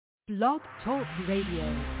Blog Talk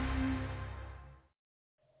Radio.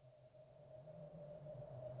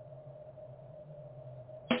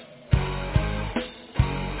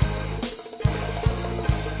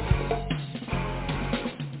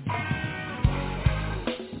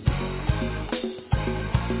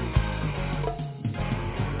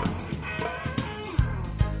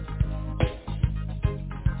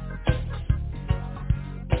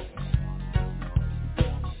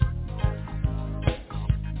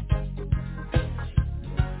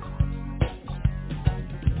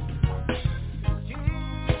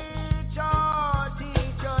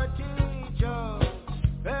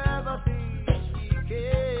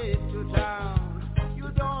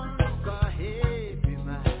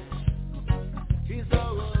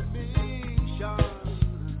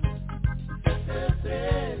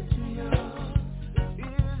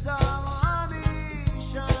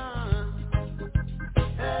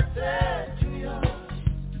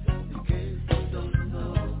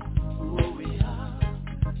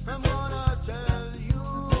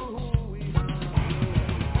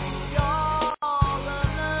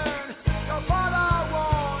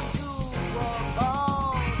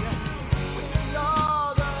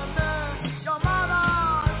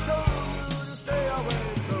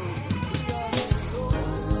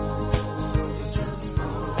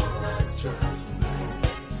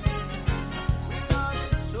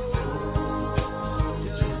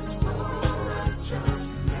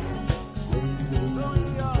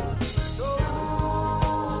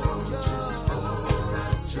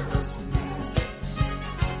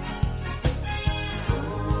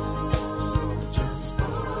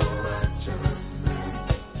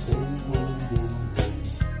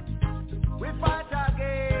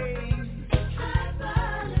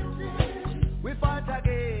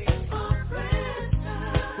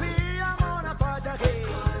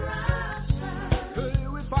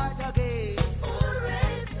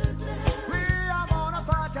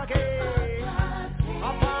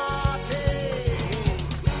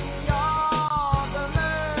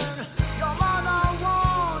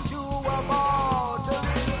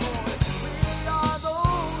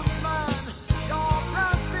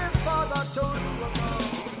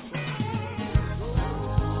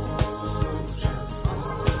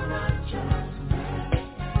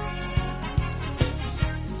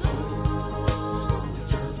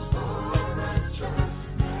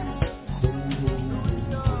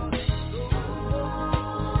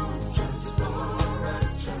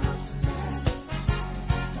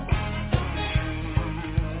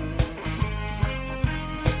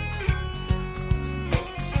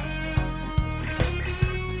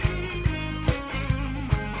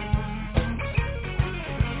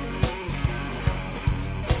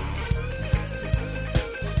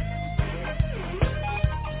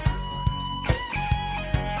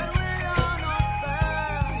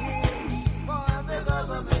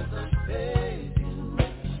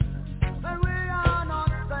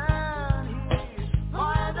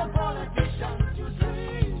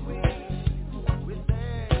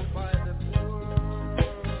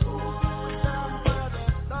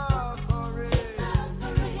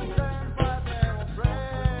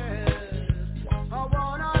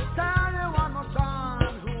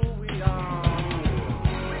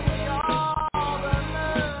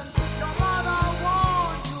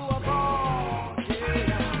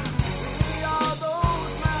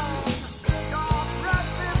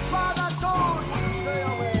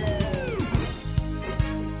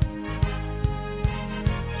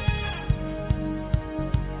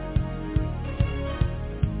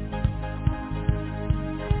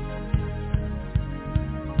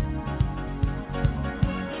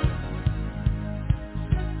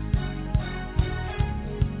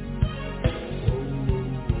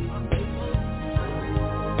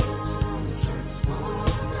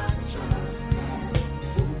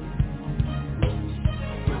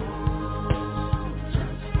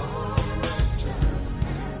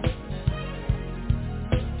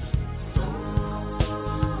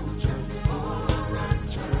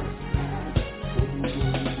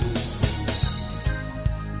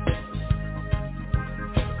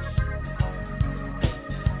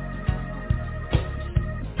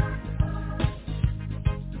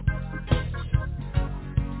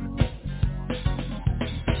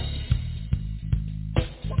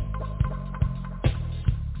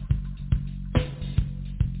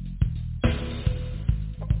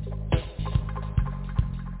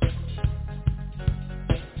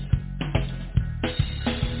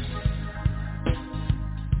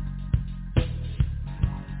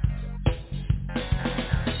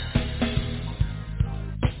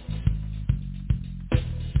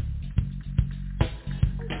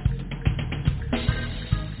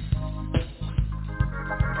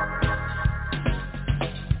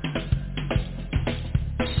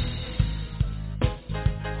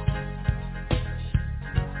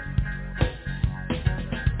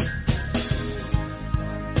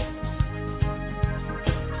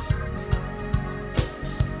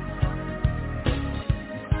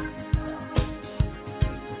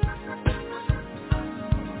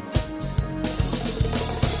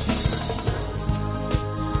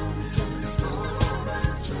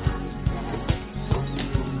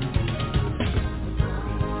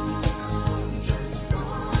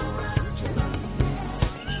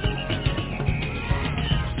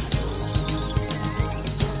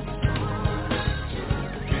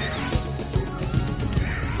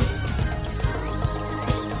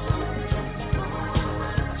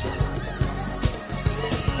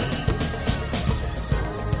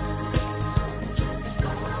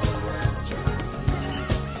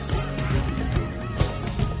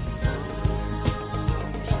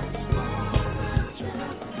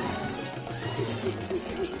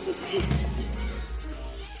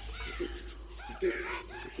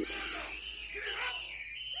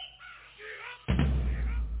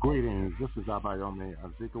 Greetings, this is Abayomi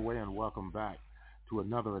Azikiwe, and welcome back to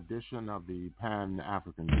another edition of the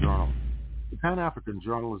Pan-African Journal. The Pan-African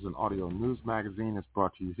Journal is an audio news magazine that's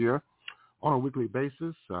brought to you here on a weekly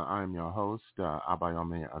basis. I am your host,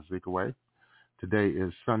 Abayomi Azikiwe. Today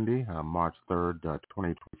is Sunday, March 3rd,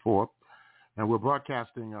 2024, and we're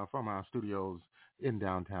broadcasting from our studios in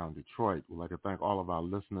downtown Detroit. We'd like to thank all of our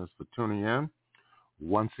listeners for tuning in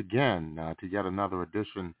once again to yet another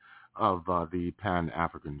edition of the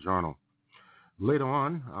Pan-African Journal. Later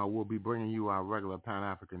on, we'll be bringing you our regular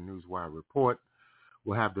Pan-African Newswire report.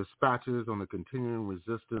 We'll have dispatches on the continuing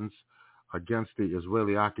resistance against the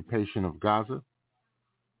Israeli occupation of Gaza.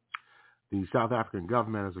 The South African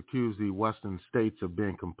government has accused the Western states of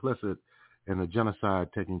being complicit in the genocide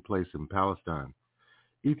taking place in Palestine.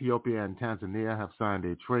 Ethiopia and Tanzania have signed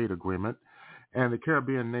a trade agreement, and the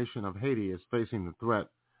Caribbean nation of Haiti is facing the threat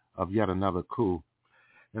of yet another coup.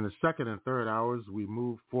 In the second and third hours, we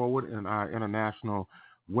move forward in our International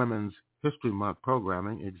Women's History Month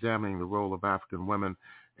programming, examining the role of African women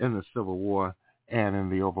in the Civil War and in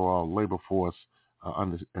the overall labor force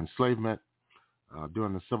under enslavement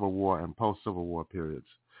during the Civil War and post-Civil War periods.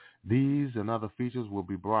 These and other features will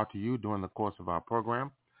be brought to you during the course of our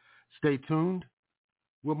program. Stay tuned.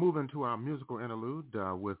 We'll move into our musical interlude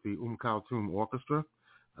with the Kulthum Orchestra.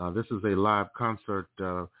 This is a live concert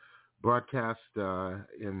broadcast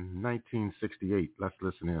in 1968. Let's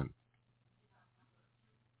listen in.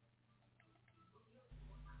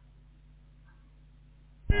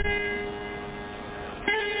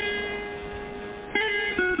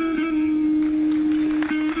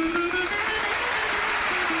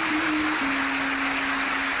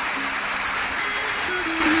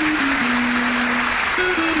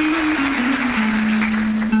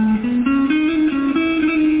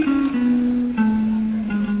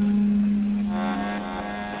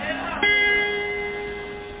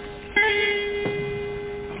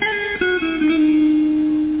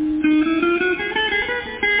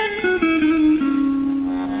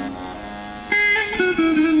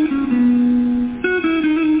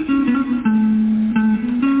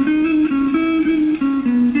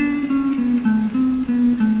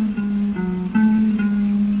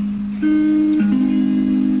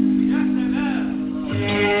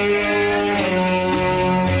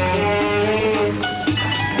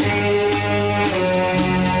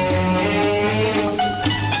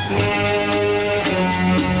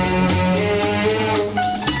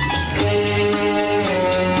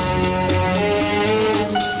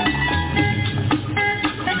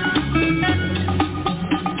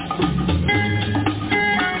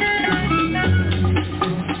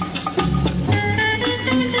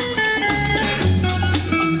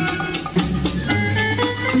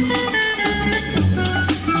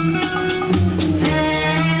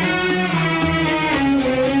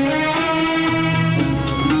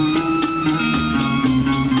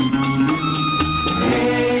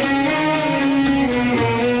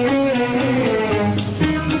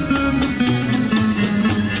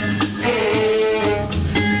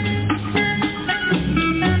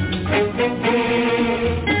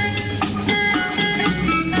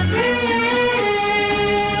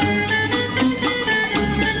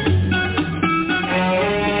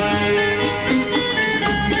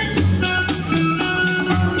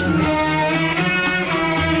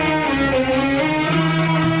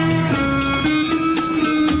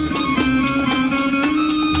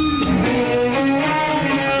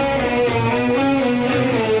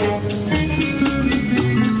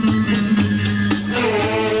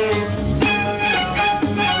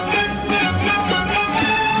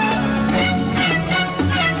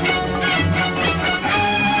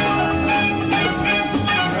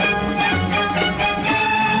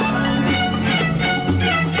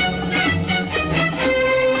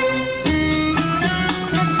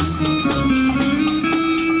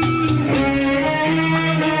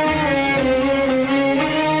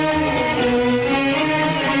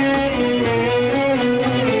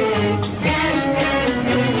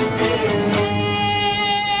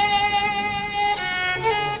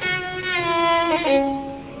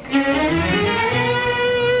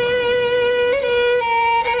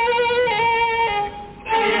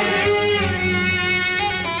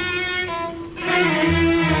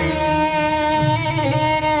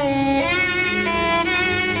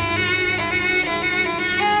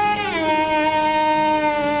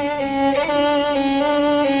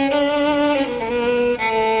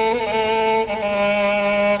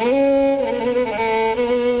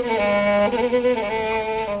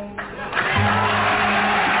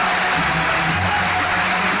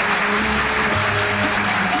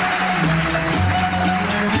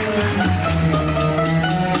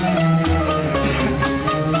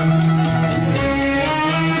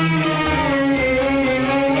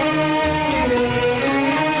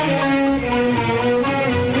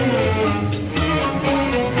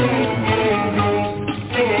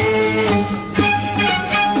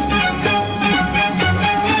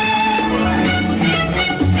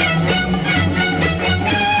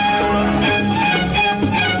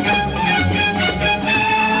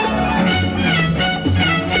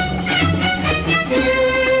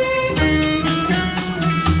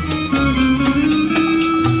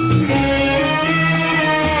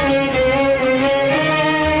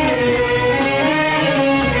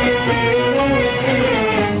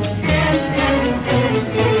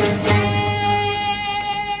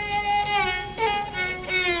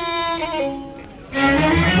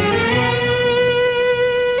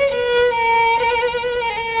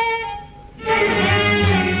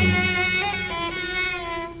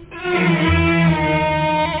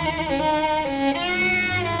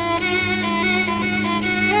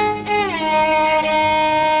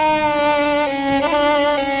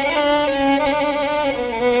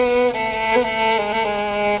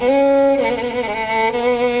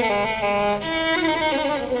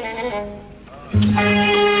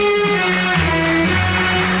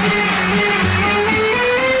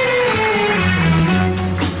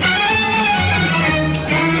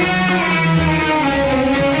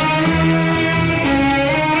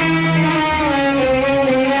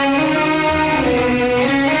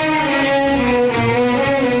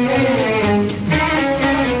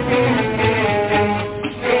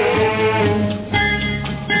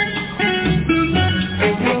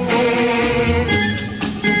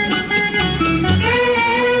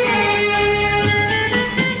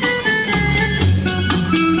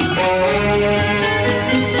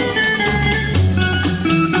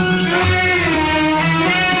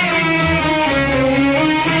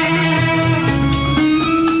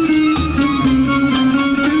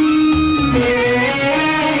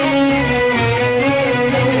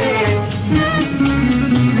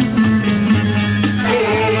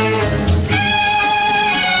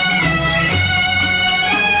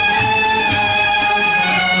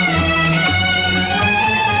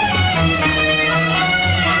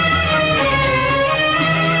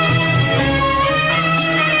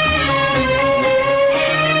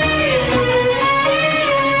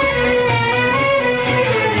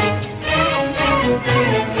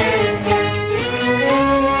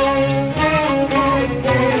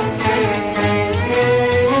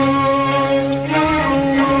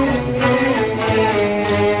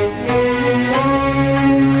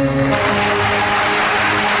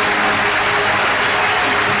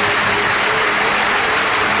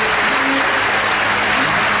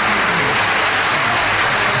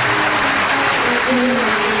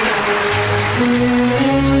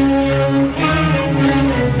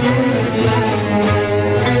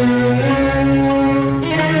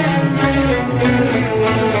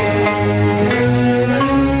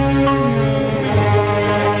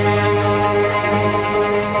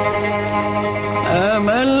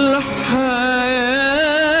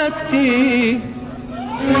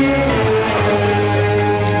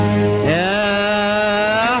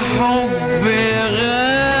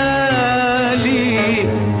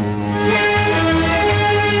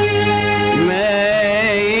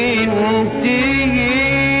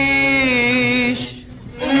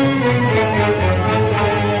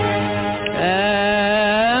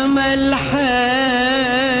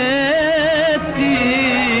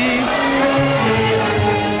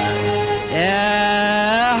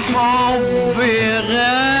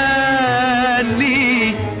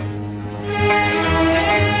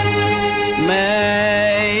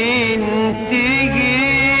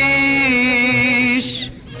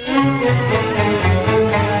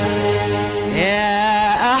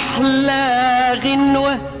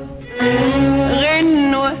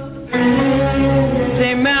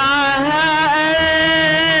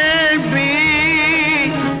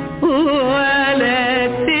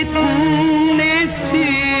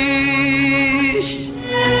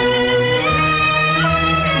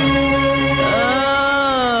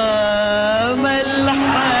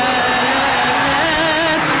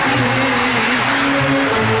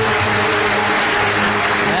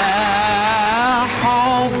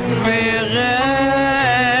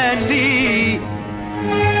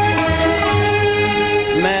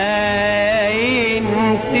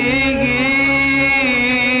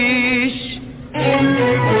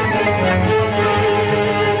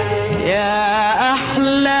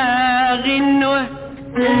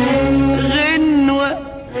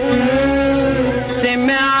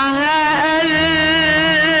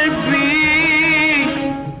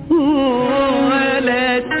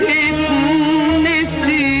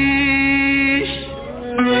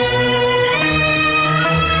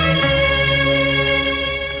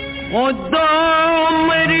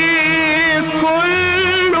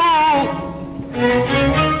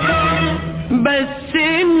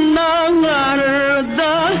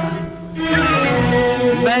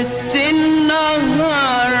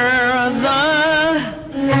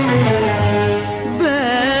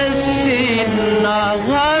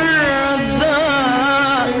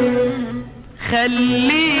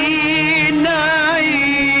 خليني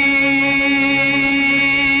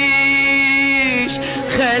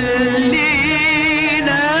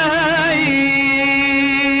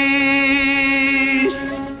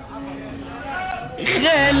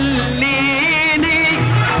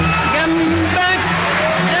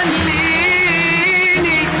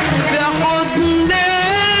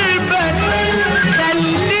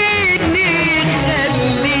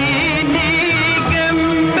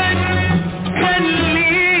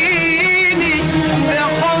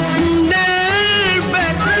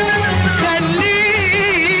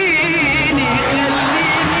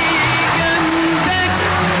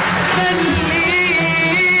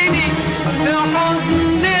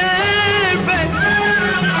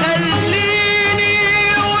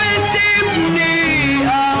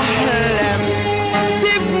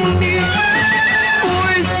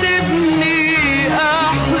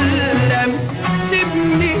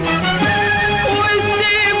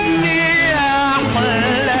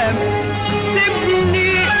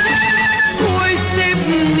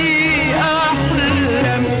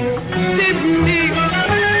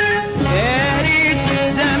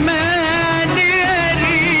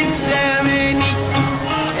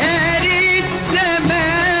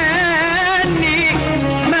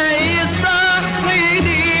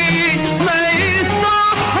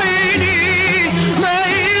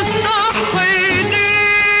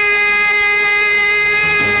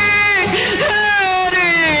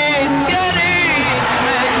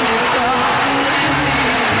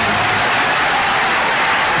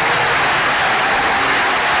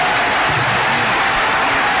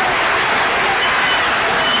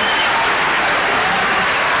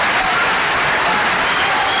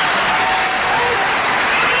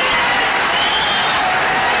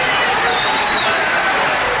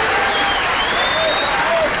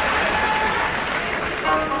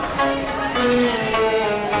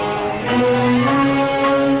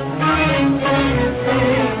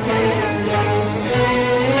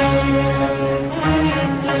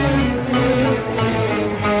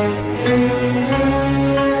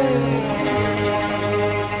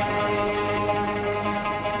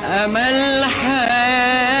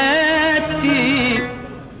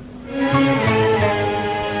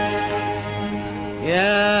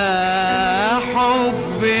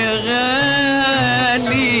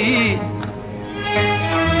غالي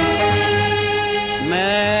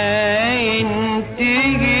ما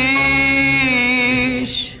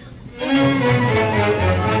ينتهيش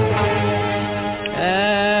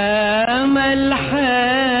أمل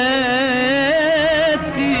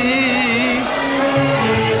حياتي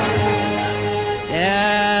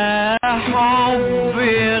يا حب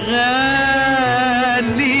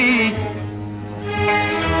غالي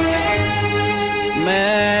ما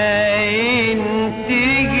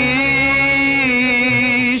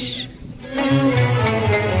ينتهيش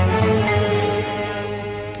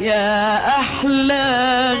يا أحلى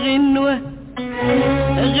غنوة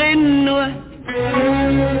غنوة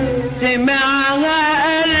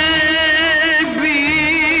سمعها قلبي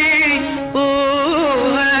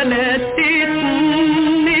ولا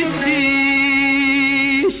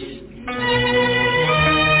تتنسيش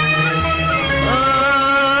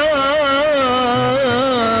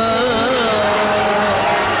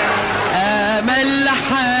أمل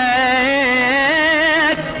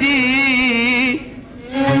حياتي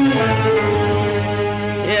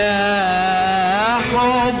يا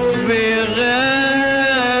حب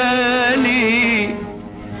غالي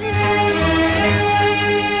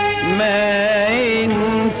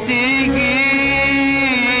ما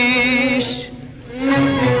ينتهيش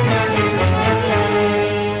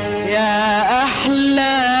يا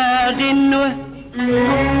أحلى غنوة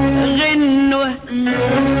غنوة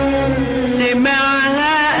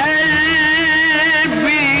سمعها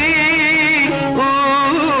قلبي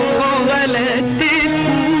ولا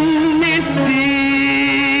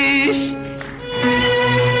تتنسيش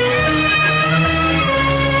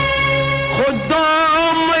خد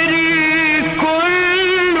عمري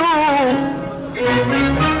كله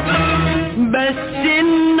بس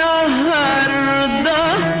النهارده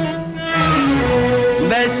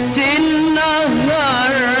بس النهارده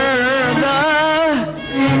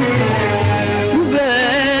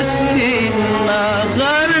بس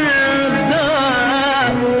النهارده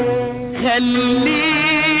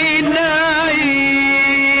خلينا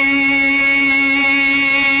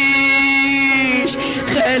أعيش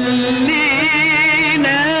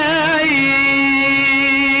خلينا أعيش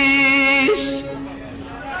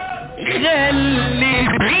خليني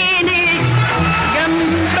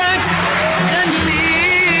جنبك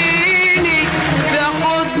خليني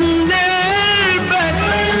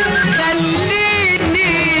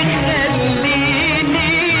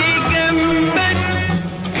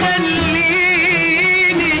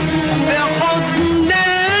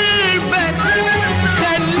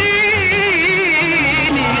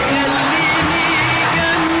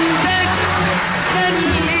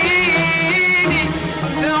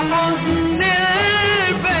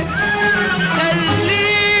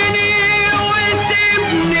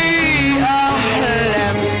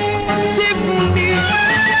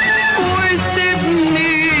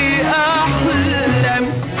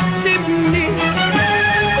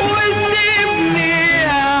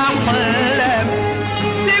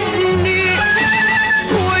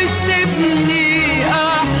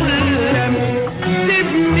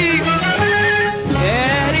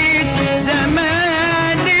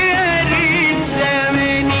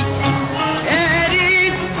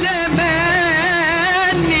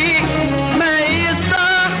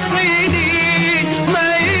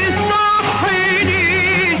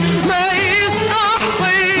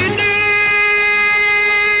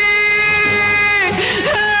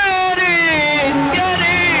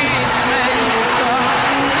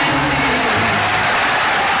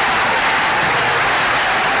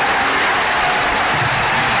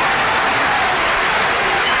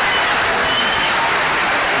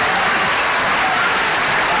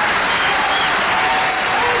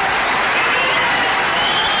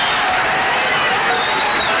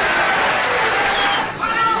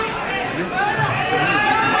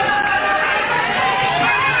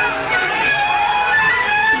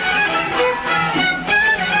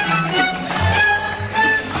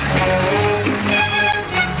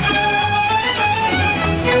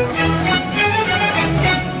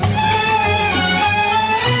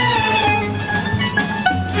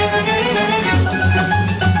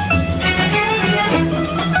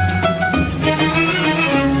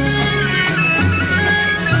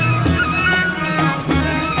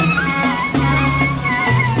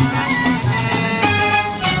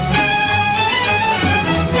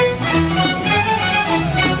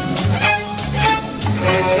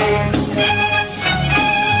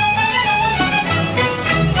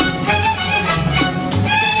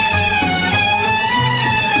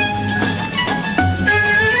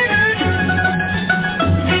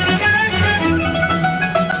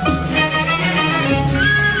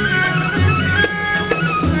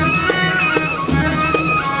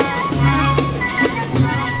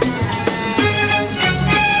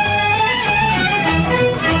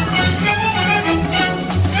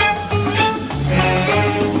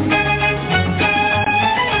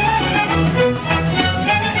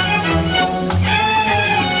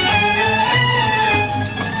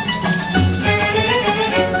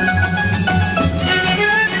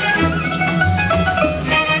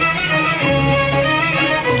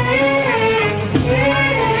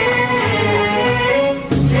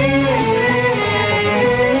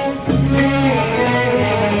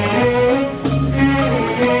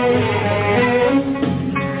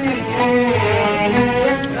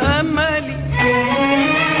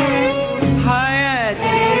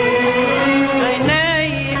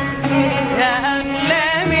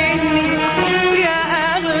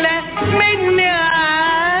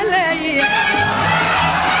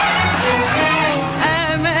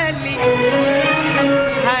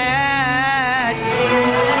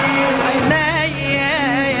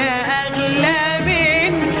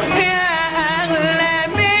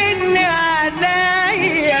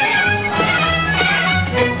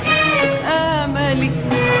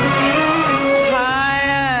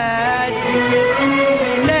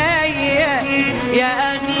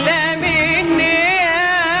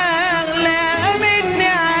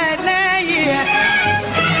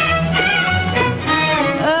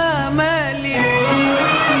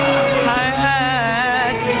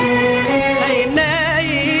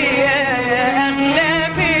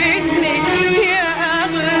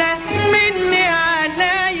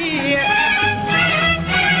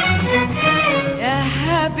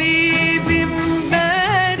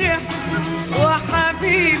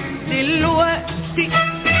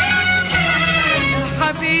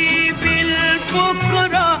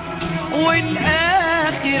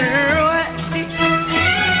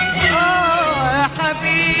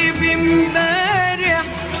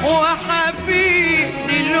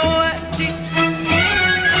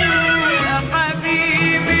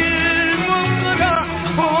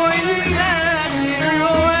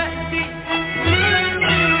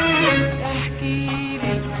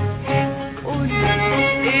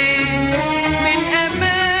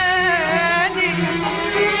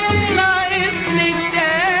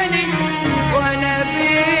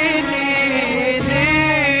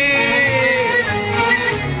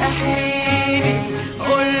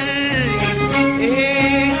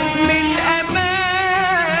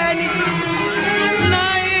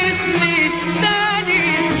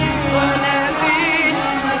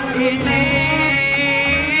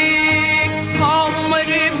إليك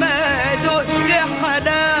عمري ما دقت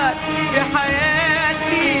حنان في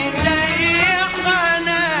حياتي زي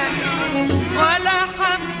حنان ولا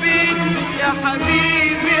حبيت يا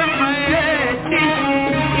حبيبي حياتي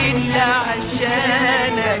إلا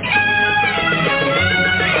عشانك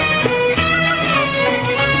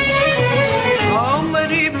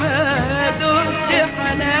عمري ما دقت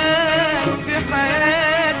حنان في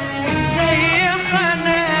حياتي زي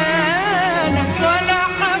حنانك ولا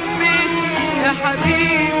حبيت يا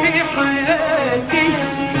حبيبي حياتي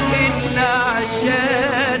إلا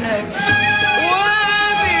عشانك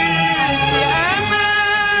وقابلت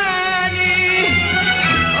أماني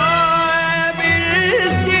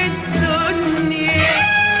وقابلت الدنيا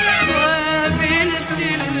وقابلت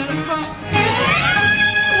الحب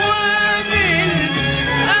وقابلت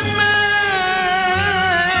أماني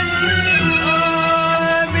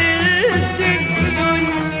وقابلت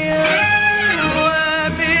الدنيا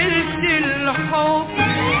وقابلت الحب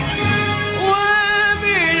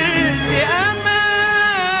وقابلت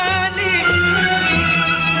أماني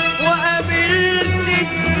وقابلت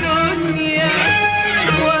الدنيا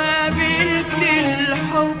وقابلت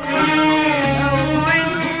الحب أول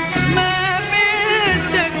ما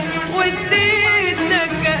قابلتك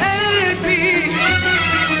واديتك قلبي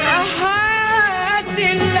أحد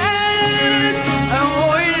القلب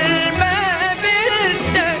أول ما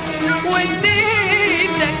قابلتك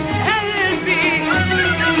واديتك قلبي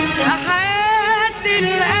أحد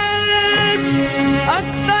القلب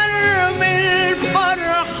أكتر من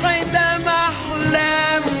الفرح ده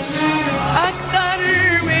محلام أكتر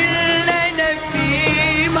من اللي أنا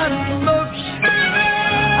فيه مطلوبش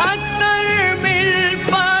أكتر من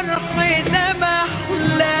الفرح ده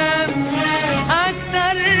محلام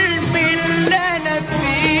أكتر من اللي أنا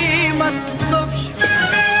فيه مطلوبش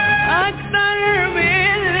أكتر من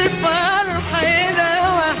الفرح ده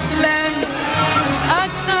محلام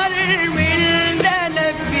أكتر من اللي أنا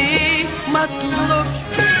فيه مطلوبش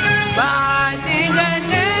بعد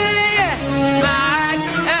غنايا بعد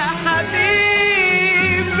يا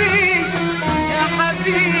حبيبي يا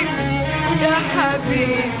حبيبي يا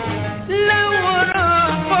حبيبي لو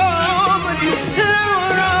راح عمري لو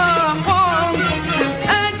راح عمري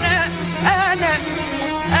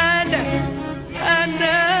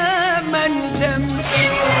أنا ما ندمت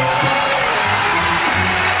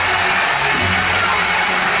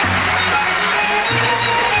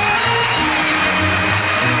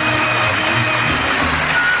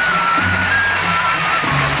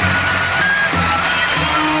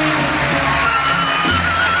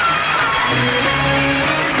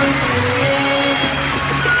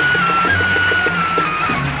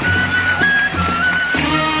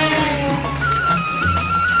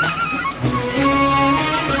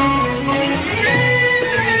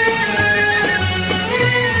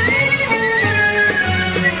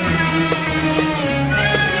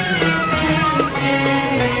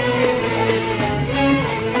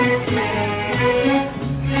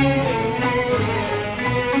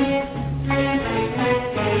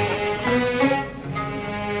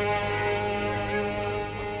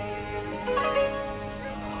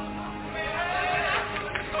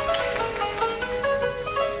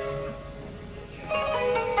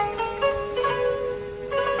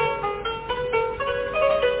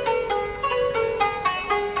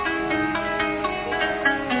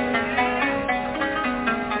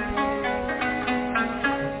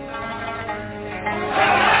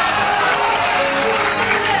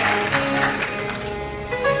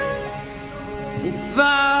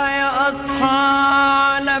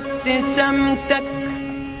ابتسامتك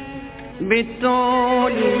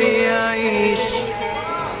بتقول لي عيش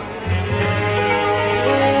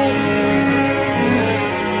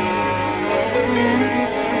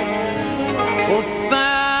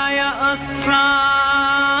وكفاية أصحى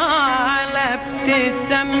على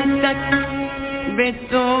ابتسامتك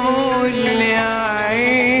بتقول لي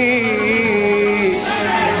عيش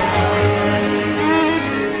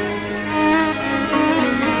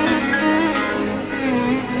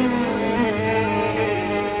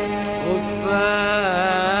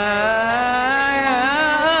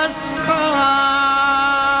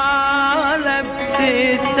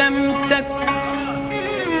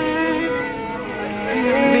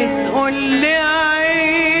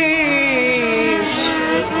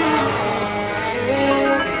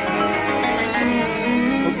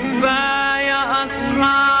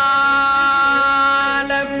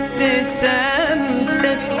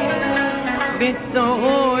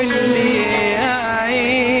بتقول لي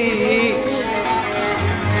عيش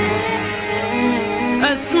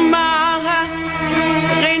اسمعها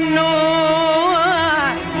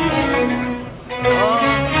غنوها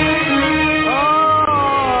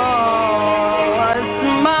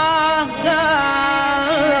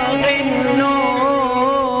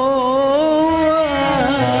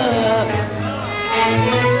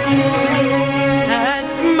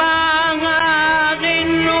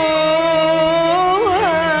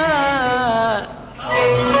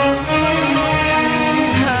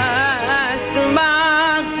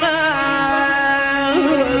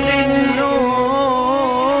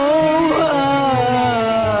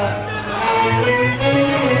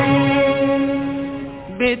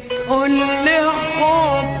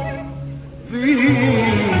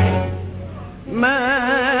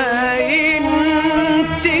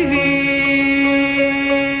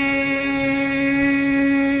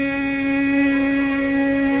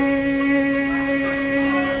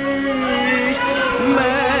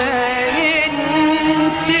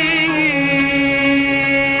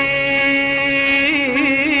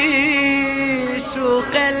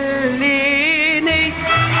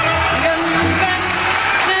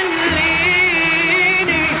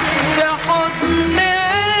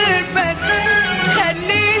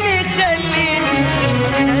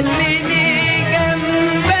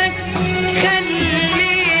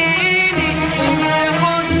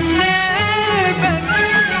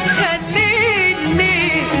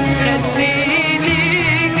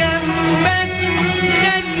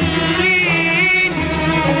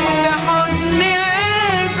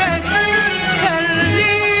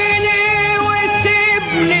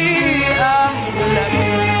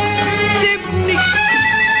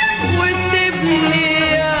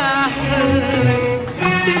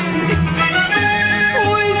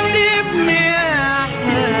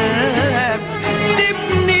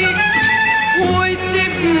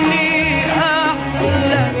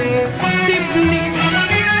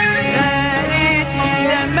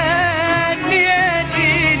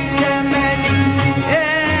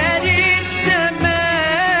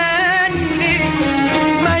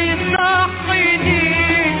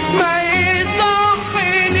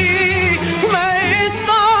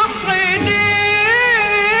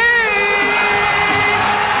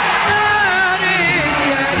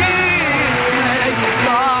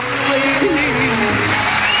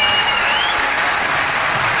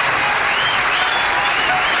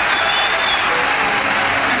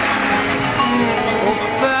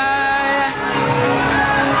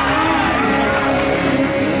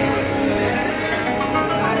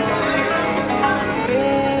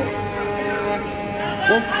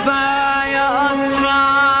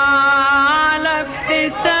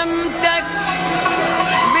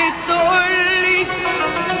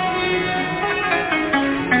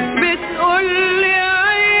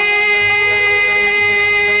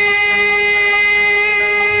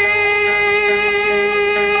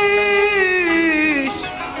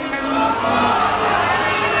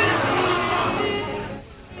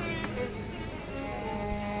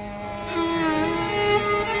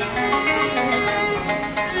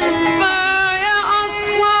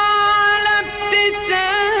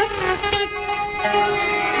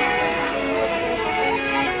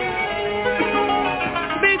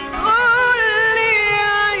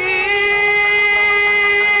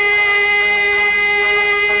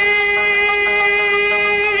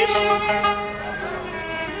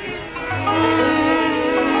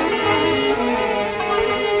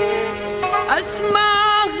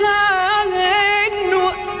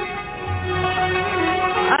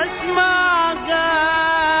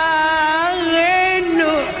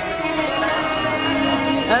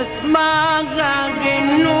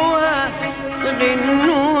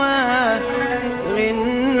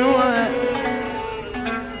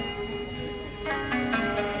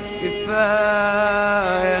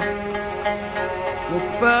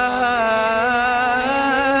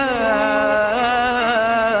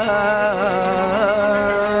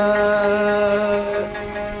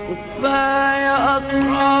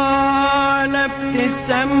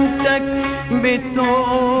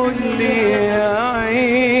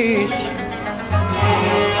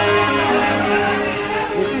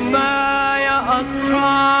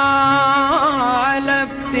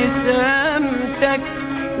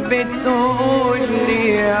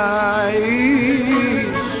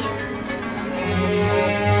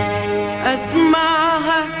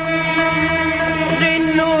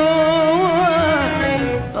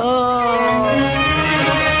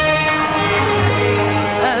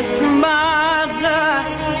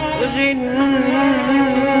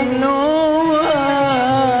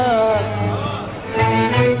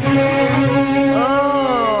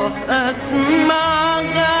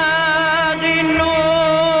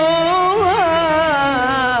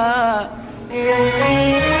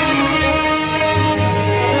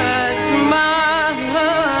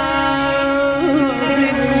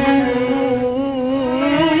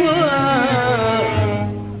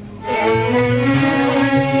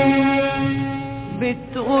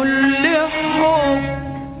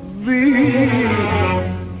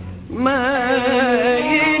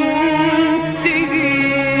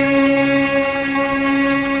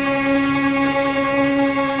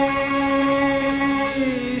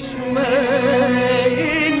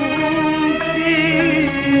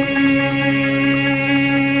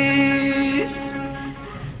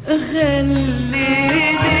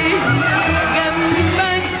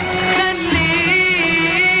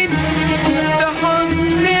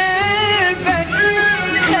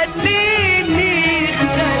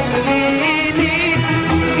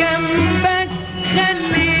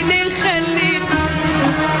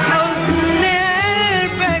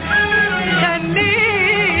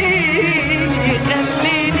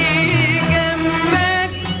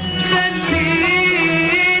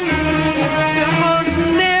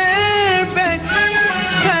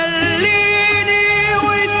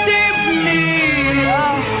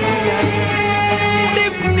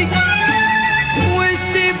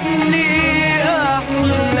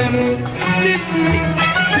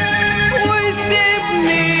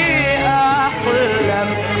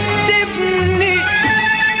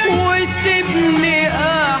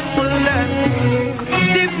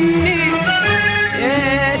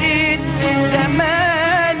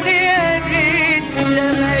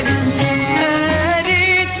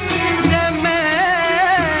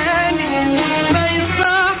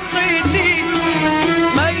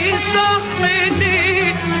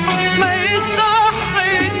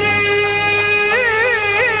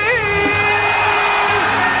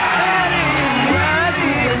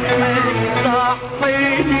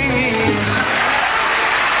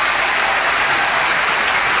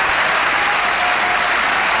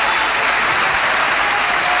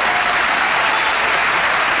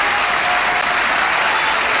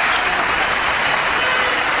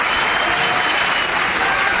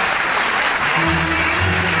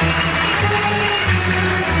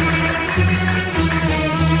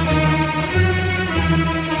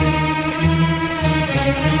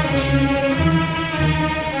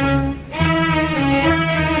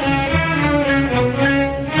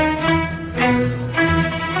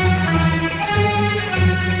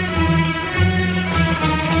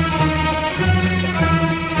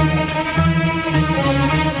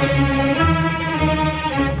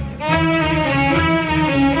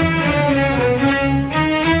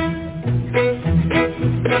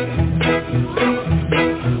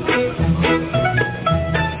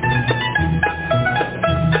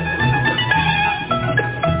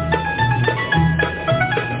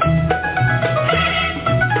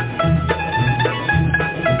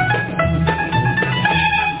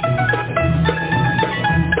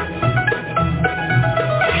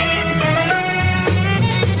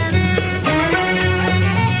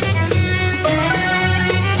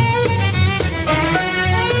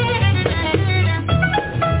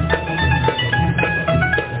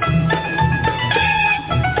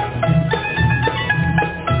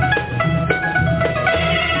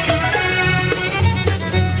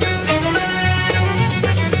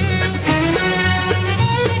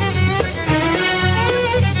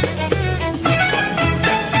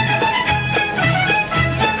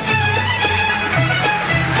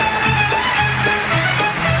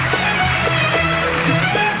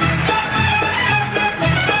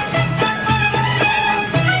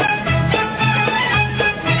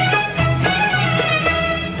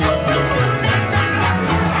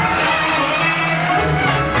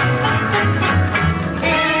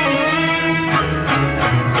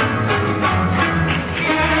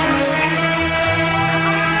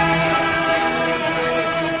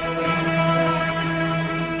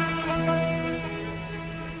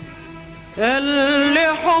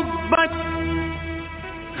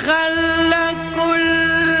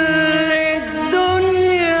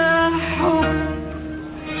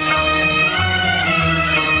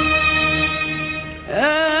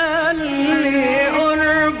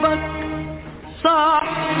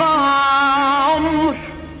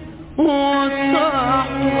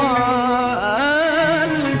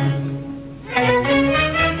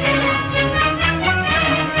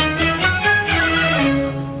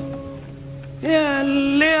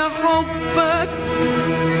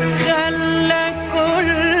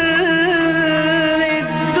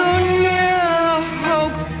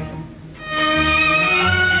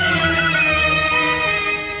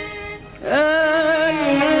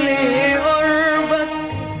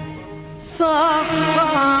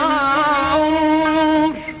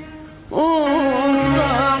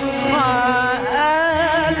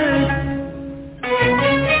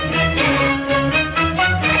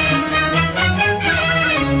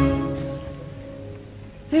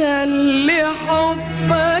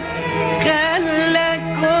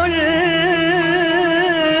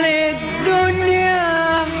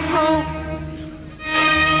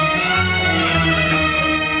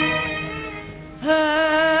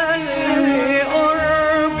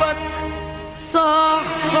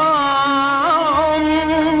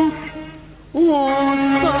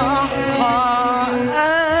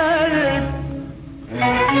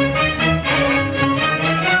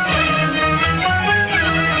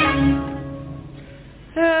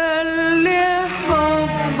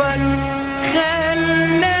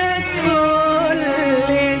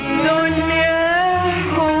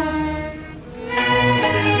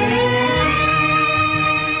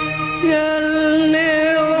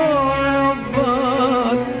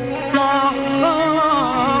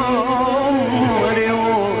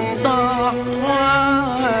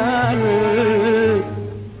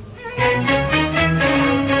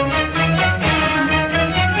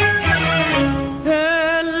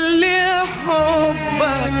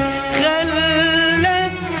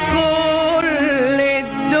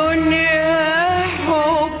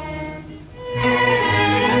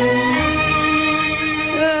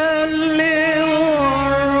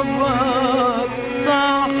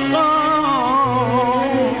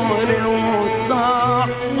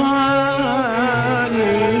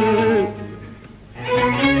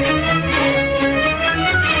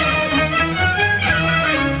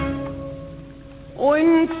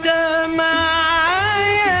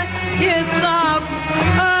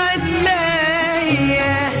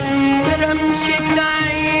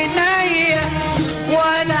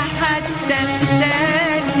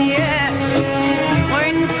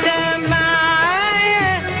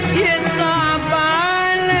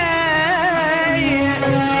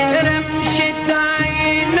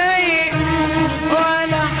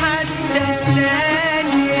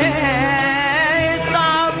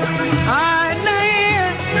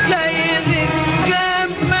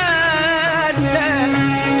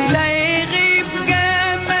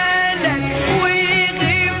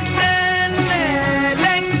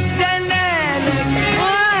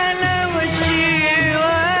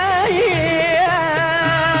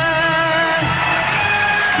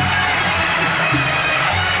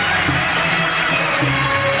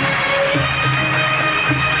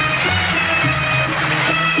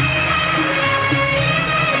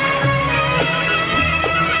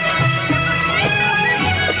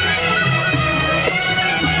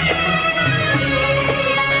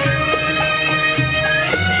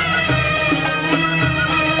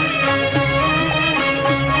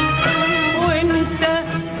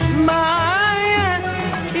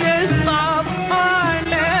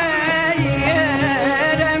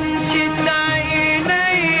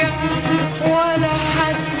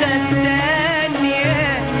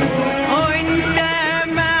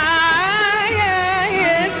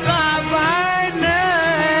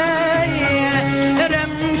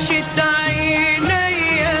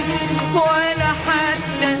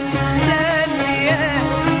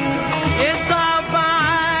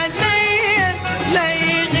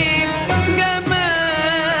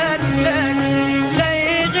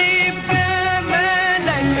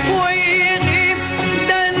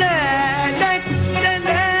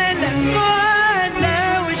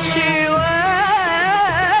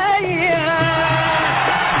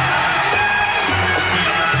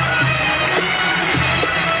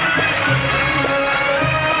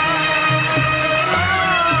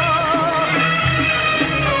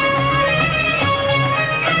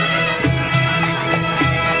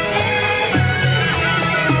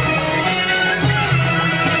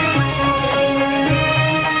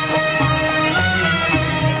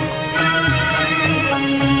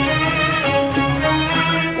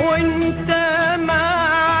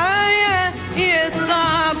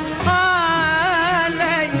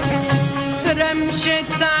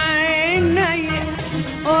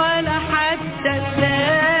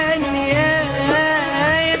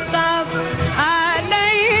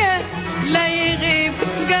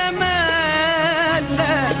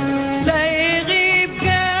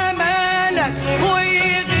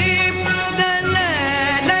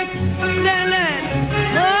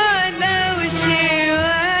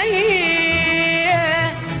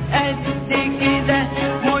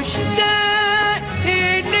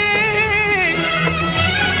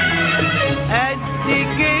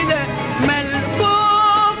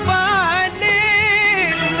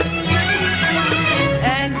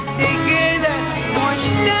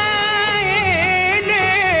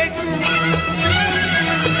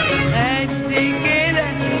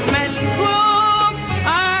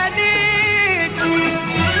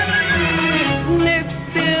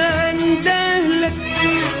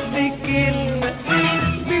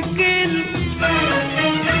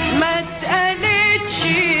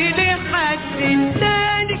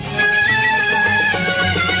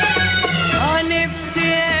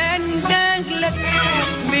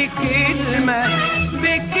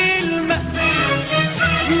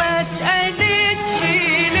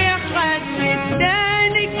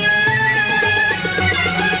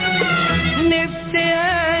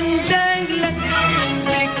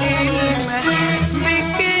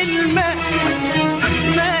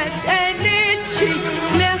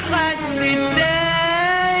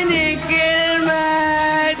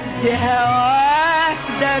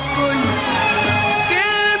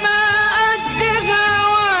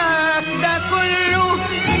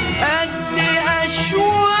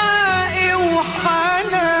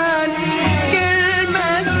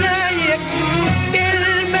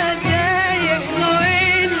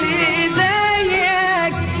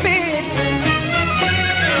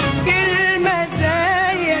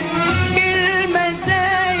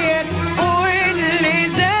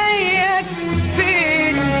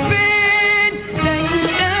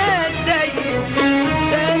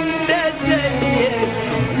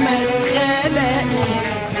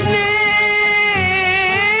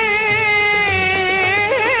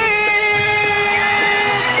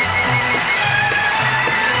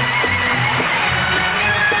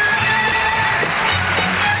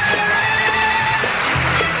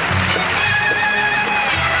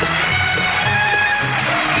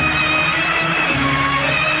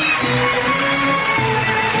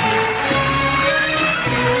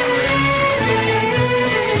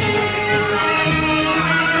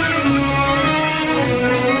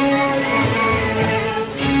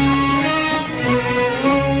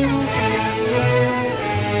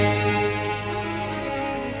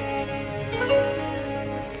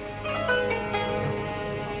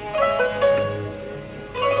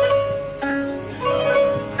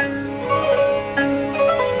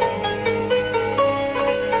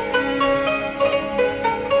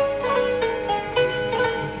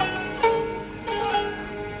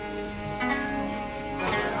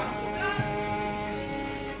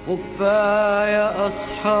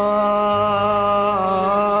أصحى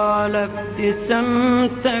على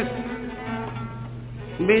ابتسامتك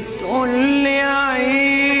بتقول لي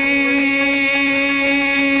عيش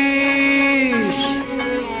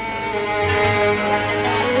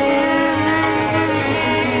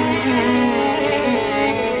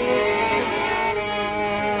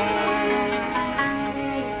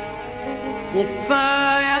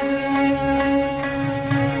وكفاية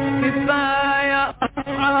كفاية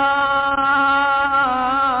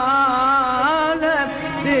على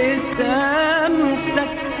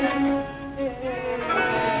ابتسامتك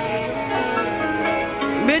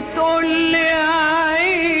بتقول لي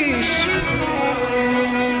عيش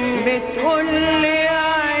بتقول لي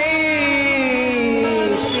عيش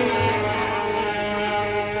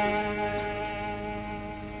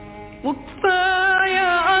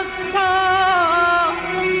وكفاية أصحى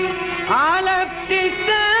على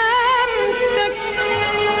ابتسامتك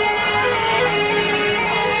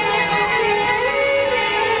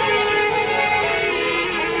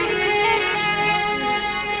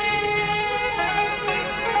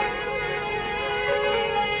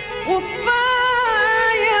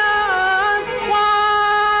وكفاية أصحى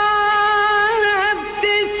على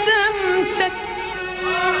ابتسامتك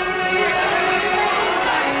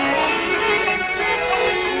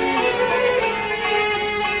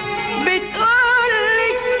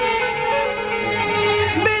بتقولي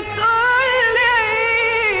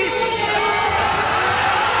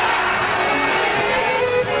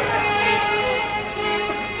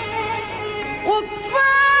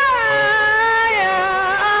وكفاية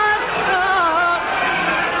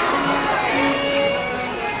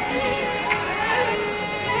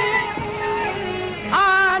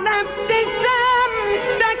على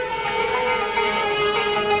ابتسامتك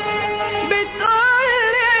بتقولي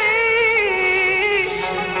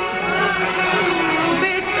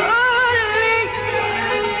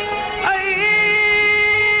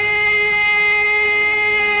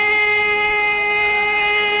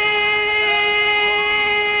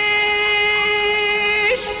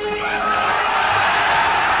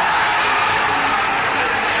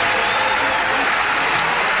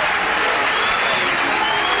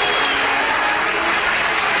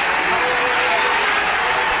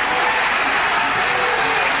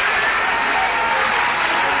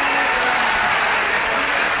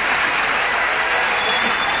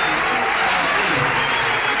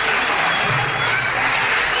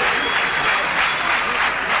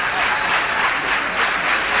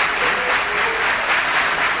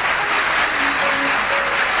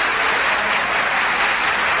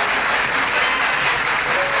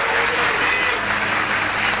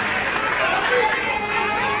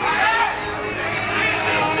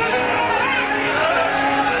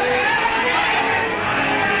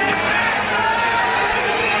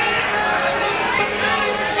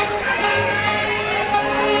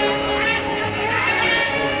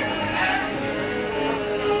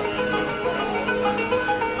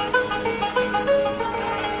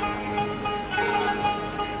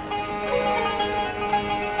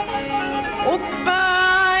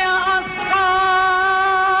وكفاية أصحى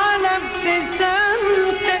على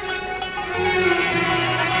ابتسامتك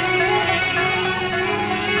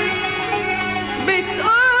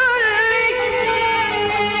بتقولي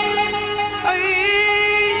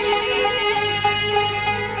عيش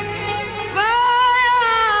كفاية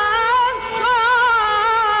أصحى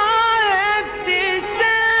على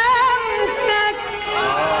ابتسامتك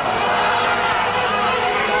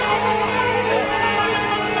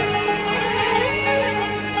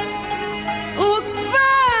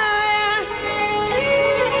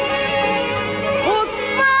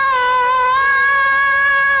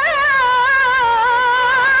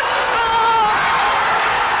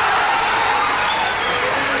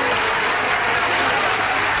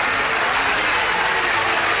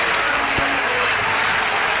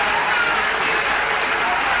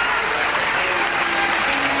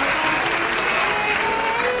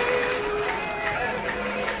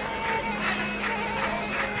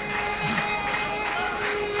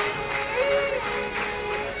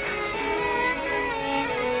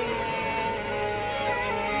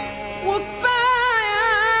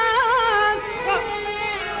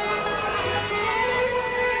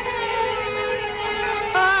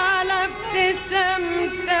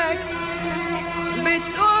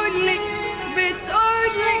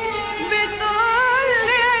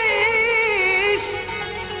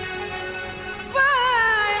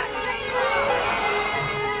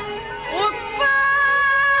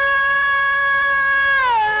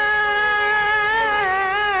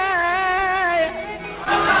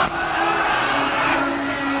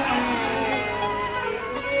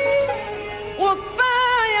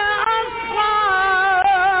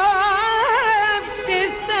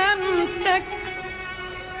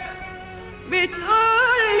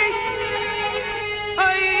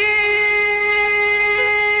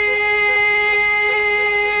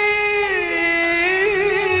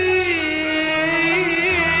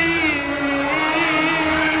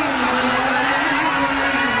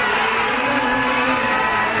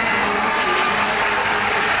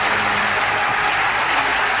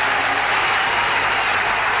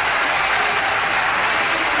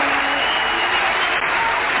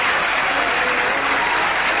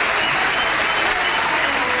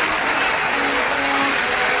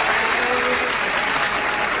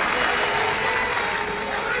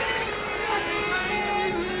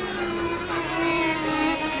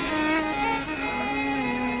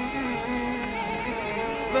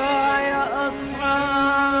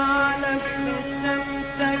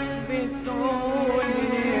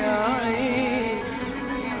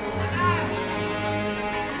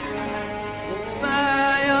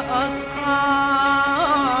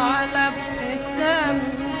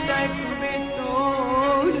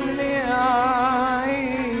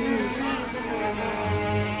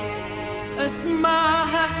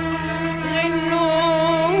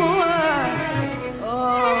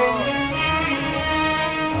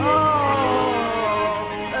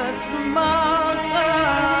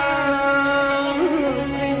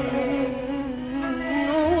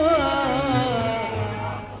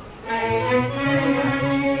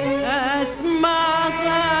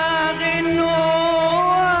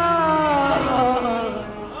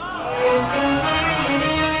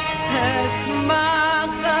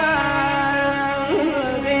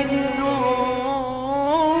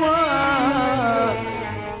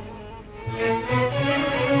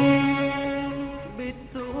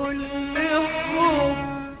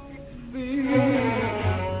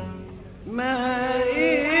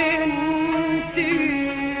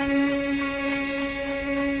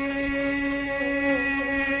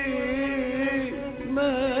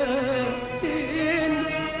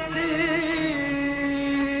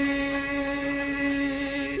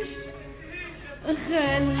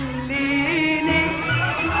خليني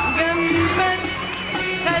جنبك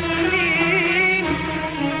خليني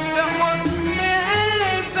في حضن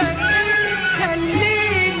قلبك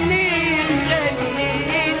خليني جنبك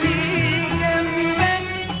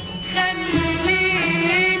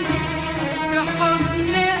خليني في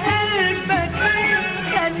حضن قلبك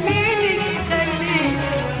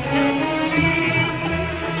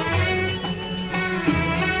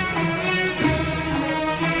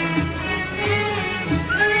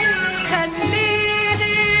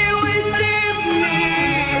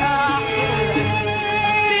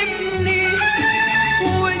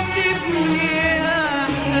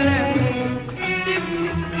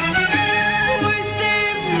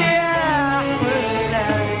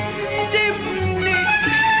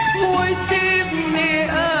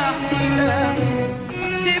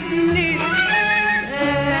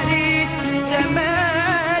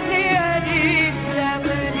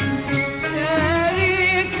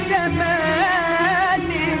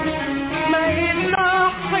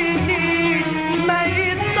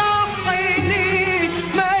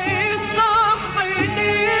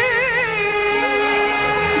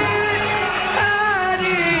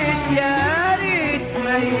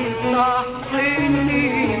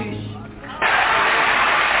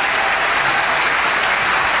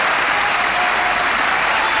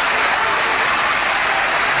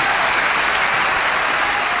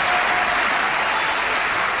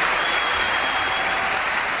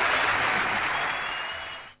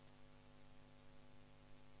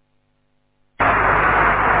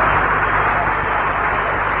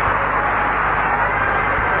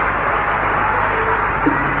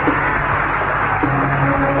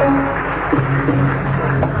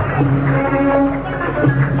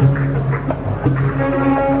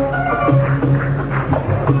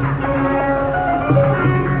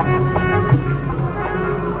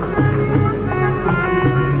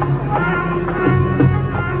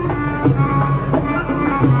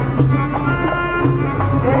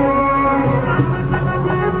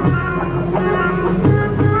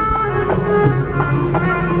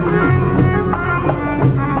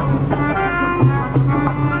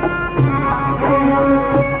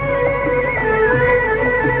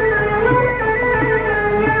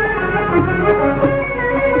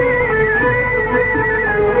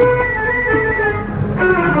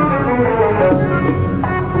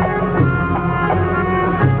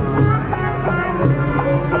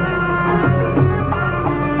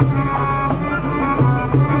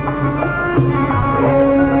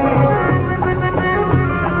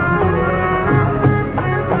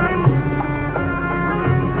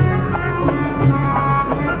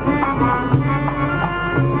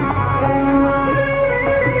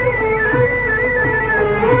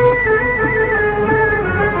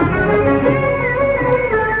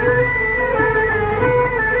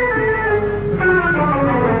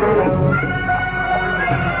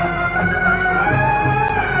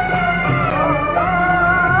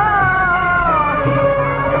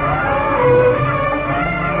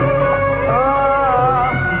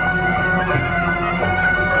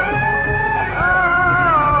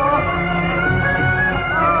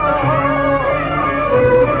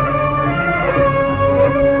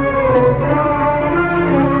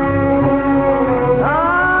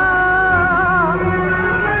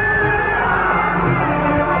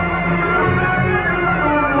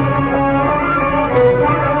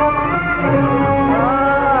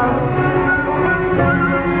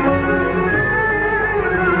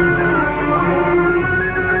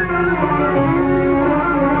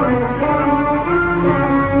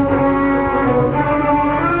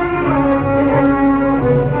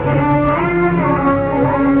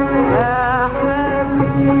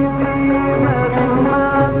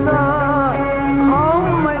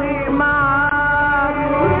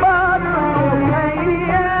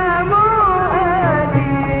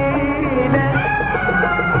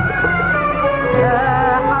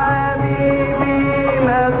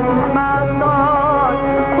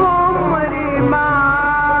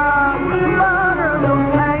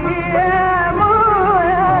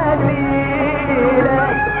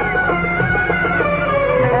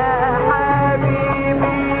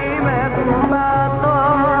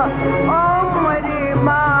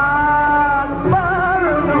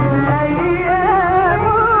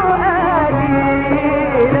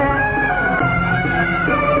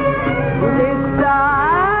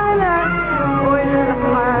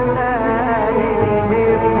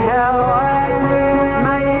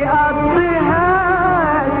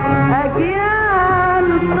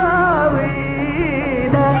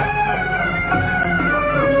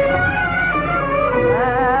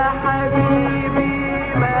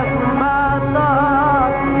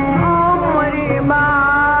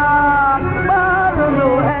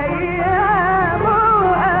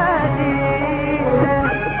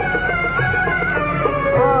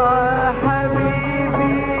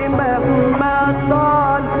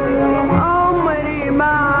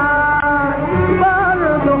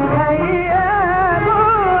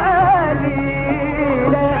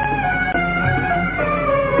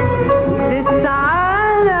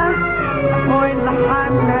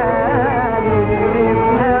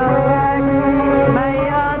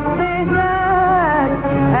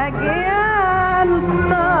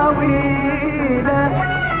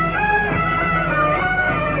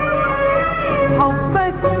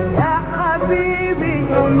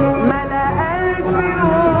ملا قلبي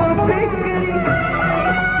وفكري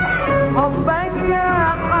حبك يا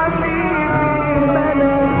حبيبي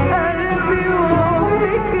ملا قلبي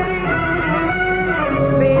وفكري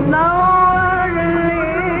بينور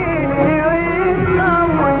ليلي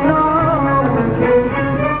وينور نوري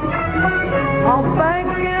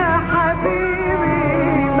حبك يا حبيبي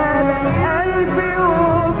ملا قلبي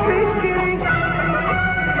وفكري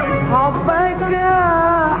حبك يا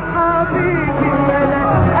حبيبي ملا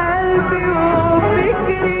قلبي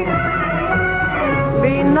وفكري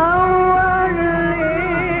بينور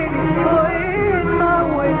ليلي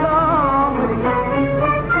وينور عمري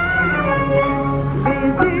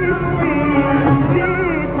بيزيد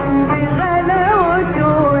بيزيد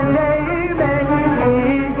بغلاوته دايما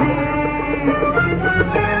بيزيد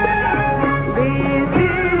بيزيد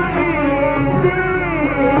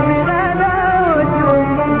بغلاوته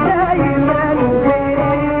دايما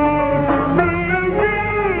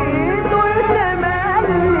بيزيد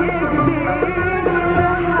وتملي جديد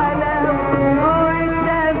بحلاوته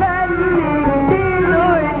وتملي جديد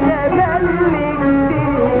وتملي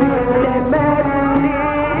جديد تملي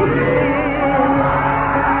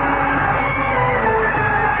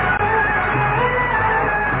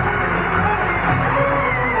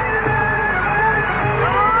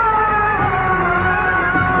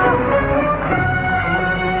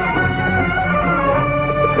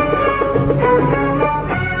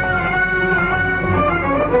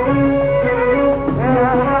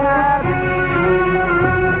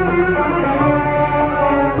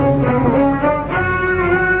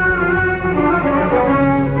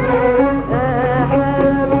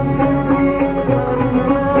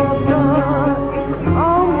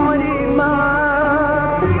عمري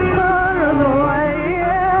معاك برضو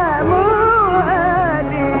أيامه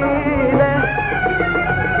قليلة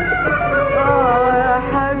يا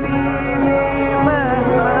حبيبي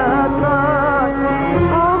مهما طال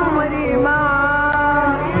عمري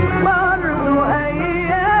معاك برضو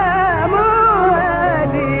أيامه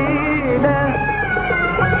قليلة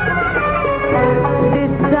دي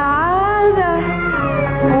السعادة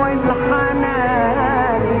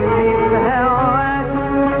والحنان اللي في هواك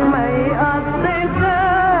ما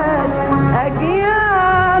يقضيهاش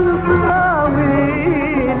أجيال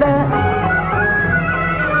طويلة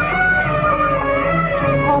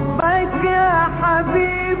حبك يا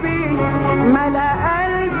حبيبي ملا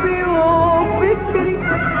قلبي وفكري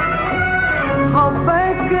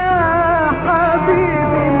حبك يا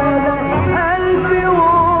حبيبي ملا قلبي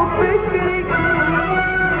وفكري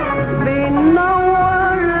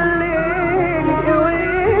بينور ليلي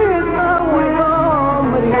ويطول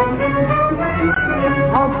عمري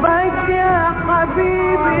حبك يا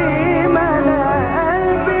حبيبي ملا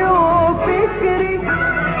قلبي وفكري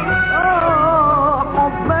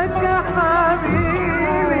حبك يا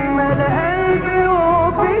حبيبي ملا قلبي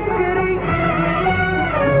وفكري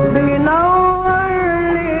بينور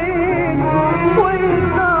ليلي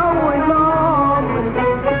ويطول عمري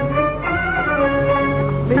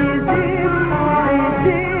بيزيد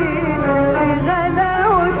بيزيد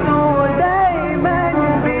بغلاوته دايما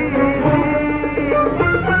بيزيد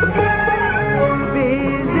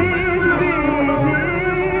بيزيد بيزيد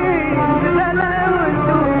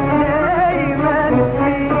بغلاوته دايما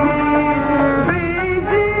بيزيد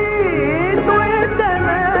بيزيد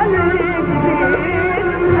وتملي جديد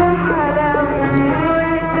بحلاوته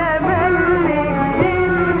وتملي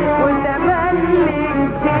جديد وتملي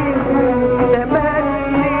جديد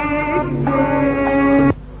وتملي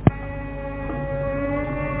جديد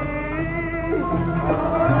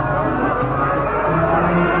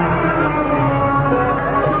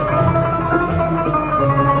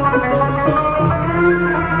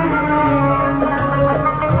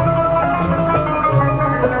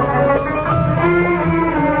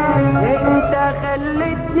انت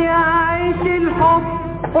خلتني اعيش الحب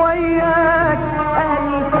وياك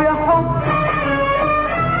الف حب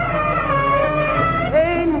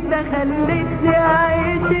انت خلتني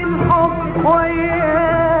اعيش الحب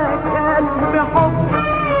وياك الف حب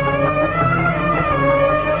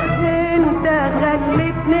انت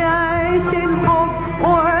خلتني اعيش الحب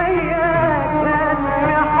وياك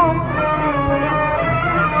الف حب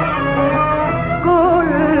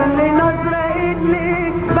كل نظرة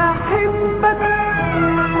إليك بحبك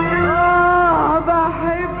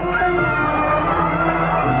بحبك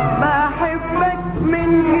بحبك من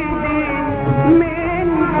جديد من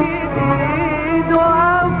جديد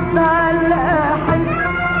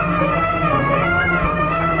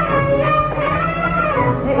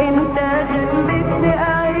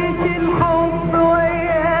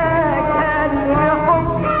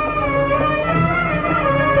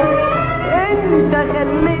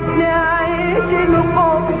خلتني أعيش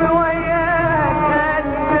الحب وياك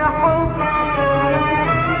ألف حب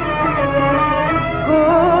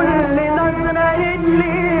كل نظرة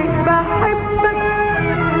إليك بحبك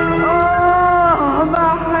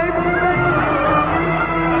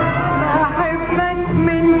بحبك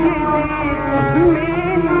من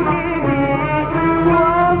جديد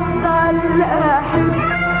وأفضل أحب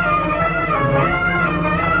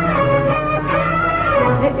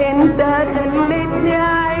انت خلتني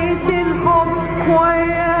اعيش الحب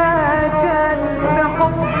وياك ألف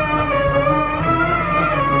حب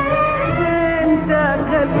انت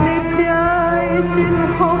خلتني اعيش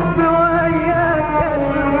الحب وياك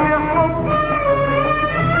ألف حب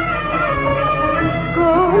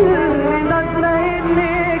كل نظرة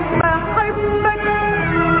إليك بحبك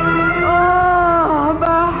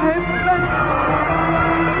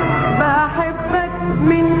بحبك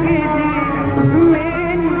من جديد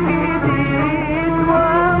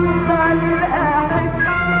وأفضل أحب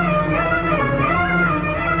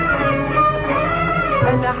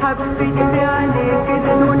أنا حبيت عليك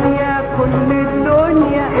الدنيا كل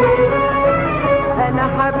الدنيا أنا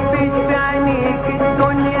حبيت عليك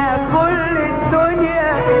الدنيا كل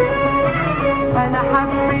الدنيا أنا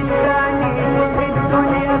حبيت عليك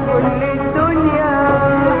الدنيا كل الدنيا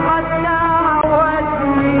حتى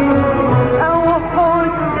عودني أو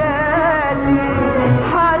حدادي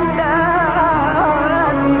حتى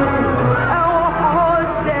أو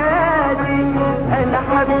حدادي أنا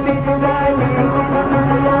حبيت عليك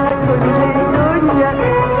الدنيا كل الدنيا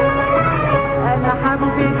أنا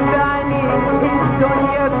حبيت عليك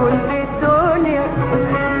الدنيا كل الدنيا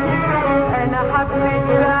أنا حبيت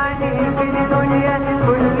عليك الدنيا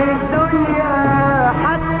كل الدنيا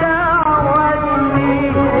حتى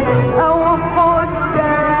عودني أو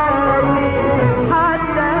حدادي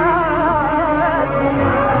حتى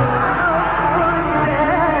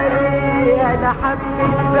أنا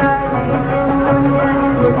حبيت عليك الدنيا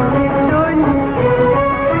كل الدنيا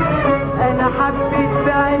أنا حبيت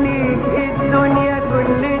عليك الدنيا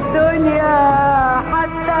كل الدنيا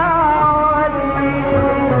حتى عودني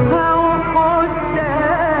أو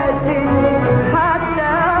حدادي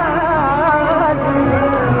حتى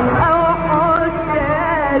أو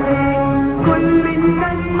حدادي كل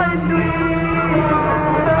الناس حلوين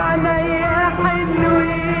بعينيا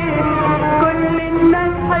حلوين كل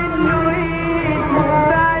الناس حلوين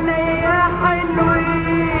بعينيا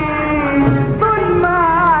حلوين طول ما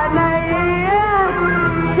عينيا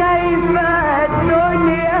شايفة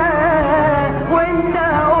الدنيا وانت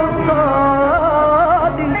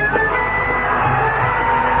قصادي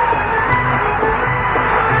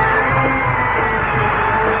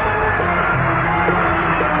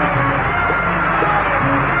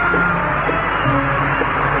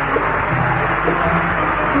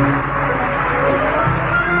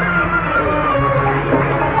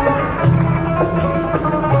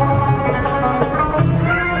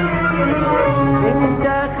انت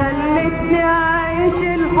خلتني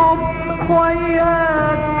اعيش الحب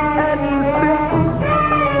وياك ألف حب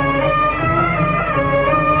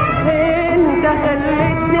انت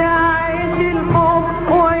خلتني اعيش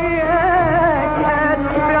الحب وياك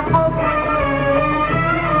ألف حب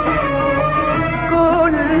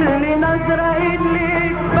كل نظرة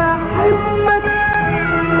إليك بحبك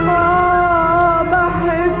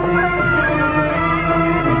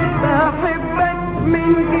بحبك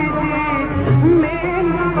من جديد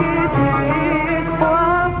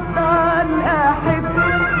وأفضل أحب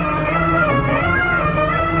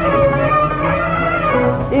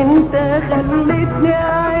انت خلتني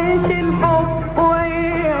أعيش الحب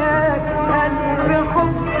وياك ألف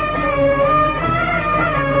حب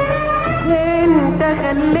انت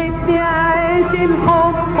خلتني أعيش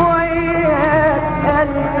الحب وياك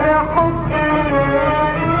ألف حب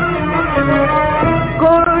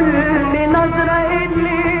كل نظرة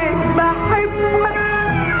إليك بحبك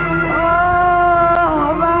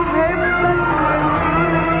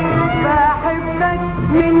بحبك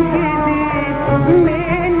من جديد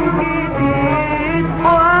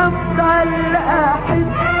وأفضل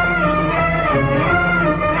أحب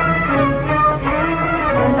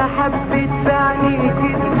أنا حبيت عليك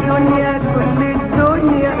الدنيا كل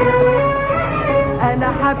الدنيا أنا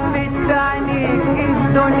حبيت عليك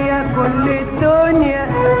الدنيا كل الدنيا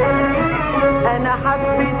أنا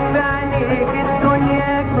حبيت عليك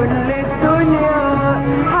الدنيا كل الدنيا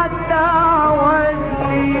حتى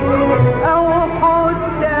عودني أو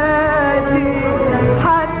حدادي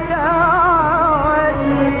حتى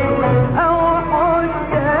عودني أو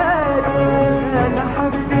حدادي أنا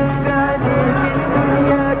حبيت عليك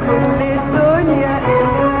الدنيا كل الدنيا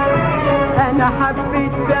أنا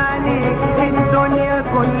حبيت عليك الدنيا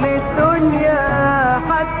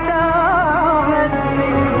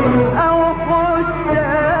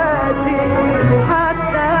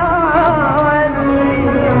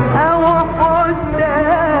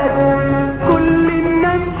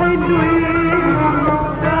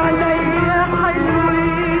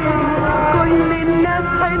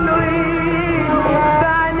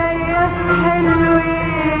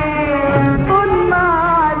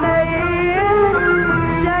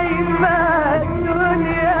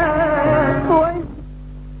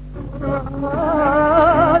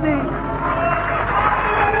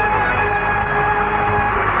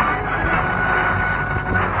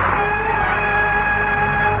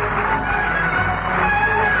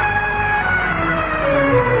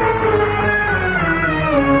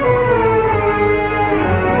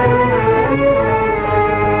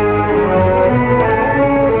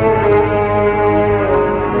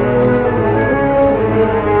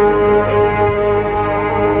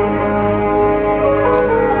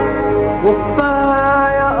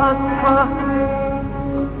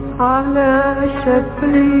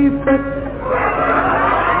شفايفك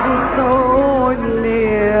بتقول لي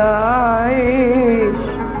عيش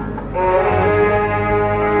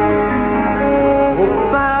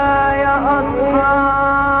وكفاية قطع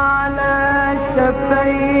على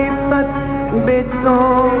شفايفك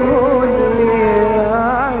بتقول لي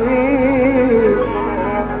عيش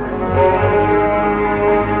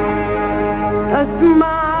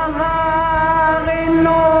اسمعها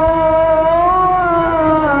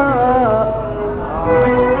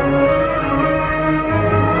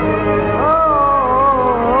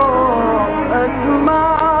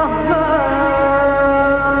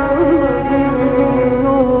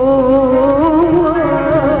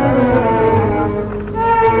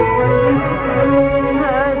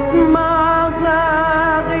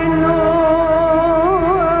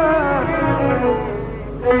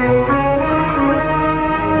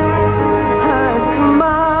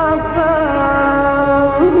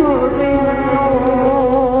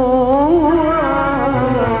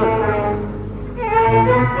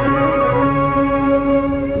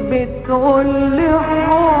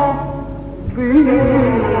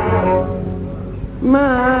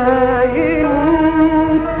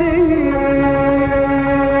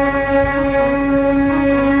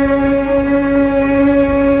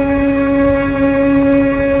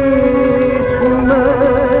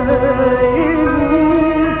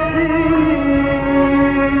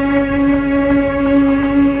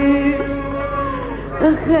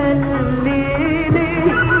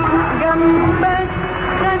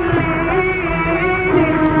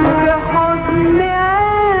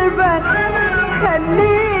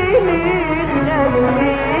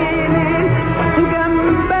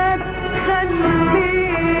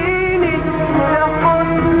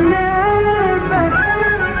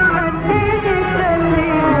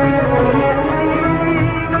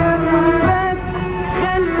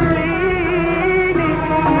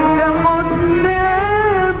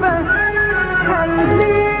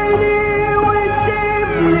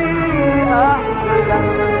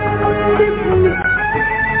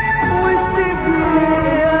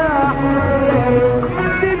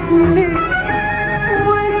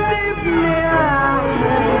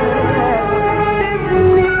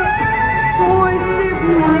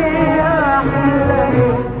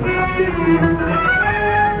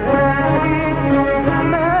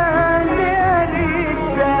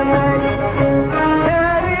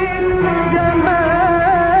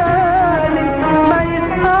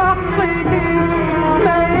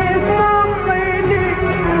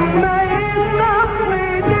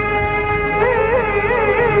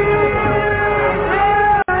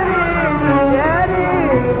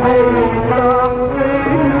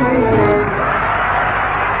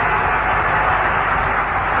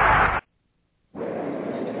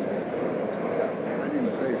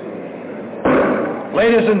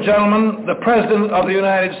Ladies and gentlemen, the President of the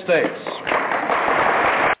United States.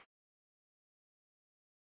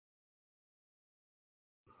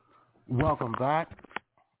 Welcome back,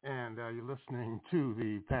 and you're listening to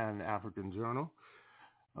the Pan-African Journal,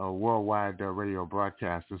 a worldwide radio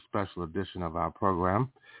broadcast, a special edition of our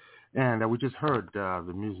program. And we just heard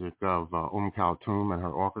the music of Kulthum and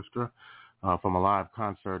her orchestra from a live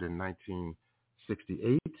concert in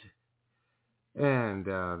 1968. And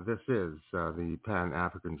this is the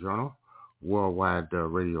Pan-African Journal, worldwide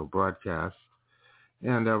radio broadcast.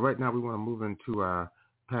 And right now we want to move into our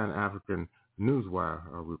Pan-African Newswire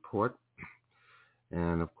report.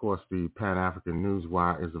 And, of course, the Pan-African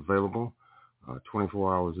Newswire is available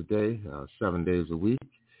 24 hours a day, 7 days a week.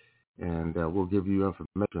 And we'll give you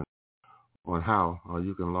information on how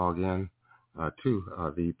you can log in to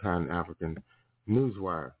the Pan-African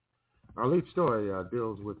Newswire. Our lead story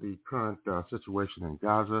deals with the current situation in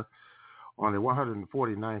Gaza. On the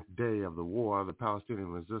 149th day of the war, the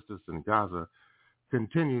Palestinian resistance in Gaza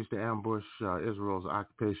continues to ambush Israel's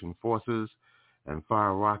occupation forces and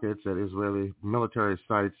fire rockets at Israeli military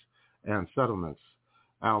sites and settlements.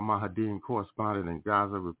 Al-Mahadin correspondent in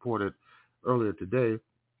Gaza reported earlier today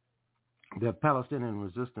that Palestinian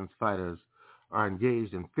resistance fighters are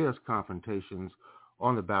engaged in fierce confrontations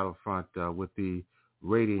on the battlefront with the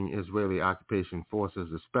raiding Israeli occupation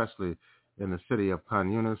forces, especially in the city of Khan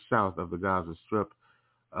Yunis, south of the Gaza Strip,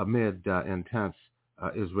 amid intense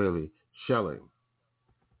Israeli shelling.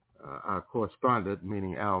 Our correspondent,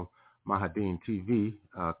 meaning Al-Mahadin TV,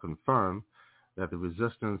 confirmed that the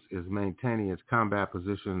resistance is maintaining its combat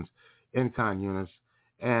positions in Khan Yunis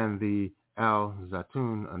and the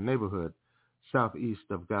Al-Zatoun neighborhood southeast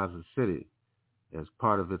of Gaza City as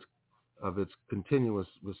part of its continuous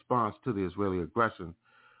response to the Israeli aggression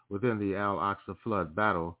within the Al-Aqsa flood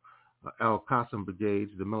battle. Al-Qassam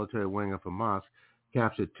brigades, the military wing of Hamas,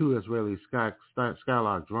 captured 2 Israeli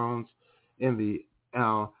Skylark drones in the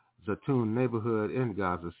Al Zatoun neighborhood in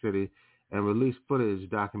Gaza City and released footage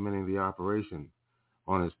documenting the operation.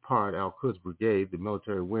 On his part, Al-Quds Brigade, the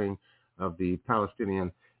military wing of the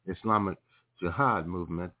Palestinian Islamic Jihad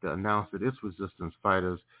movement, announced that its resistance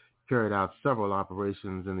fighters carried out several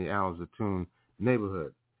operations in the Al Zatoun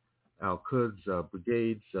neighborhood. Al-Quds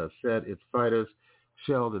Brigade said its fighters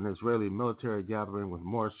shelled an Israeli military gathering with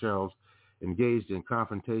mortar shells, engaged in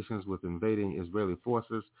confrontations with invading Israeli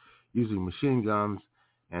forces using machine guns,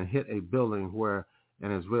 and hit a building where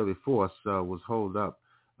an Israeli force was holed up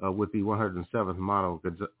with the 107th model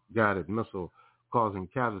guided missile, causing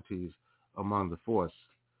casualties among the force.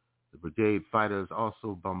 The brigade fighters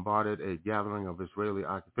also bombarded a gathering of Israeli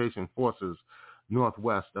occupation forces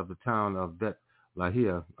northwest of the town of Bet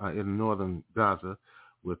Lahia in northern Gaza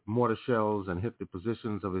with mortar shells and hit the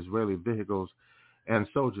positions of Israeli vehicles and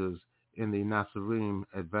soldiers in the Nasserim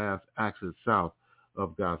advanced axis south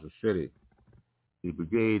of Gaza City. The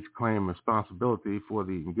brigades claim responsibility for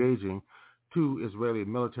the engaging 2 Israeli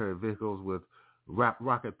military vehicles with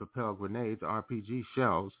rocket-propelled grenades, RPG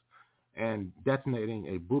shells, and detonating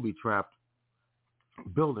a booby-trapped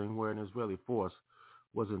building where an Israeli force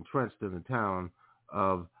was entrenched in the town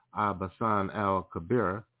of Abasan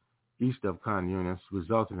al-Kabir, east of Khan Yunis,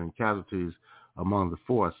 resulting in casualties among the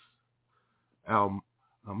force.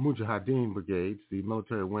 Al-Mujahideen Brigades, the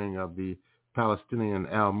military wing of the Palestinian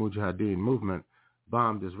Al-Mujahideen movement,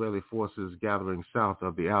 bombed Israeli forces gathering south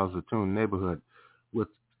of the Al Zatoun neighborhood with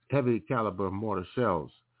heavy caliber mortar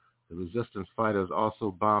shells. The resistance fighters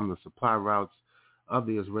also bombed the supply routes of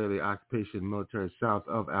the Israeli occupation military south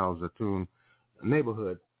of Al Zatoun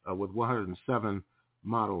neighborhood with 107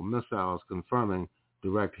 model missiles, confirming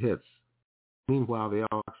direct hits. Meanwhile, the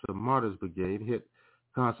Al-Aqsa Martyrs Brigade hit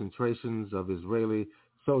concentrations of Israeli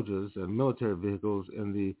soldiers and military vehicles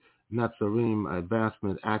in the Netzarim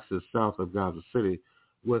advancement axis south of Gaza City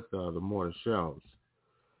with the mortar shells.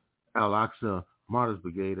 Al-Aqsa Martyrs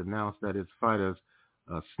Brigade announced that its fighters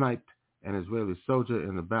sniped an Israeli soldier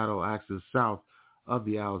in the battle axis south of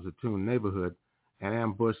the Al Zatoun neighborhood and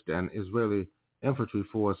ambushed an Israeli infantry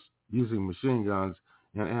force using machine guns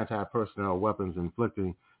and anti-personnel weapons,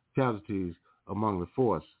 inflicting casualties among the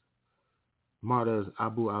force. Martyrs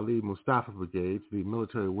Abu Ali Mustafa Brigades, the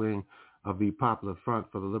military wing of the Popular Front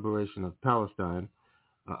for the Liberation of Palestine,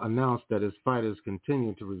 announced that its fighters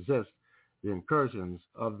continue to resist the incursions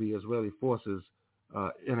of the Israeli forces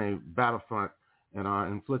in a battlefront and are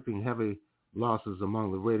inflicting heavy losses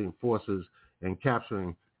among the raiding forces and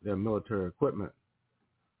capturing their military equipment.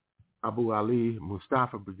 Abu Ali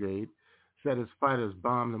Mustafa Brigade said its fighters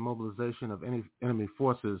bombed the mobilization of enemy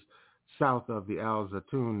forces south of the Al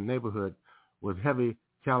Zatoun neighborhood with heavy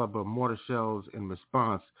caliber mortar shells in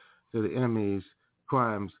response to the enemy's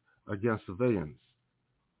crimes against civilians.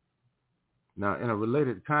 Now, in a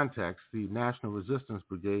related context, the National Resistance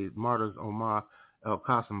Brigade, Martyrs Omar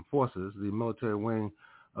al-Qassam Forces, the military wing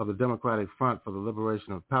of the Democratic Front for the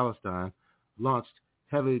Liberation of Palestine, launched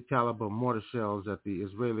heavy caliber mortar shells at the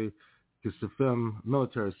Israeli Kisufim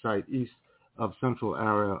military site east of central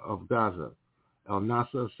area of Gaza.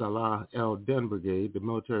 Al-Nasser Salah el-Din Brigade, the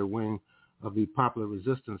military wing of the Popular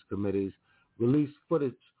Resistance Committees, released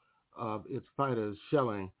footage of its fighters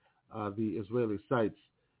shelling the Israeli sites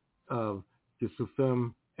of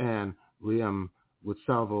Kisufim and Riyam with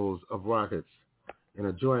salvos of rockets. In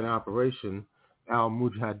a joint operation,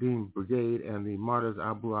 Al-Mujahideen Brigade and the Martyrs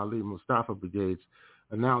Abu Ali Mustafa Brigades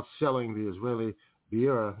announced shelling the Israeli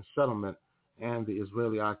Beira settlement and the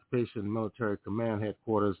Israeli Occupation Military Command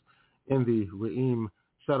headquarters in the Re'im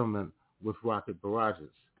settlement with rocket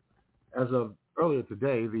barrages. As of earlier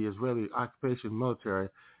today, the Israeli Occupation Military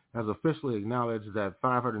has officially acknowledged that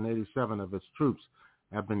 587 of its troops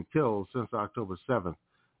have been killed since October 7th,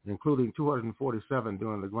 including 247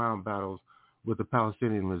 during the ground battles with the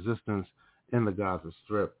Palestinian resistance in the Gaza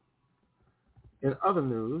Strip. In other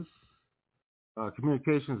news,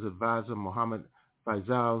 Communications Advisor Mohammed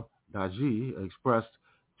Faisal Daji expressed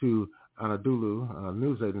to Anadolu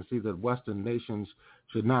news agency that Western nations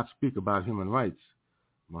should not speak about human rights.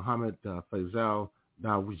 Mohammed Faisal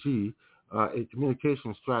Daji, a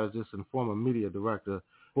communications strategist and former media director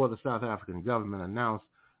for the South African government, announced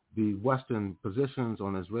the Western positions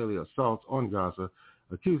on Israeli assaults on Gaza,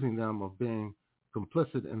 accusing them of being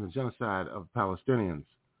complicit in the genocide of Palestinians.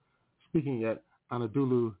 Speaking at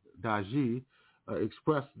Anadolu, Daji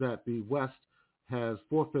expressed that the West has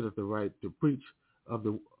forfeited the right to preach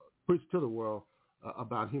to the world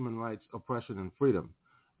about human rights, oppression, and freedom.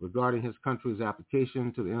 Regarding his country's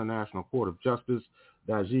application to the International Court of Justice,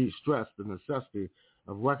 Daji stressed the necessity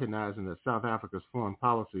of recognizing that South Africa's foreign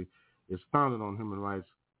policy is founded on human rights,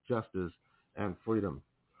 justice, and freedom.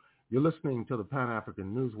 You're listening to the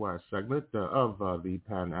Pan-African Newswire segment of the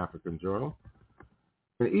Pan-African Journal.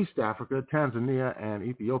 In East Africa, Tanzania and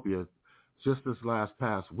Ethiopia just this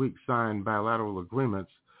past week signed bilateral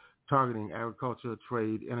agreements targeting agriculture,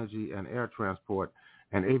 trade, energy, and air transport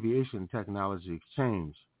and aviation technology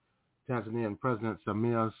exchange. Tanzanian President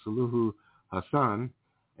Samia Suluhu Hassan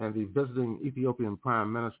and the visiting Ethiopian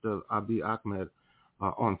Prime Minister Abiy Ahmed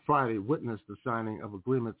on Friday witnessed the signing of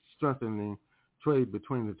agreements strengthening trade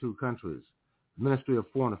between the two countries. The Ministry of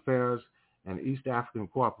Foreign Affairs and East African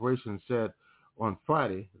Cooperation said on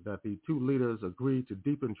Friday that the two leaders agreed to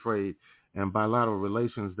deepen trade and bilateral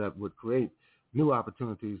relations that would create new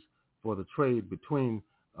opportunities for the trade between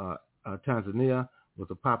Tanzania, with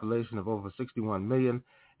a population of over 61 million,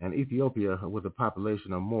 and Ethiopia, with a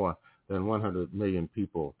population of more than 100 million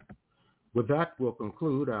people. With that, we'll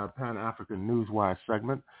conclude our Pan-African Newswire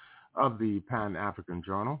segment of the Pan-African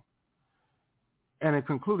Journal. And in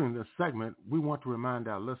concluding this segment, we want to remind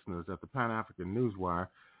our listeners that the Pan-African Newswire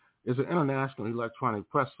is an international electronic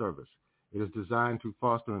press service. It is designed to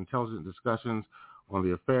foster intelligent discussions on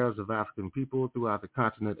the affairs of African people throughout the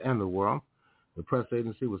continent and the world. The press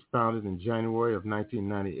agency was founded in January of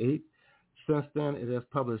 1998. Since then, it has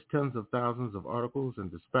published tens of thousands of articles and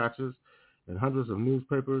dispatches in hundreds of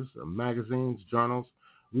newspapers, magazines, journals,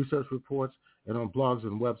 research reports, and on blogs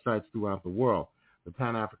and websites throughout the world. The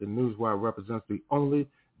Pan-African Newswire represents the only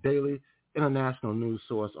daily international news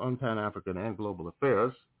source on Pan-African and global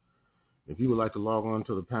affairs. If you would like to log on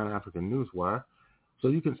to the Pan-African Newswire so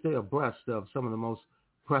you can stay abreast of some of the most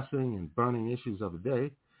pressing and burning issues of the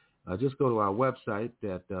day, just go to our website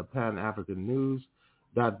at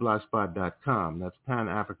panafricannews.blogspot.com. That's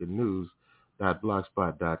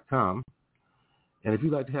panafricannews.blogspot.com. And if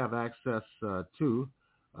you'd like to have access to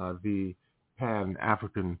the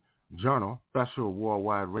Pan-African Journal special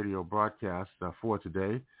worldwide radio broadcast for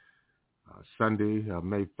today, Sunday,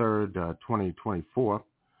 May 3rd, 2024,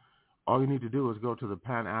 all you need to do is go to the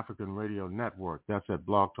Pan-African Radio Network. That's at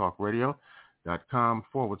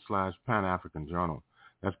blogtalkradio.com/Pan-African Journal.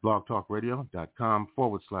 That's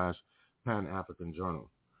blogtalkradio.com/Pan-African Journal.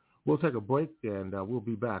 We'll take a break, and we'll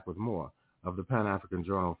be back with more of the Pan-African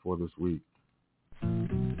Journal for this week.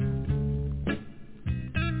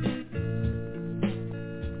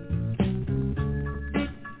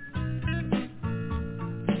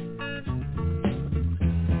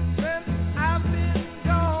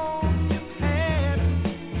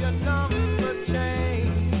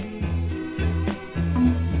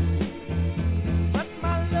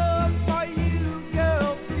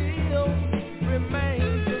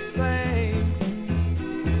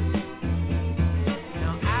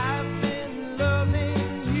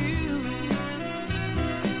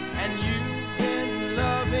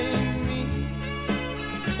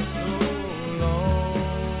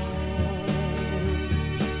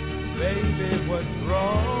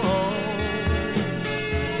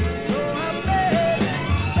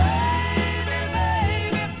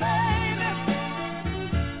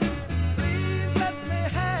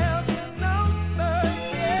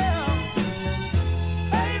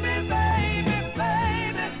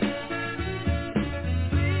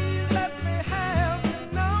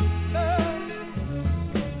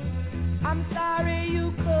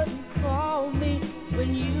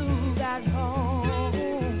 When you got home,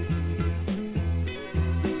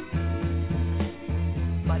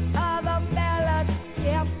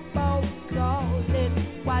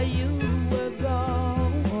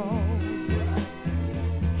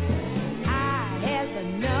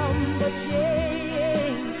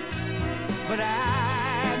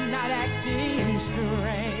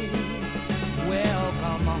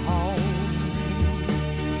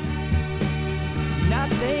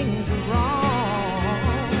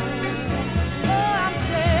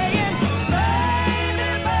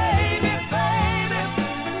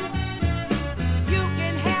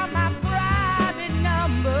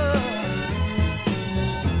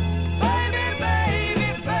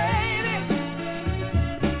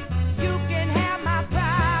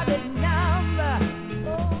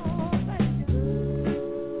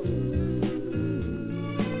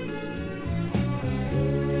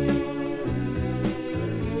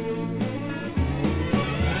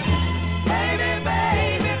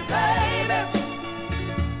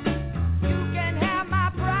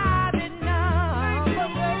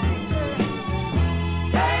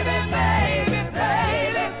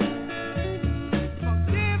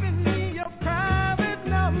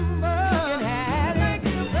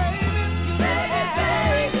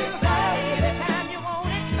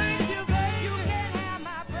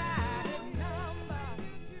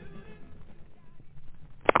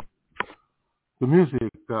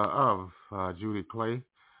 music of Judy Clay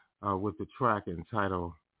with the track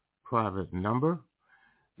entitled Private Number.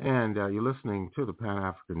 And you're listening to the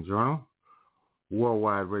Pan-African Journal,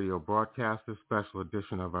 worldwide radio broadcast, this special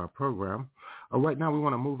edition of our program. Right now we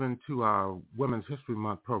want to move into our Women's History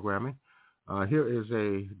Month programming. Here is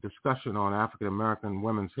a discussion on African American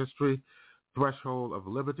women's history, Threshold of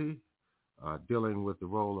Liberty, dealing with the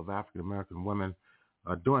role of African American women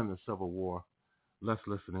during the Civil War. Let's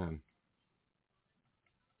listen in.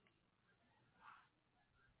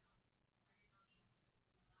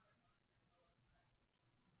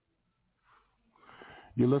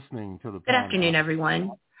 You're listening to the Good afternoon,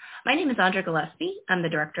 everyone. My name is Andra Gillespie. I'm the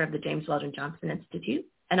director of the James Weldon Johnson Institute.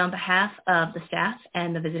 And on behalf of the staff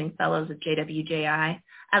and the visiting fellows of JWJI,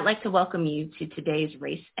 I'd like to welcome you to today's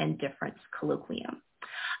Race and Difference Colloquium.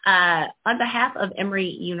 On behalf of Emory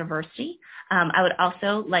University, I would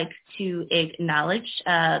also like to acknowledge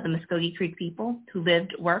the Muskogee Creek people who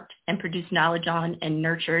lived, worked, and produced knowledge on and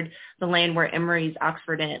nurtured the land where Emory's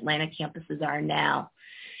Oxford and Atlanta campuses are now.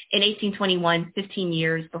 In 1821, 15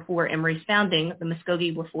 years before Emory's founding, the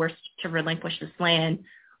Muskogee were forced to relinquish this land.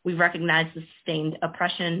 We recognize the sustained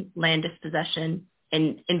oppression, land dispossession,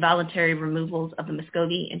 and involuntary removals of the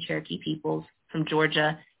Muskogee and Cherokee peoples from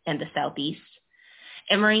Georgia and the Southeast.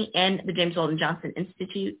 Emory and the James Weldon Johnson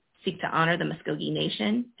Institute seek to honor the Muskogee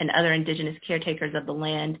Nation and other indigenous caretakers of the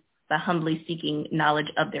land by humbly seeking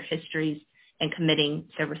knowledge of their histories and committing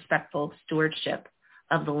to respectful stewardship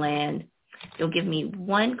of the land. You'll give me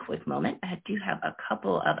one quick moment. I do have a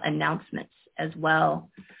couple of announcements as well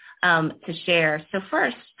to share. So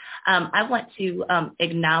first, I want to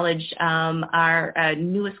acknowledge our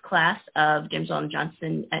newest class of James Weldon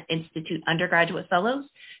Johnson Institute undergraduate fellows.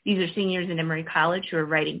 These are seniors in Emory College who are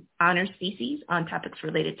writing honors theses on topics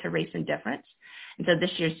related to race and difference. And so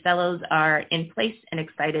this year's fellows are in place and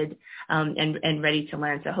excited and ready to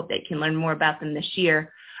learn. So I hope they can learn more about them this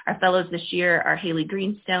year. Our fellows this year are Haley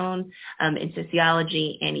Greenstone in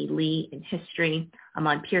sociology, Annie Lee in history,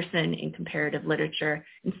 Amon Pearson in comparative literature,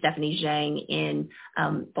 and Stephanie Zhang in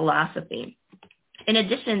philosophy. In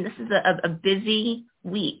addition, this is a busy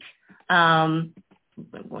week. I'm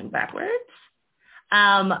going backwards.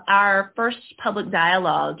 Our first public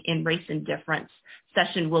dialogue in race and difference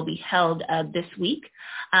session will be held this week.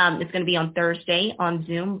 It's going to be on Thursday on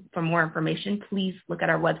Zoom. For more information, please look at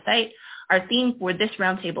our website. Our theme for this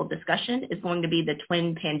roundtable discussion is going to be the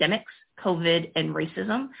twin pandemics, COVID and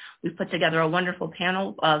racism. We've put together a wonderful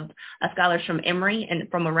panel of scholars from Emory and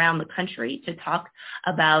from around the country to talk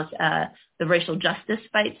about the racial justice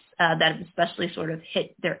fights that have especially sort of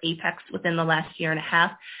hit their apex within the last year and a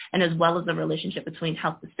half, and as well as the relationship between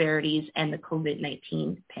health disparities and the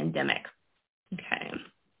COVID-19 pandemic. Okay.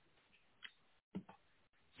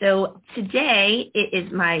 So today, it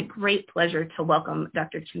is my great pleasure to welcome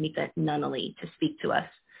Dr. Tamika Nunnally to speak to us.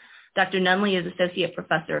 Dr. Nunnally is Associate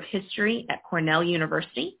Professor of History at Cornell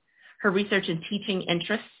University. Her research and teaching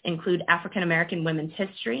interests include African American women's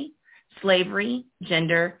history, slavery,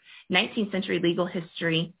 gender, 19th century legal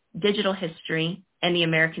history, digital history, and the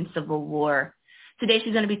American Civil War. Today,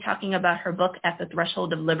 she's going to be talking about her book, At the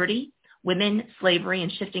Threshold of Liberty, Women, Slavery,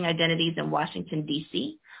 and Shifting Identities in Washington,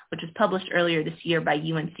 D.C., which was published earlier this year by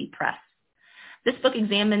UNC Press. This book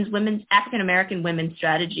examines African American women's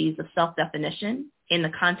strategies of self-definition in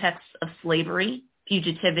the context of slavery,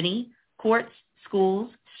 fugitivity, courts,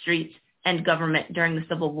 schools, streets, and government during the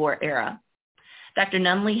Civil War era. Dr.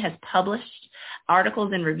 Nunnally has published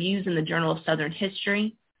articles and reviews in the Journal of Southern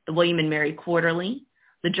History, the William and Mary Quarterly,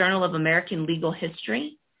 the Journal of American Legal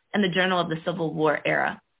History, and the Journal of the Civil War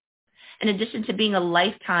Era. In addition to being a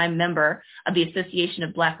lifetime member of the Association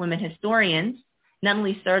of Black Women Historians,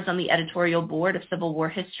 Nunnally serves on the editorial board of Civil War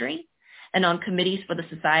History and on committees for the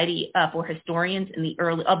Society for Historians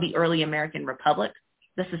of the Early American Republic,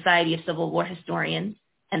 the Society of Civil War Historians,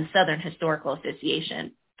 and Southern Historical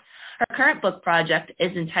Association. Her current book project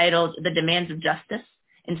is entitled The Demands of Justice,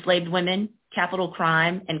 Enslaved Women, Capital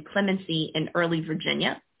Crime, and Clemency in Early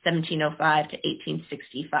Virginia, 1705 to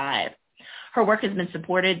 1865. Her work has been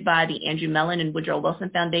supported by the Andrew Mellon and Woodrow Wilson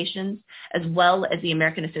Foundations, as well as the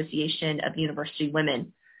American Association of University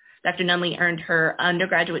Women. Dr. Nunnally earned her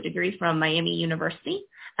undergraduate degree from Miami University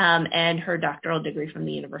and her doctoral degree from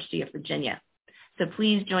the University of Virginia. So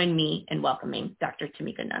please join me in welcoming Dr.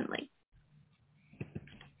 Tamika Nunnally.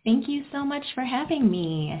 Thank you so much for having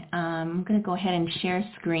me. I'm going to go ahead and share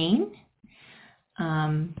screen.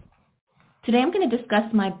 Today I'm going to discuss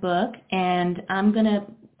my book, and I'm going to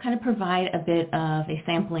kind of provide a bit of a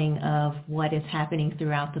sampling of what is happening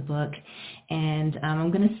throughout the book. And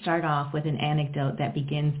I'm going to start off with an anecdote that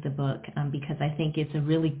begins the book because I think it's a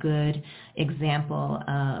really good example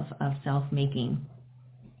of self-making.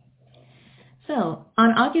 So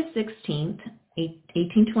on August 16th,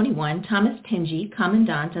 1821, Thomas Tenji,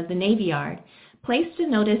 Commandant of the Navy Yard, placed a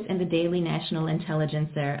notice in the Daily National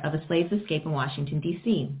Intelligencer of a slave's escape in Washington,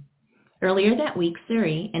 D.C. Earlier that week,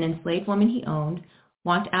 Suri, an enslaved woman he owned,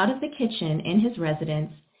 walked out of the kitchen in his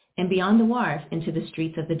residence and beyond the wharf into the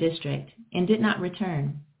streets of the district and did not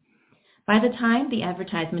return. By the time the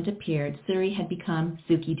advertisement appeared, Suri had become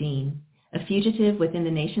Suki Dean, a fugitive within the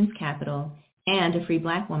nation's capital and a free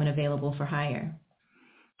black woman available for hire.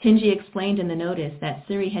 Tenji explained in the notice that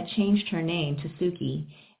Suri had changed her name to Suki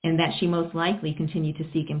and that she most likely continued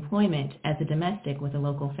to seek employment as a domestic with a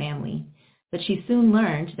local family, but she soon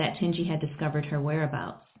learned that Tenji had discovered her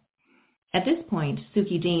whereabouts. At this point,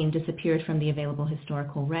 Suki Dean disappeared from the available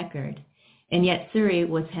historical record, and yet Suri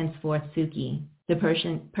was henceforth Suki, the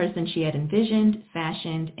person she had envisioned,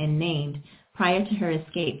 fashioned, and named prior to her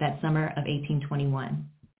escape that summer of 1821.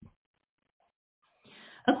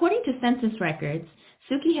 According to census records,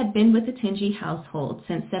 Suki had been with the Tenji household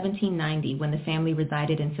since 1790 when the family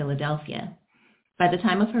resided in Philadelphia. By the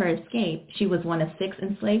time of her escape, she was one of 6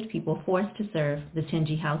 enslaved people forced to serve the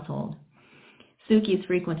Tenji household. Suki's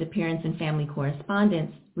frequent appearance in family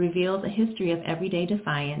correspondence reveals a history of everyday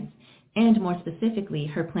defiance and, more specifically,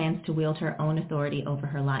 her plans to wield her own authority over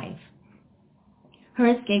her life. Her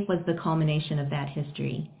escape was the culmination of that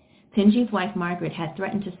history. Tenji's wife Margaret had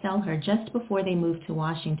threatened to sell her just before they moved to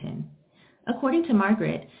Washington. According to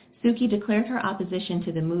Margaret, Suki declared her opposition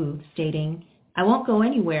to the move, stating, "I won't go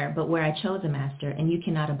anywhere but where I chose a master, and you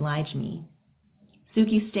cannot oblige me."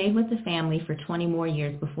 Suki stayed with the family for 20 more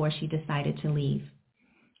years before she decided to leave.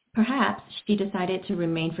 Perhaps she decided to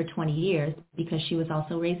remain for 20 years because she was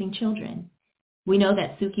also raising children. We know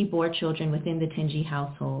that Suki bore children within the Tenji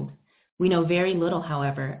household. We know very little,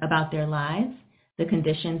 however, about their lives, the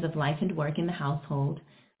conditions of life and work in the household,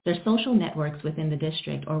 their social networks within the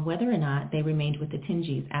district, or whether or not they remained with the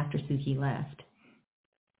Tenjis after Suki left.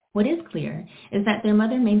 What is clear is that their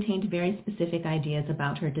mother maintained very specific ideas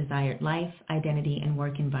about her desired life, identity, and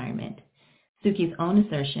work environment. Suki's own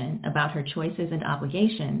assertion about her choices and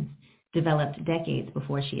obligations developed decades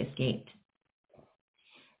before she escaped.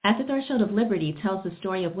 At the Threshold of Liberty tells the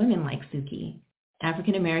story of women like Suki,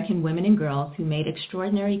 African-American women and girls who made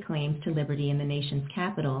extraordinary claims to liberty in the nation's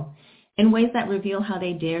capital in ways that reveal how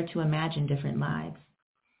they dared to imagine different lives.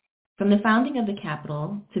 From the founding of the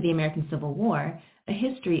Capitol to the American Civil War, a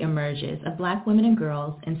history emerges of black women and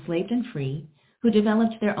girls, enslaved and free, who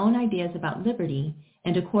developed their own ideas about liberty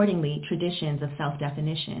and accordingly traditions of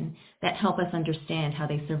self-definition that help us understand how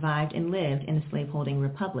they survived and lived in a slaveholding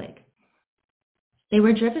republic. They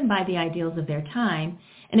were driven by the ideals of their time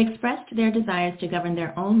and expressed their desires to govern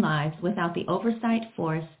their own lives without the oversight,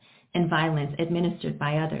 force, and violence administered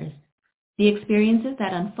by others. The experiences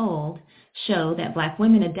that unfold show that black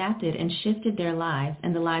women adapted and shifted their lives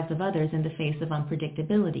and the lives of others in the face of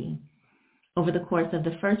unpredictability. Over the course of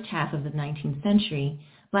the first half of the 19th century,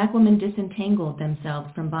 black women disentangled themselves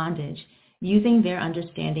from bondage, using their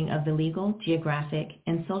understanding of the legal, geographic,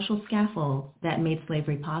 and social scaffolds that made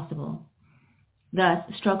slavery possible. Thus,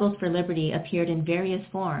 struggles for liberty appeared in various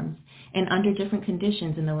forms and under different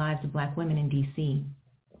conditions in the lives of black women in D.C.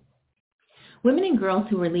 Women and girls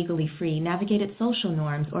who were legally free navigated social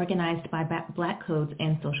norms organized by black codes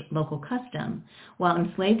and local custom, while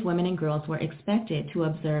enslaved women and girls were expected to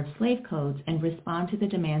observe slave codes and respond to the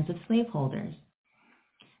demands of slaveholders.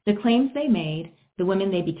 The claims they made, the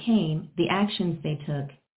women they became, the actions they took,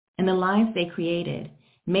 and the lives they created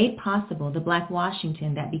made possible the Black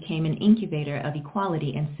Washington that became an incubator of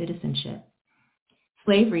equality and citizenship.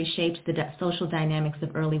 Slavery shaped the social dynamics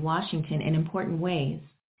of early Washington in important ways.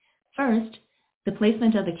 First, the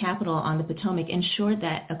placement of the Capitol on the Potomac ensured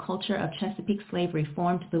that a culture of Chesapeake slavery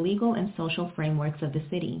formed the legal and social frameworks of the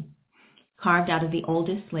city. Carved out of the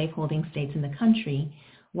oldest slaveholding states in the country,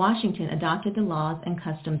 Washington adopted the laws and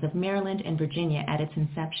customs of Maryland and Virginia at its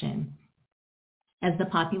inception. As the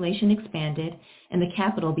population expanded and the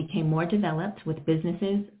capital became more developed with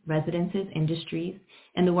businesses, residences, industries,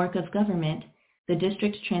 and the work of government, the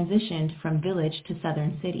district transitioned from village to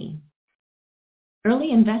southern city.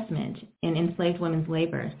 Early investment in enslaved women's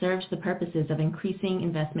labor served the purposes of increasing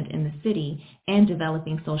investment in the city and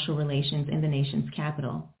developing social relations in the nation's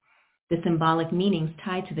capital. The symbolic meanings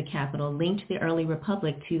tied to the capital linked the early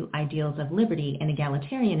republic to ideals of liberty and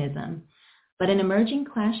egalitarianism, but an emerging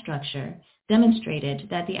class structure demonstrated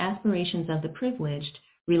that the aspirations of the privileged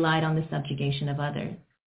relied on the subjugation of others.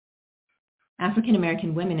 African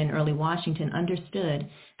American women in early Washington understood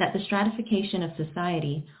that the stratification of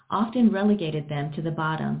society often relegated them to the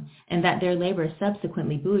bottom, and that their labor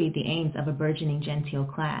subsequently buoyed the aims of a burgeoning genteel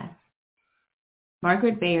class.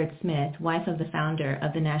 Margaret Bayard Smith, wife of the founder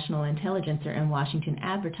of the National Intelligencer and Washington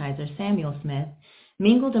Advertiser, Samuel Smith,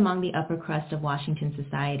 mingled among the upper crust of Washington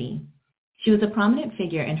society. She was a prominent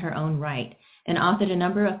figure in her own right and authored a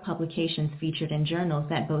number of publications featured in journals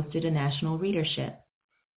that boasted a national readership.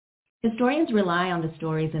 Historians rely on the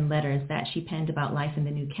stories and letters that she penned about life in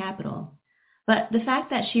the new capital, but the fact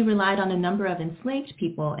that she relied on a number of enslaved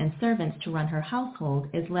people and servants to run her household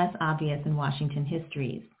is less obvious in Washington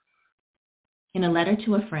histories. In a letter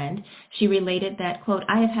to a friend, she related that, quote,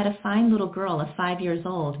 "I have had a fine little girl of 5 years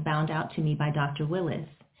old bound out to me by Dr. Willis.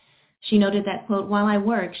 She noted that, quote, while I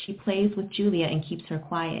work, she plays with Julia and keeps her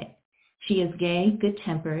quiet. She is gay,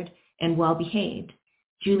 good-tempered, and well-behaved.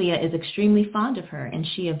 Julia is extremely fond of her, and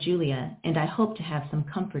she of Julia, and I hope to have some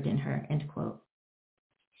comfort in her," end quote.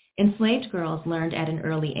 Enslaved girls learned at an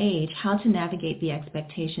early age how to navigate the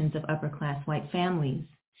expectations of upper-class white families.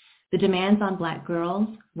 The demands on Black girls,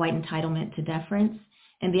 white entitlement to deference,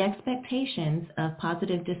 and the expectations of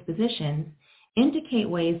positive dispositions indicate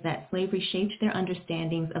ways that slavery shaped their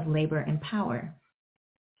understandings of labor and power.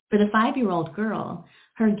 For the 5-year-old girl,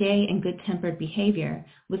 her gay and good-tempered behavior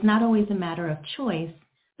was not always a matter of choice,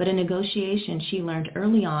 but a negotiation she learned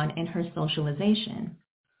early on in her socialization.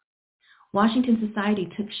 Washington society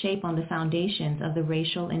took shape on the foundations of the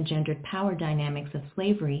racial and gendered power dynamics of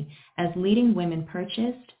slavery as leading women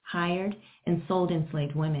purchased, hired, and sold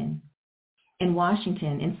enslaved women. In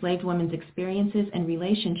Washington, enslaved women's experiences and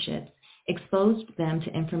relationships exposed them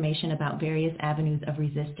to information about various avenues of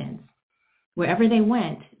resistance. Wherever they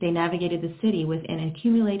went, they navigated the city with an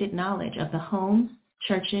accumulated knowledge of the homes,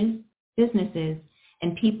 churches, businesses,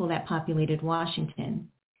 and people that populated Washington.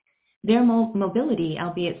 Their mobility,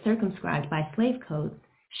 albeit circumscribed by slave codes,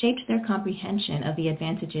 shaped their comprehension of the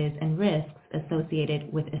advantages and risks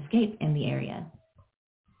associated with escape in the area.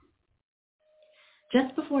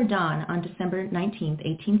 Just before dawn on December 19,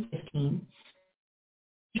 1815,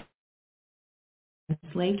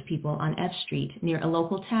 enslaved people on F Street near a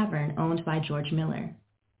local tavern owned by George Miller.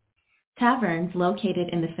 Taverns located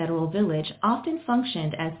in the Federal Village often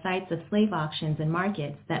functioned as sites of slave auctions and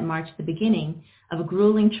markets that marked the beginning of a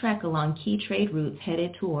grueling trek along key trade routes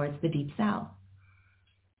headed towards the Deep South.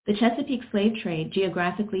 The Chesapeake slave trade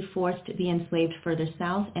geographically forced the enslaved further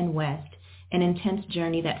south and west, an intense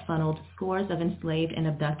journey that funneled scores of enslaved and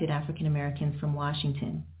abducted African Americans from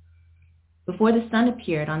Washington. Before the sun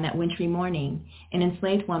appeared on that wintry morning, an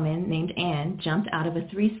enslaved woman named Anne jumped out of a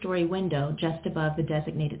 3-story window just above the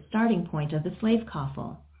designated starting point of the slave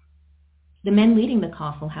coffle. The men leading the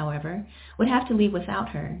coffle, however, would have to leave without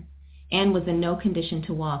her. Anne was in no condition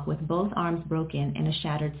to walk, with both arms broken and a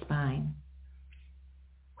shattered spine.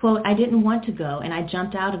 Quote, "I didn't want to go, and I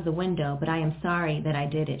jumped out of the window, but I am sorry that I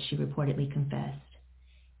did it," she reportedly confessed.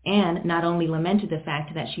 Anne not only lamented the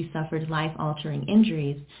fact that she suffered life-altering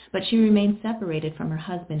injuries, but she remained separated from her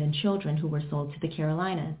husband and children who were sold to the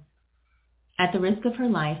Carolinas. At the risk of her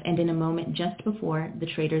life, and in a moment just before the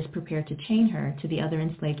traders prepared to chain her to the other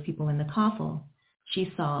enslaved people in the coffle,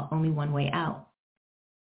 she saw only one way out.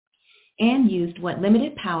 Anne used what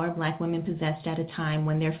limited power Black women possessed at a time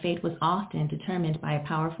when their fate was often determined by a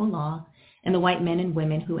powerful law and the white men and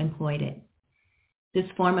women who employed it. This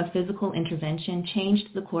form of physical intervention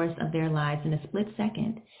changed the course of their lives in a split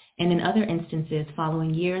second, and in other instances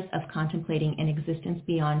following years of contemplating an existence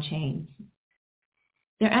beyond chains.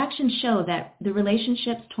 Their actions show that the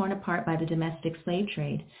relationships torn apart by the domestic slave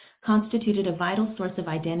trade constituted a vital source of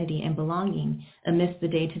identity and belonging amidst the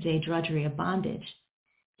day-to-day drudgery of bondage.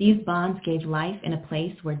 These bonds gave life in a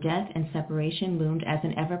place where death and separation loomed as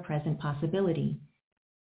an ever-present possibility.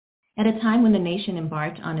 At a time when the nation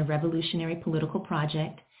embarked on a revolutionary political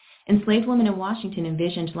project, enslaved women in Washington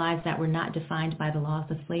envisioned lives that were not defined by the laws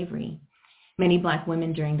of slavery. Many Black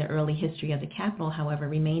women during the early history of the capital, however,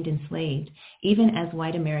 remained enslaved, even as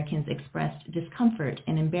white Americans expressed discomfort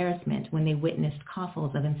and embarrassment when they witnessed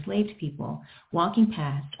coffles of enslaved people walking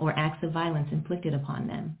past or acts of violence inflicted upon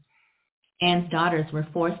them. Anne's daughters were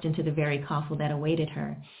forced into the very coffle that awaited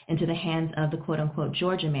her, into the hands of the quote-unquote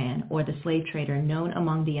Georgia man, or the slave trader known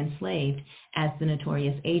among the enslaved as the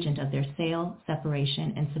notorious agent of their sale,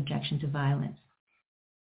 separation, and subjection to violence.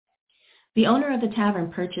 The owner of the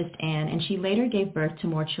tavern purchased Anne, and she later gave birth to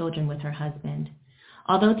more children with her husband.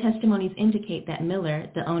 Although testimonies indicate that Miller,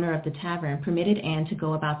 the owner of the tavern, permitted Anne to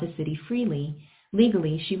go about the city freely,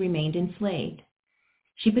 legally she remained enslaved.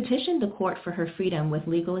 She petitioned the court for her freedom with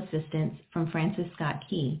legal assistance from Francis Scott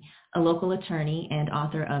Key, a local attorney and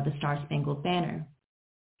author of The Star-Spangled Banner.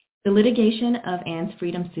 The litigation of Anne's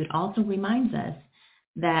freedom suit also reminds us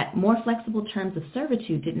that more flexible terms of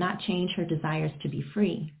servitude did not change her desires to be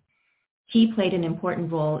free. Key played an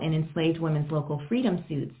important role in enslaved women's local freedom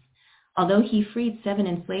suits. Although he freed 7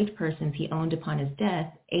 enslaved persons he owned upon his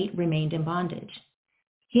death, 8 remained in bondage.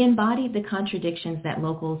 He embodied the contradictions that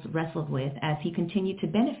locals wrestled with as he continued to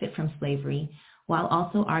benefit from slavery, while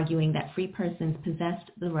also arguing that free persons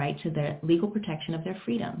possessed the right to the legal protection of their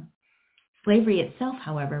freedom. Slavery itself,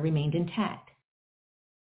 however, remained intact.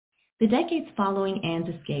 The decades following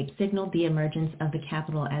Anne's escape signaled the emergence of the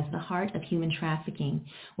capital as the heart of human trafficking,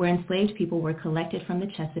 where enslaved people were collected from the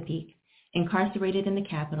Chesapeake, incarcerated in the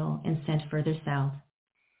capital, and sent further south.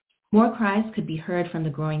 More cries could be heard from the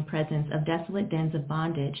growing presence of desolate dens of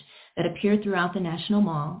bondage that appeared throughout the National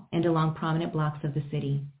Mall and along prominent blocks of the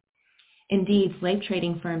city. Indeed, slave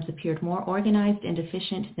trading firms appeared more organized and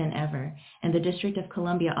efficient than ever, and the District of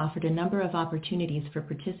Columbia offered a number of opportunities for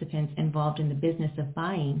participants involved in the business of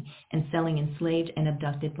buying and selling enslaved and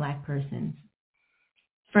abducted Black persons.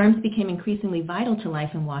 Firms became increasingly vital to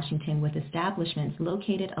life in Washington, with establishments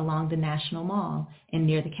located along the National Mall and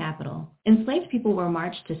near the Capitol. Enslaved people were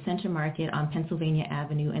marched to Center Market on Pennsylvania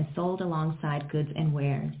Avenue and sold alongside goods and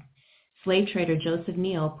wares. Slave trader Joseph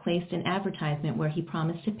Neal placed an advertisement where he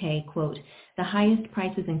promised to pay, quote, the highest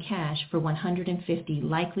prices in cash for 150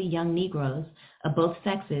 likely young Negroes of both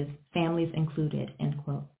sexes, families included, end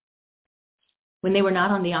quote. When they were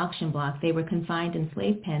not on the auction block, they were confined in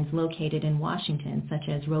slave pens located in Washington, such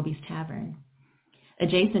as Roby's Tavern.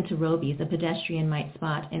 Adjacent to Roby's, a pedestrian might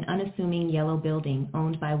spot an unassuming yellow building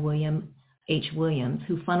owned by William H. Williams,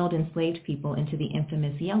 who funneled enslaved people into the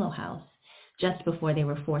infamous Yellow House just before they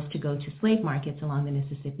were forced to go to slave markets along the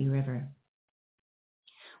Mississippi River.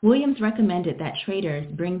 Williams recommended that traders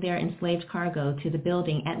bring their enslaved cargo to the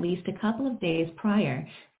building at least a couple of days prior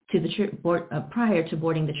to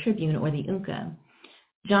boarding the Tribune or the Unca.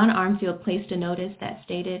 John Armfield placed a notice that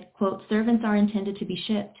stated, quote, servants are intended to be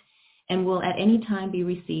shipped and will at any time be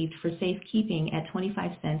received for safekeeping at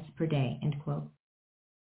 25 cents per day, end quote.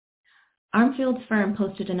 Armfield's firm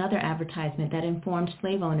posted another advertisement that informed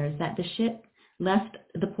slave owners that the ship left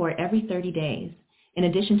the port every 30 days. In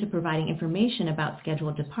addition to providing information about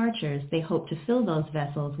scheduled departures, they hoped to fill those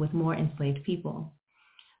vessels with more enslaved people.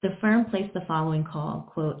 The firm placed the following call,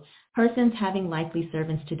 quote, persons having likely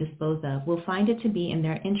servants to dispose of will find it to be in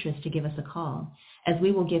their interest to give us a call, as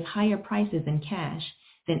we will give higher prices in cash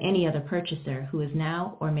than any other purchaser who is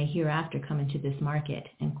now or may hereafter come into this market,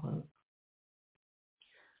 end quote.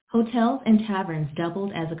 Hotels and taverns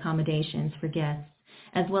doubled as accommodations for guests,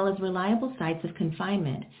 as well as reliable sites of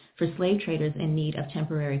confinement for slave traders in need of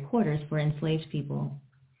temporary quarters for enslaved people.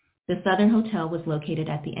 The Southern Hotel was located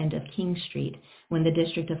at the end of King Street when the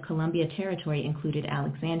District of Columbia Territory included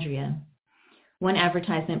Alexandria. One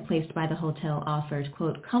advertisement placed by the hotel offered,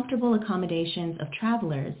 quote, comfortable accommodations of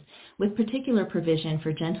travelers with particular provision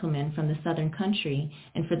for gentlemen from the Southern country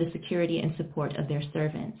and for the security and support of their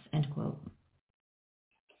servants, end quote.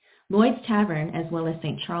 Lloyd's Tavern, as well as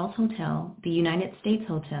St. Charles Hotel, the United States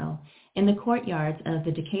Hotel, in the courtyards of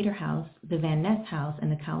the Decatur House, the Van Ness House, and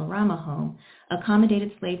the Kalorama Home,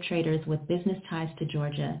 accommodated slave traders with business ties to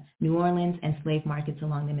Georgia, New Orleans, and slave markets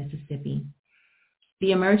along the Mississippi.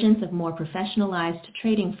 The emergence of more professionalized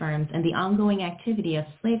trading firms and the ongoing activity of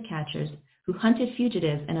slave catchers who hunted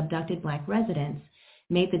fugitives and abducted Black residents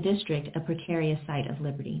made the district a precarious site of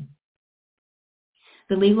liberty.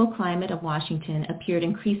 The legal climate of Washington appeared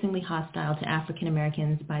increasingly hostile to African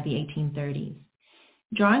Americans by the 1830s.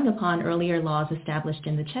 Drawing upon earlier laws established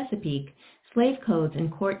in the Chesapeake, slave codes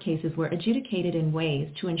and court cases were adjudicated in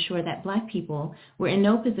ways to ensure that Black people were in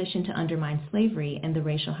no position to undermine slavery and the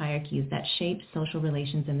racial hierarchies that shaped social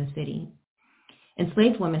relations in the city.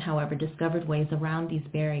 Enslaved women, however, discovered ways around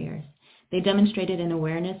these barriers. They demonstrated an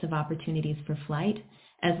awareness of opportunities for flight,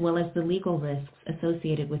 as well as the legal risks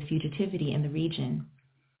associated with fugitivity in the region.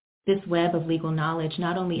 This web of legal knowledge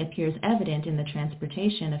not only appears evident in the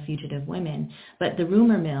transportation of fugitive women, but the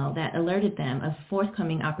rumor mill that alerted them of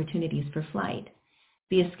forthcoming opportunities for flight.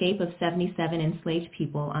 The escape of 77 enslaved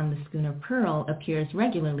people on the schooner Pearl appears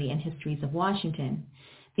regularly in histories of Washington.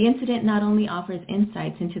 The incident not only offers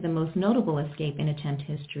insights into the most notable escape in attempt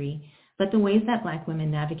history, but the ways that Black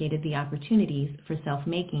women navigated the opportunities for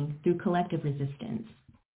self-making through collective resistance.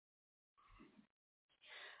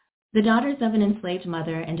 The daughters of an enslaved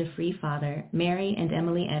mother and a free father, Mary and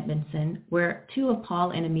Emily Edmondson, were two of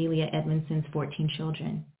Paul and Amelia Edmondson's 14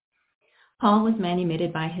 children. Paul was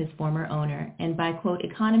manumitted by his former owner and by, quote,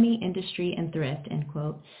 economy, industry, and thrift, end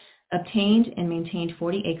quote, obtained and maintained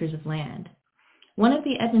 40 acres of land. One of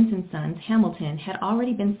the Edmondson sons, Hamilton, had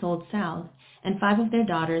already been sold south, and 5 of their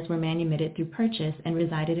daughters were manumitted through purchase and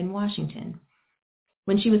resided in Washington.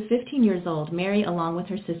 When she was 15 years old, Mary, along with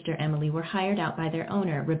her sister Emily, were hired out by their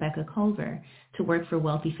owner, Rebecca Culver, to work for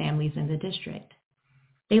wealthy families in the district.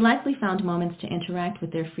 They likely found moments to interact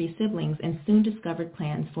with their free siblings and soon discovered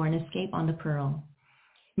plans for an escape on the Pearl.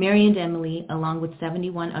 Mary and Emily, along with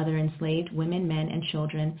 71 other enslaved women, men, and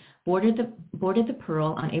children, boarded the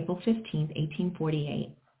Pearl on April 15,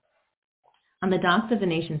 1848. On the docks of the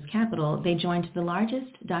nation's capital, they joined the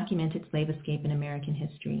largest documented slave escape in American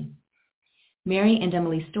history. Mary and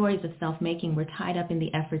Emily's stories of self-making were tied up in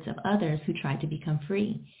the efforts of others who tried to become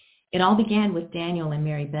free. It all began with Daniel and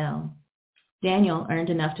Mary Bell. Daniel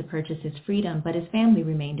earned enough to purchase his freedom, but his family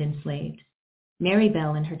remained enslaved. Mary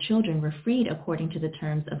Bell and her children were freed according to the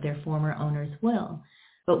terms of their former owner's will,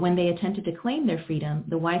 but when they attempted to claim their freedom,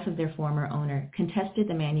 the wife of their former owner contested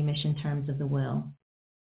the manumission terms of the will.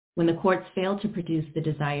 When the courts failed to produce the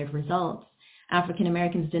desired results, African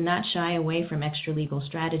Americans did not shy away from extra-legal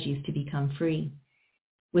strategies to become free.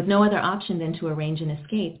 With no other option than to arrange an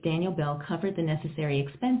escape, Daniel Bell covered the necessary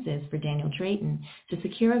expenses for Daniel Drayton to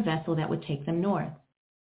secure a vessel that would take them north.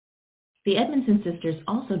 The Edmondson sisters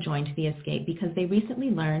also joined the escape because they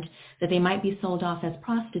recently learned that they might be sold off as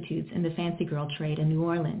prostitutes in the fancy girl trade in New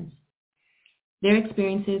Orleans. Their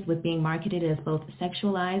experiences with being marketed as both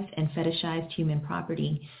sexualized and fetishized human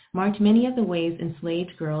property marked many of the ways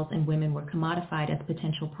enslaved girls and women were commodified as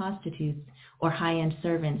potential prostitutes or high-end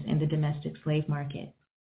servants in the domestic slave market.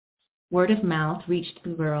 Word of mouth reached the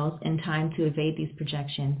girls in time to evade these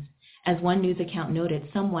projections. As one news account noted,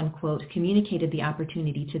 someone, quote, communicated the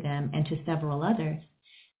opportunity to them and to several others.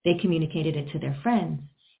 They communicated it to their friends,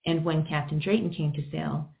 and when Captain Drayton came to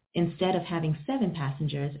sail, instead of having 7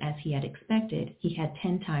 passengers as he had expected, he had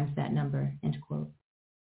 10 times that number, end quote.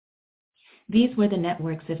 These were the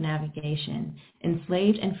networks of navigation,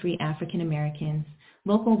 enslaved and free African Americans,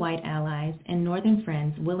 local white allies, and northern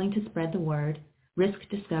friends willing to spread the word, risk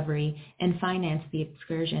discovery, and finance the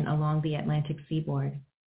excursion along the Atlantic seaboard.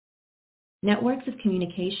 Networks of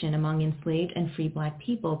communication among enslaved and free Black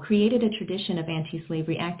people created a tradition of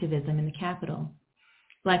anti-slavery activism in the capital.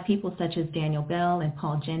 Black people such as Daniel Bell and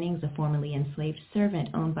Paul Jennings, a formerly enslaved servant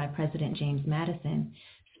owned by President James Madison,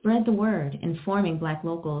 spread the word, informing Black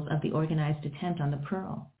locals of the organized attempt on the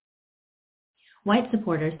Pearl. White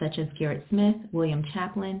supporters such as Gerrit Smith, William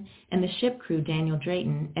Chaplin, and the ship crew Daniel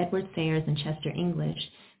Drayton, Edward Sayers, and Chester English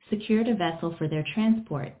secured a vessel for their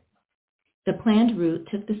transport. The planned route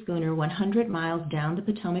took the schooner 100 miles down the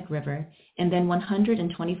Potomac River and then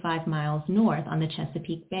 125 miles north on the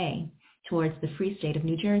Chesapeake Bay towards the Free State of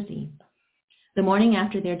New Jersey. The morning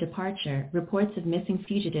after their departure, reports of missing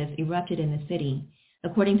fugitives erupted in the city.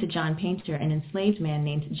 According to John Painter, an enslaved man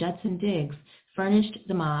named Judson Diggs furnished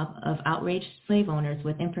the mob of outraged slave owners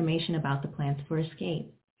with information about the plans for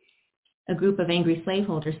escape. A group of angry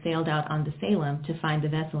slaveholders sailed out on the Salem to find the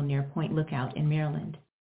vessel near Point Lookout in Maryland.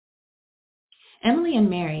 Emily and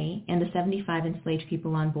Mary and the 75 enslaved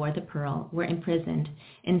people on board the Pearl were imprisoned,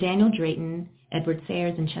 and Daniel Drayton, Edward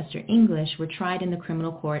Sayers, and Chester English were tried in the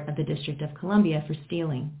criminal court of the District of Columbia for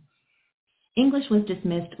stealing. English was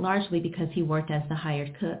dismissed largely because he worked as the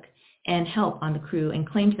hired cook and help on the crew and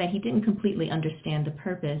claimed that he didn't completely understand the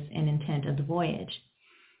purpose and intent of the voyage.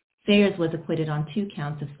 Sayers was acquitted on 2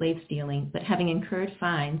 counts of slave stealing, but having incurred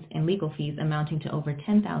fines and legal fees amounting to over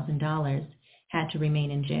 $10,000, had to remain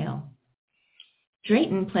in jail.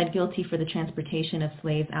 Drayton pled guilty for the transportation of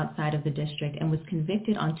slaves outside of the district and was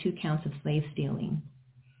convicted on 2 counts of slave stealing.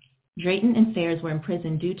 Drayton and Sayers were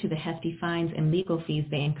imprisoned due to the hefty fines and legal fees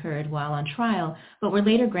they incurred while on trial, but were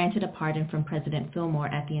later granted a pardon from President Fillmore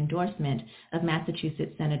at the endorsement of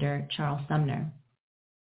Massachusetts Senator Charles Sumner.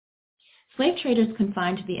 Slave traders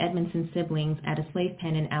confined the Edmondson siblings at a slave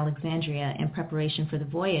pen in Alexandria in preparation for the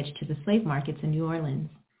voyage to the slave markets in New Orleans.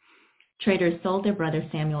 Traders sold their brother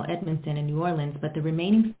Samuel Edmondson in New Orleans, but the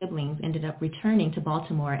remaining siblings ended up returning to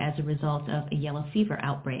Baltimore as a result of a yellow fever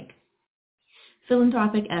outbreak.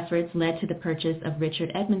 Philanthropic efforts led to the purchase of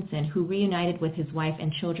Richard Edmondson, who reunited with his wife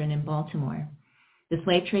and children in Baltimore. The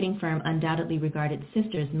slave trading firm undoubtedly regarded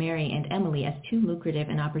sisters Mary and Emily as too lucrative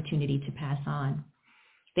an opportunity to pass on.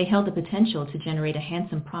 They held the potential to generate a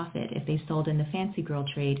handsome profit if they sold in the fancy girl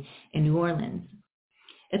trade in New Orleans.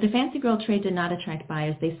 If the fancy girl trade did not attract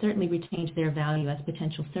buyers, they certainly retained their value as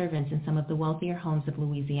potential servants in some of the wealthier homes of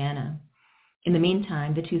Louisiana. In the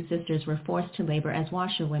meantime, the 2 sisters were forced to labor as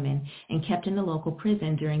washerwomen and kept in the local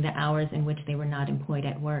prison during the hours in which they were not employed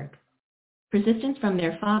at work. Persistence from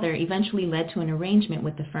their father eventually led to an arrangement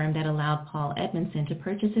with the firm that allowed Paul Edmondson to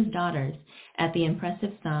purchase his daughters at the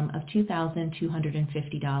impressive sum of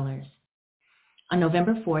 $2,250. On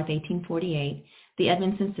November 4, 1848, the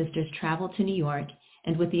Edmondson sisters traveled to New York,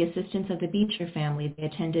 and with the assistance of the Beecher family, they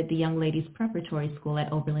attended the young ladies' preparatory school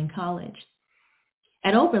at Oberlin College.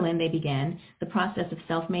 At Oberlin, they began the process of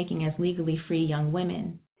self-making as legally free young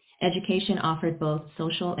women. Education offered both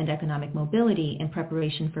social and economic mobility in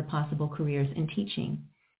preparation for possible careers in teaching.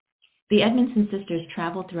 The Edmondson sisters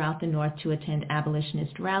traveled throughout the North to attend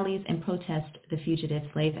abolitionist rallies and protest the Fugitive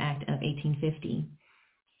Slave Act of 1850.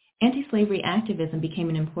 Anti-slavery activism became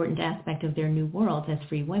an important aspect of their new worlds as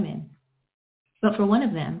free women. But for one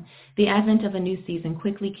of them, the advent of a new season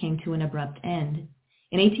quickly came to an abrupt end.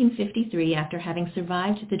 In 1853, after having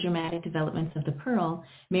survived the dramatic developments of the Pearl,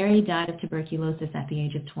 Mary died of tuberculosis at the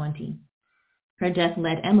age of 20. Her death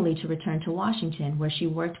led Emily to return to Washington, where she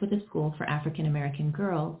worked with a school for African-American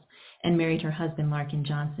girls and married her husband, Larkin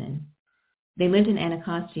Johnson. They lived in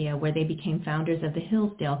Anacostia, where they became founders of the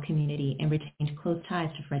Hillsdale community and retained close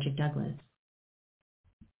ties to Frederick Douglass.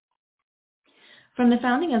 From the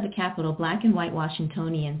founding of the capital, Black and white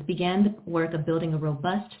Washingtonians began the work of building a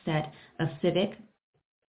robust set of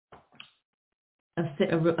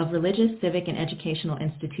religious, civic, and educational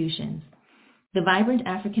institutions. The vibrant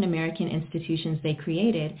African-American institutions they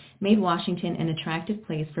created made Washington an attractive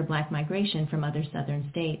place for Black migration from other southern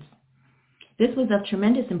states. This was of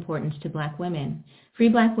tremendous importance to Black women. Free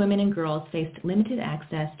Black women and girls faced limited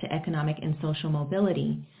access to economic and social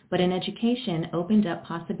mobility, but an education opened up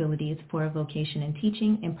possibilities for a vocation in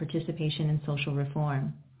teaching and participation in social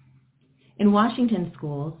reform. In Washington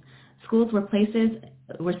schools were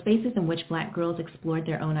spaces in which Black girls explored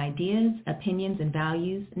their own ideas, opinions, and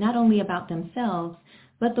values, not only about themselves,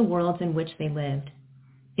 but the worlds in which they lived.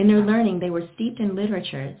 In their learning, they were steeped in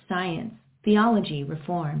literature, science, theology,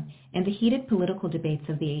 reform, and the heated political debates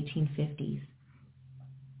of the 1850s.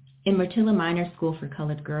 In Myrtilla Minor School for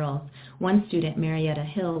Colored Girls, one student, Marietta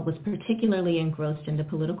Hill, was particularly engrossed in the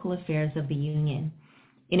political affairs of the Union.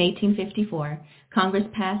 In 1854, Congress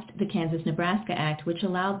passed the Kansas-Nebraska Act, which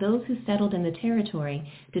allowed those who settled in the territory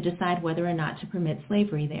to decide whether or not to permit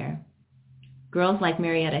slavery there. Girls like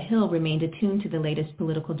Marietta Hill remained attuned to the latest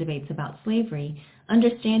political debates about slavery,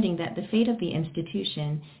 understanding that the fate of the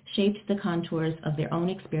institution shaped the contours of their own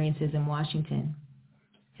experiences in Washington.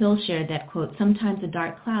 Hill shared that, quote, "Sometimes a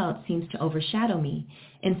dark cloud seems to overshadow me,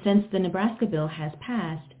 and since the Nebraska bill has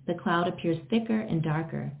passed, the cloud appears thicker and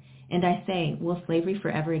darker. And I say, will slavery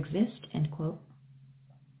forever exist?" End quote.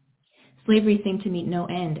 Slavery seemed to meet no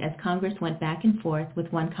end as Congress went back and forth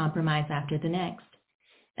with one compromise after the next.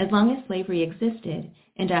 As long as slavery existed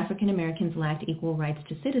and African Americans lacked equal rights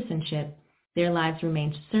to citizenship, their lives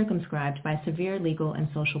remained circumscribed by severe legal and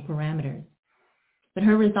social parameters. But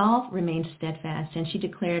her resolve remained steadfast, and she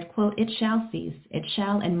declared, quote, "It shall cease, it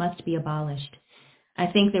shall and must be abolished. I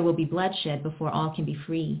think there will be bloodshed before all can be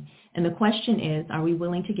free. And the question is, are we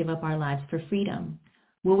willing to give up our lives for freedom?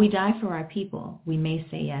 Will we die for our people? We may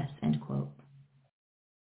say yes," end quote.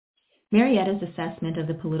 Marietta's assessment of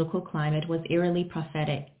the political climate was eerily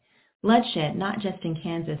prophetic. Bloodshed, not just in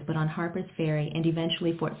Kansas, but on Harper's Ferry and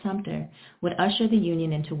eventually Fort Sumter, would usher the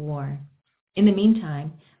Union into war. In the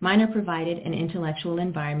meantime, Minor provided an intellectual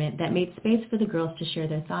environment that made space for the girls to share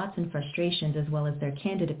their thoughts and frustrations as well as their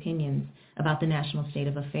candid opinions about the national state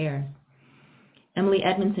of affairs. Emily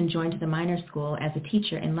Edmondson joined the Minor School as a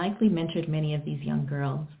teacher and likely mentored many of these young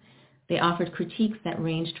girls. They offered critiques that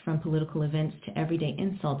ranged from political events to everyday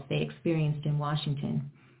insults they experienced in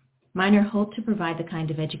Washington. Minor hoped to provide the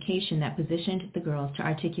kind of education that positioned the girls to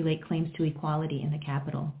articulate claims to equality in the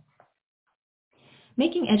capital.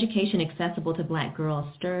 Making education accessible to Black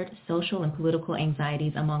girls stirred social and political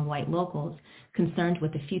anxieties among white locals concerned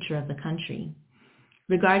with the future of the country.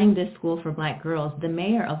 Regarding this school for Black girls, the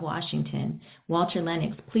mayor of Washington, Walter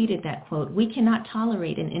Lennox, pleaded that, quote, "We cannot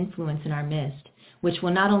tolerate an influence in our midst, which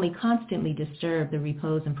will not only constantly disturb the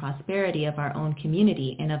repose and prosperity of our own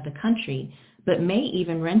community and of the country, but may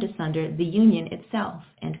even rend asunder the Union itself,"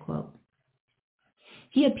 end quote.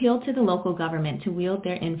 He appealed to the local government to wield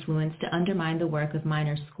their influence to undermine the work of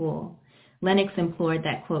Minor School. Lennox implored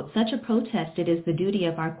that, quote, "Such a protest it is the duty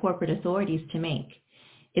of our corporate authorities to make.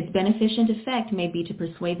 Its beneficent effect may be to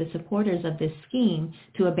persuade the supporters of this scheme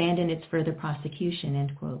to abandon its further prosecution,"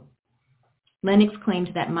 end quote. Lennox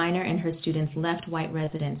claimed that Minor and her students left white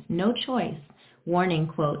residents no choice, warning,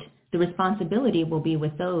 quote, "The responsibility will be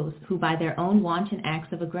with those who by their own wanton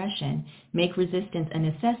acts of aggression make resistance a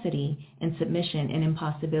necessity and submission an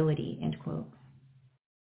impossibility," end quote.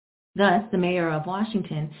 Thus, the mayor of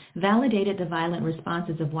Washington validated the violent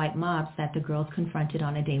responses of white mobs that the girls confronted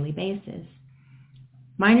on a daily basis.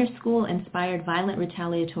 Miners' school inspired violent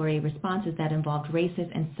retaliatory responses that involved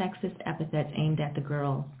racist and sexist epithets aimed at the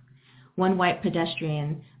girls. One white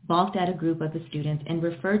pedestrian balked at a group of the students and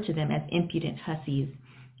referred to them as impudent hussies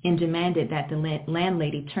and demanded that the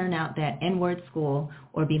landlady turn out that N-word school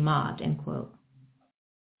or be mobbed, end quote.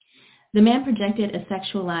 The man projected a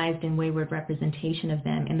sexualized and wayward representation of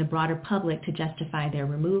them in the broader public to justify their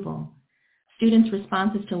removal. Students'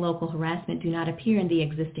 responses to local harassment do not appear in the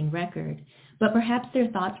existing record, but perhaps their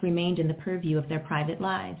thoughts remained in the purview of their private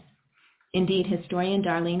lives. Indeed, historian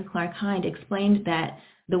Darlene Clark Hind explained that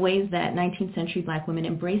the ways that 19th century Black women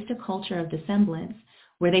embraced a culture of dissemblance,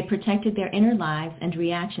 where they protected their inner lives and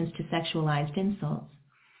reactions to sexualized insults.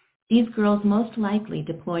 These girls most likely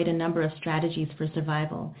deployed a number of strategies for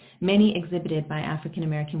survival, many exhibited by African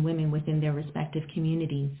American women within their respective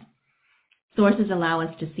communities. Sources allow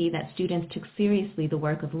us to see that students took seriously the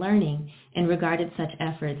work of learning and regarded such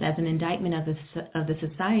efforts as an indictment of the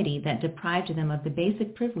society that deprived them of the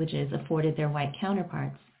basic privileges afforded their white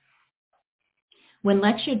counterparts. When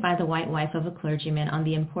lectured by the white wife of a clergyman on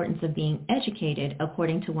the importance of being educated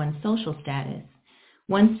according to one's social status,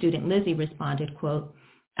 one student, Lizzie, responded, quote,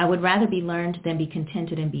 "I would rather be learned than be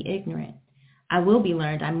contented and be ignorant. I will be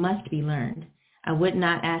learned, I must be learned. I would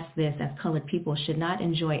not ask this, as colored people should not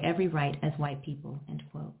enjoy every right as white people," end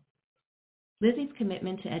quote. Lizzie's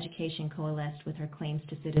commitment to education coalesced with her claims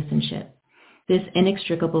to citizenship. This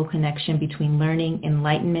inextricable connection between learning,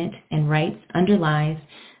 enlightenment, and rights underlies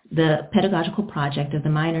the pedagogical project of the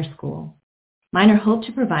Minor School. Minor hoped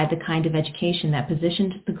to provide the kind of education that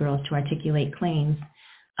positioned the girls to articulate claims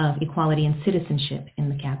of equality and citizenship in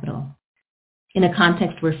the capital. In a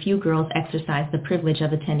context where few girls exercised the privilege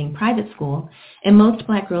of attending private school, and most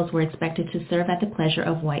Black girls were expected to serve at the pleasure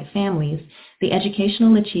of white families, the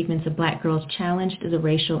educational achievements of Black girls challenged the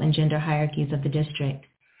racial and gender hierarchies of the district.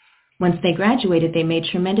 Once they graduated, they made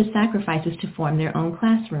tremendous sacrifices to form their own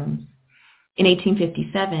classrooms. In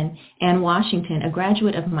 1857, Anne Washington, a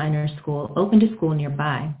graduate of Minor School, opened a school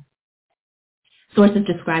nearby. Sources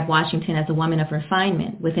describe Washington as a woman of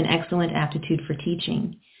refinement with an excellent aptitude for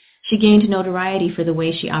teaching. She gained notoriety for the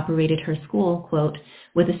way she operated her school, quote,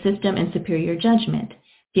 "with a system and superior judgment,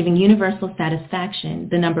 giving universal satisfaction,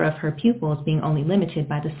 the number of her pupils being only limited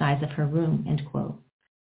by the size of her room," end quote.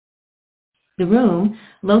 The room,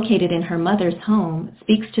 located in her mother's home,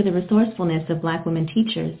 speaks to the resourcefulness of Black women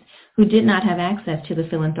teachers who did not have access to the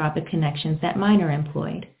philanthropic connections that Minor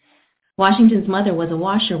employed. Washington's mother was a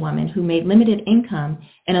washerwoman who made limited income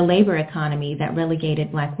in a labor economy that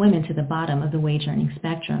relegated Black women to the bottom of the wage-earning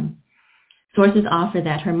spectrum. Sources offer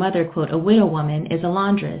that her mother, quote, "a widow woman, is a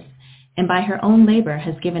laundress, and by her own labor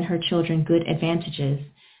has given her children good advantages,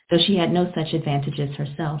 though she had no such advantages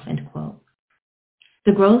herself," end quote.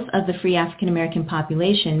 The growth of the free African American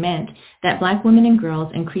population meant that Black women and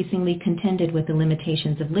girls increasingly contended with the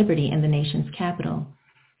limitations of liberty in the nation's capital.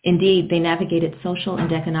 Indeed, they navigated social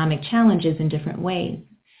and economic challenges in different ways.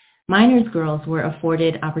 Minor's girls were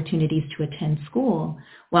afforded opportunities to attend school,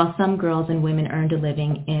 while some girls and women earned a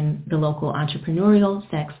living in the local entrepreneurial,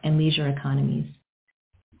 sex, and leisure economies.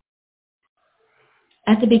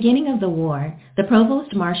 At the beginning of the war, the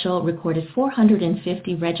Provost Marshal recorded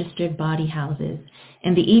 450 registered bawdy houses,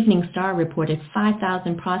 and the Evening Star reported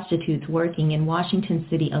 5,000 prostitutes working in Washington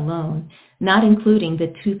City alone, not including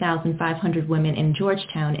the 2,500 women in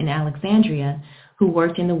Georgetown and Alexandria who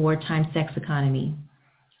worked in the wartime sex economy.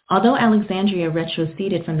 Although Alexandria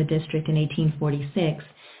retroceded from the district in 1846,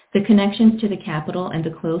 the connections to the capital and the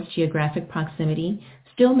close geographic proximity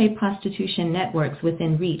still made prostitution networks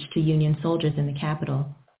within reach to Union soldiers in the capital.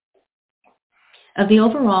 Of the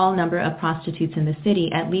overall number of prostitutes in the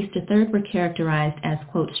city, at least a third were characterized as,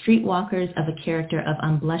 quote, "streetwalkers of a character of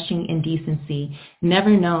unblushing indecency never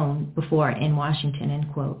known before in Washington,"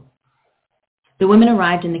 end quote. The women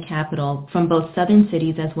arrived in the capital from both southern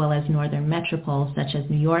cities as well as northern metropoles such as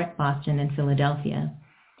New York, Boston, and Philadelphia.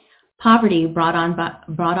 Poverty brought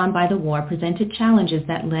on by the war presented challenges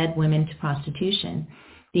that led women to prostitution.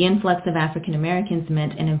 The influx of African Americans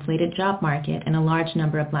meant an inflated job market and a large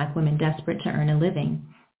number of Black women desperate to earn a living.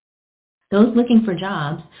 Those looking for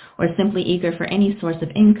jobs or simply eager for any source of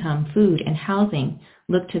income, food, and housing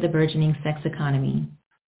looked to the burgeoning sex economy.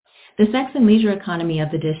 The sex and leisure economy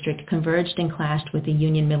of the district converged and clashed with the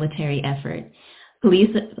Union military effort.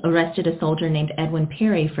 Police arrested a soldier named Edwin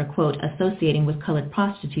Perry for, quote, "associating with colored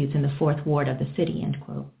prostitutes in the 4th Ward of the city," end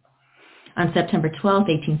quote. On September 12,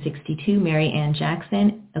 1862, Mary Ann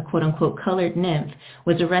Jackson, a quote-unquote colored nymph,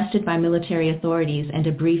 was arrested by military authorities and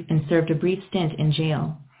served a brief stint in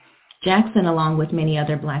jail. Jackson, along with many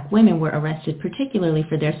other black women, were arrested particularly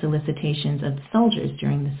for their solicitations of the soldiers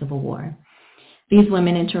during the Civil War. These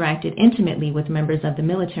women interacted intimately with members of the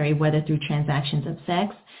military, whether through transactions of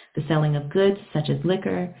sex, the selling of goods such as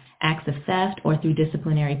liquor, acts of theft, or through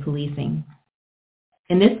disciplinary policing.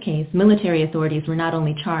 In this case, military authorities were not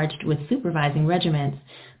only charged with supervising regiments,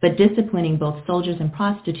 but disciplining both soldiers and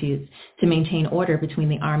prostitutes to maintain order between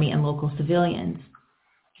the army and local civilians.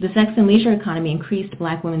 The sex and leisure economy increased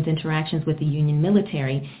black women's interactions with the Union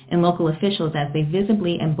military and local officials as they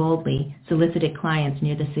visibly and boldly solicited clients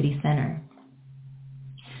near the city center.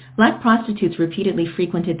 Black prostitutes repeatedly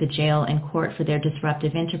frequented the jail and court for their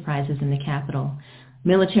disruptive enterprises in the capital.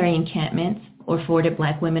 Military encampments afforded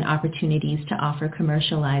black women opportunities to offer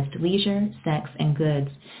commercialized leisure, sex, and goods,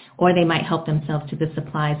 or they might help themselves to the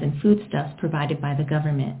supplies and foodstuffs provided by the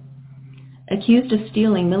government. Accused of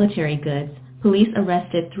stealing military goods, police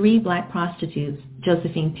arrested 3 black prostitutes,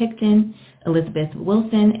 Josephine Picton, Elizabeth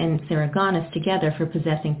Wilson, and Sarah Ganas, together for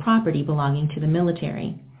possessing property belonging to the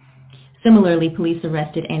military. Similarly, police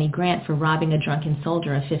arrested Annie Grant for robbing a drunken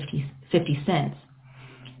soldier of 50 cents.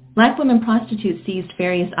 Black women prostitutes seized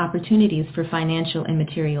various opportunities for financial and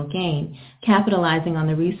material gain, capitalizing on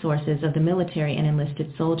the resources of the military and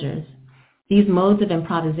enlisted soldiers. These modes of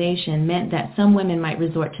improvisation meant that some women might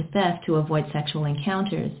resort to theft to avoid sexual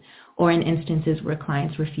encounters, or in instances where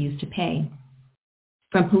clients refused to pay.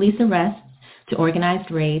 From police arrests to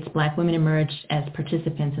organized raids, black women emerged as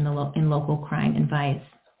participants in local crime and vice.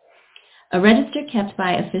 A register kept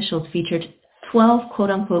by officials featured 12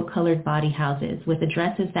 quote-unquote colored body houses with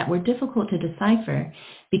addresses that were difficult to decipher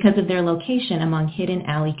because of their location among hidden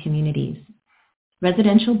alley communities.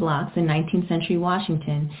 Residential blocks in 19th century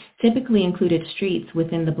Washington typically included streets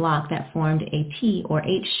within the block that formed a T or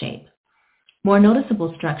H shape. More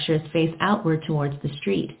noticeable structures face outward towards the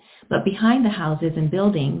street, but behind the houses and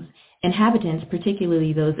buildings, inhabitants,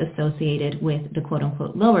 particularly those associated with the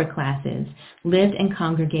quote-unquote lower classes, lived and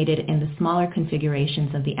congregated in the smaller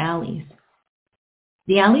configurations of the alleys.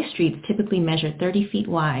 The alley streets typically measured 30 feet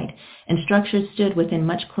wide, and structures stood within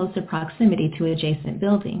much closer proximity to adjacent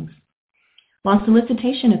buildings. While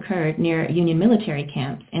solicitation occurred near Union military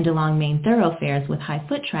camps and along main thoroughfares with high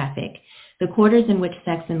foot traffic, the quarters in which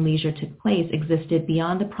sex and leisure took place existed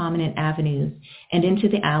beyond the prominent avenues and into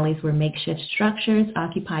the alleys where makeshift structures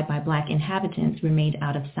occupied by black inhabitants remained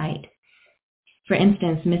out of sight. For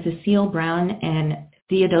instance, Mrs. Seal Brown and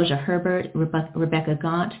Theodosia Herbert, Rebecca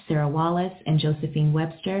Gaunt, Sarah Wallace, and Josephine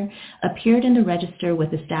Webster appeared in the register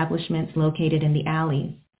with establishments located in the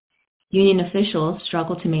alleys. Union officials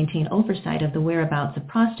struggled to maintain oversight of the whereabouts of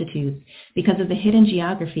prostitutes because of the hidden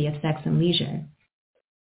geography of sex and leisure.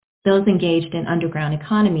 Those engaged in underground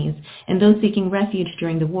economies and those seeking refuge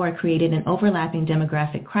during the war created an overlapping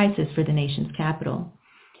demographic crisis for the nation's capital.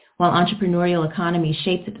 While entrepreneurial economies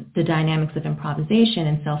shaped the dynamics of improvisation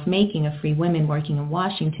and self-making of free women working in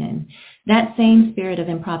Washington, that same spirit of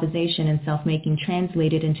improvisation and self-making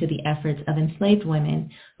translated into the efforts of enslaved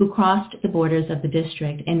women who crossed the borders of the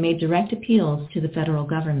district and made direct appeals to the federal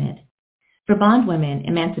government. For bondwomen,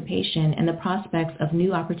 emancipation and the prospects of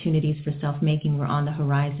new opportunities for self-making were on the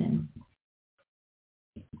horizon.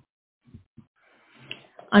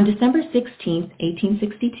 On December 16,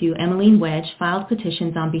 1862, Emmeline Wedge filed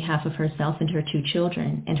petitions on behalf of herself and her 2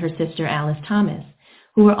 children and her sister Alice Thomas,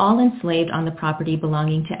 who were all enslaved on the property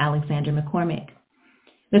belonging to Alexander McCormick.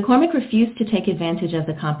 McCormick refused to take advantage of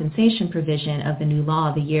the compensation provision of the new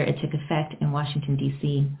law the year it took effect in Washington,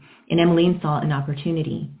 D.C., and Emmeline saw an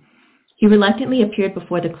opportunity. He reluctantly appeared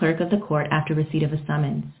before the clerk of the court after receipt of a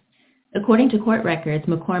summons. According to court records,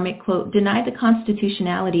 McCormick, quote, denied the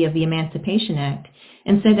constitutionality of the Emancipation Act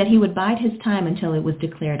and said that he would bide his time until it was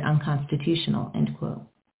declared unconstitutional, end quote.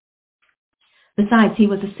 Besides, he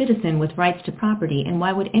was a citizen with rights to property, and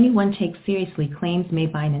why would anyone take seriously claims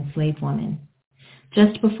made by an enslaved woman?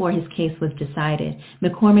 Just before his case was decided,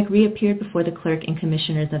 McCormick reappeared before the clerk and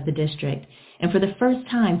commissioners of the district, and for the first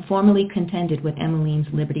time formally contended with Emmeline's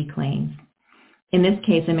liberty claims. In this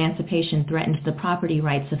case, emancipation threatened the property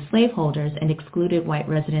rights of slaveholders and excluded white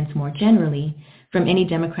residents more generally from any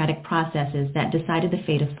democratic processes that decided the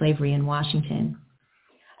fate of slavery in Washington.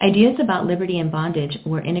 Ideas about liberty and bondage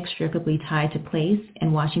were inextricably tied to place,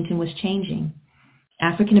 and Washington was changing.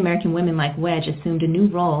 African American women like Wedge assumed a new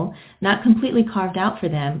role, not completely carved out for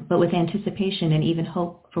them, but with anticipation and even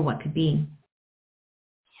hope for what could be.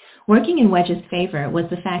 Working in Wedge's favor was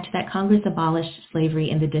the fact that Congress abolished slavery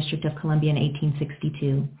in the District of Columbia in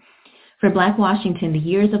 1862. For Black Washington, the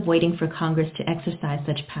years of waiting for Congress to exercise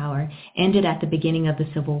such power ended at the beginning of the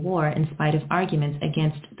Civil War in spite of arguments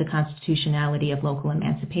against the constitutionality of local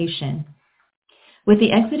emancipation. With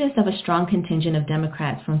the exodus of a strong contingent of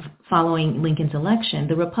Democrats from following Lincoln's election,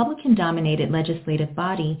 the Republican-dominated legislative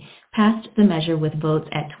body passed the measure with votes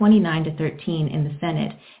at 29-13 in the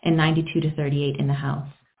Senate and 92-38 in the House.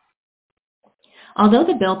 Although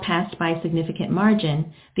the bill passed by a significant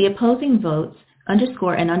margin, the opposing votes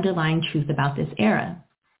underscore an underlying truth about this era.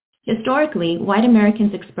 Historically, white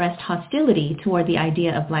Americans expressed hostility toward the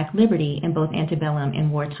idea of Black liberty in both antebellum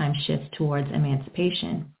and wartime shifts towards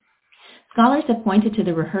emancipation. Scholars have pointed to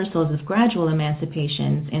the rehearsals of gradual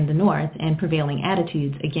emancipations in the North and prevailing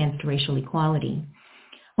attitudes against racial equality.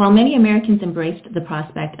 While many Americans embraced the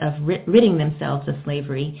prospect of ridding themselves of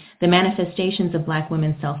slavery, the manifestations of Black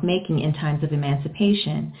women's self-making in times of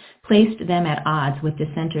emancipation placed them at odds with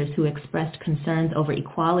dissenters who expressed concerns over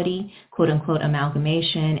equality, quote-unquote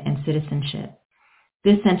amalgamation, and citizenship.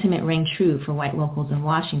 This sentiment rang true for white locals in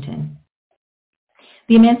Washington.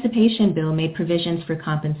 The Emancipation Bill made provisions for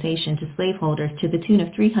compensation to slaveholders to the tune of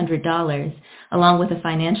 $300, along with a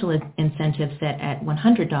financial incentive set at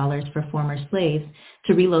 $100 for former slaves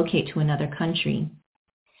to relocate to another country.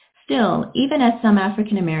 Still, even as some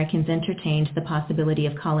African Americans entertained the possibility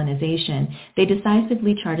of colonization, they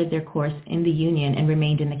decisively charted their course in the Union and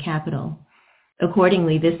remained in the capital.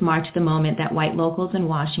 Accordingly, this marked the moment that white locals in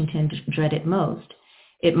Washington dreaded most.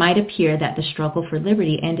 It might appear that the struggle for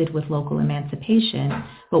liberty ended with local emancipation,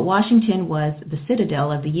 but Washington was the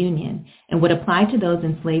citadel of the Union and would apply to those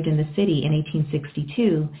enslaved in the city in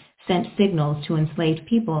 1862, sent signals to enslaved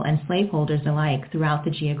people and slaveholders alike throughout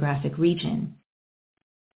the geographic region.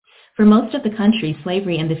 For most of the country,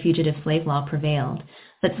 slavery and the fugitive slave law prevailed,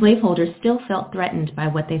 but slaveholders still felt threatened by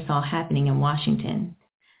what they saw happening in Washington.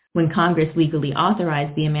 When Congress legally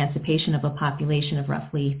authorized the emancipation of a population of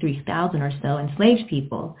roughly 3,000 or so enslaved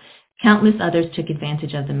people, countless others took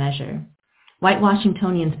advantage of the measure. White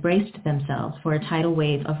Washingtonians braced themselves for a tidal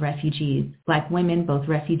wave of refugees. Black women, both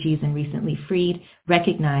refugees and recently freed,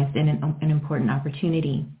 recognized an important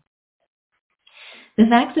opportunity. The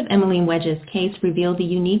facts of Emmeline Wedge's case reveal the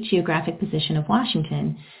unique geographic position of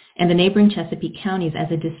Washington and the neighboring Chesapeake counties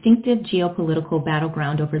as a distinctive geopolitical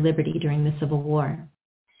battleground over liberty during the Civil War.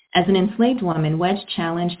 As an enslaved woman, Wedge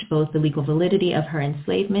challenged both the legal validity of her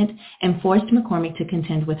enslavement and forced McCormick to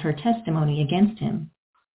contend with her testimony against him.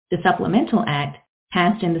 The Supplemental Act,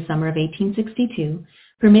 passed in the summer of 1862,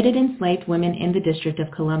 permitted enslaved women in the District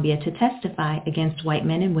of Columbia to testify against white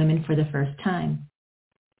men and women for the first time.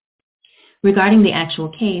 Regarding the actual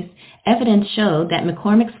case, evidence showed that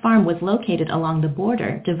McCormick's farm was located along the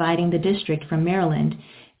border dividing the district from Maryland,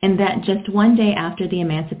 and that just one day after the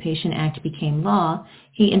Emancipation Act became law,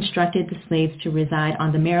 he instructed the slaves to reside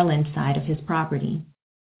on the Maryland side of his property.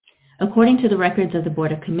 According to the records of the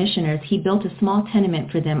Board of Commissioners, he built a small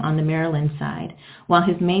tenement for them on the Maryland side, while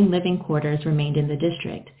his main living quarters remained in the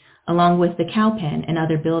district, along with the cow pen and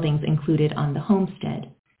other buildings included on the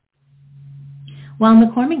homestead. While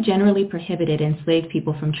McCormick generally prohibited enslaved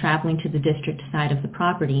people from traveling to the district side of the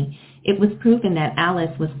property, it was proven that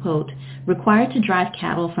Alice was, quote, required to drive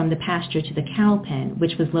cattle from the pasture to the cow pen,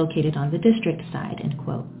 which was located on the district side, end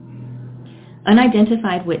quote.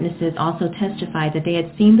 Unidentified witnesses also testified that they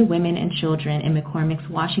had seen the women and children in McCormick's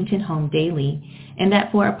Washington home daily, and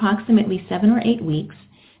that for approximately 7 or 8 weeks,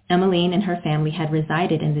 Emmeline and her family had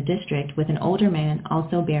resided in the district with an older man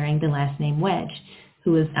also bearing the last name Wedge,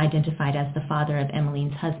 who was identified as the father of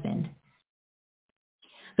Emmeline's husband.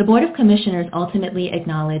 The Board of Commissioners ultimately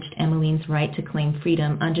acknowledged Emmeline's right to claim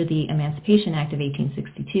freedom under the Emancipation Act of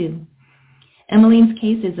 1862. Emmeline's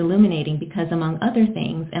case is illuminating because, among other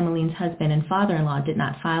things, Emmeline's husband and father-in-law did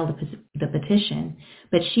not file the petition,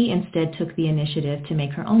 but she instead took the initiative to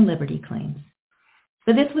make her own liberty claims.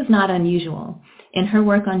 But this was not unusual. In her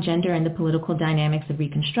work on gender and the political dynamics of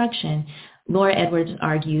Reconstruction, Laura Edwards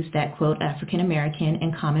argues that, quote, African American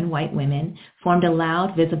and common white women formed a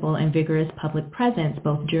loud, visible, and vigorous public presence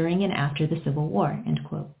both during and after the Civil War, end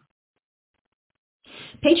quote.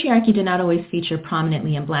 Patriarchy did not always feature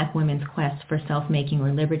prominently in Black women's quest for self-making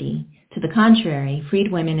or liberty. To the contrary,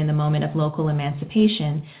 freed women in the moment of local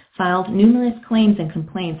emancipation filed numerous claims and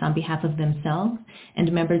complaints on behalf of themselves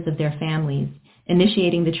and members of their families,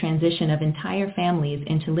 initiating the transition of entire families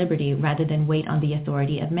into liberty rather than wait on the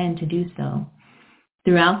authority of men to do so.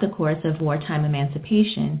 Throughout the course of wartime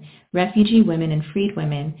emancipation, refugee women and freed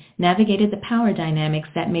women navigated the power dynamics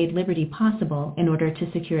that made liberty possible in order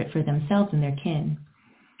to secure it for themselves and their kin.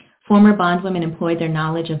 Former bondwomen employed their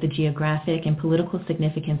knowledge of the geographic and political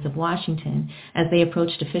significance of Washington as they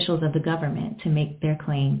approached officials of the government to make their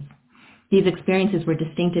claims. These experiences were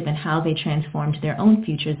distinctive in how they transformed their own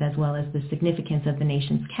futures as well as the significance of the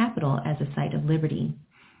nation's capital as a site of liberty.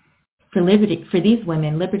 For these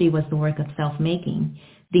women, liberty was the work of self-making.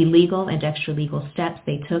 The legal and extra-legal steps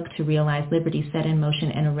they took to realize liberty set in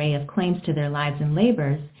motion an array of claims to their lives and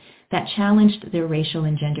labors that challenged their racial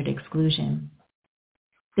and gendered exclusion.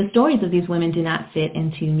 The stories of these women do not fit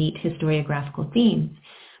into neat historiographical themes,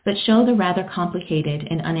 but show the rather complicated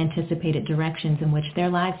and unanticipated directions in which their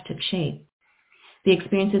lives took shape. The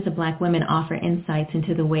experiences of Black women offer insights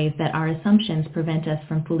into the ways that our assumptions prevent us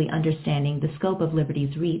from fully understanding the scope of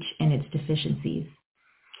liberty's reach and its deficiencies.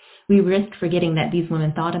 We risk forgetting that these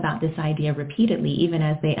women thought about this idea repeatedly, even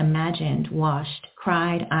as they imagined, washed,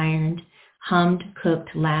 cried, ironed, hummed,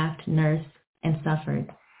 cooked, laughed, nursed, and suffered.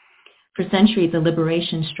 For centuries, the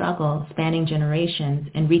liberation struggle, spanning generations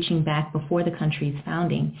and reaching back before the country's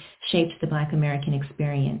founding, shaped the Black American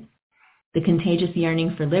experience. The contagious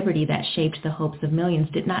yearning for liberty that shaped the hopes of millions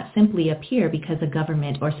did not simply appear because a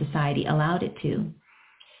government or society allowed it to.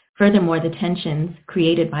 Furthermore, the tensions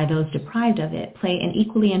created by those deprived of it play an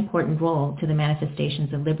equally important role to the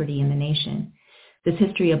manifestations of liberty in the nation. This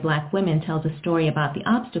history of Black women tells a story about the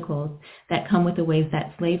obstacles that come with the ways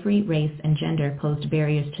that slavery, race, and gender posed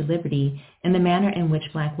barriers to liberty and the manner in which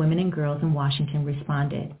Black women and girls in Washington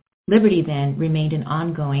responded. Liberty, then, remained an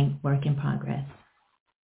ongoing work in progress.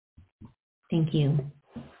 Thank you.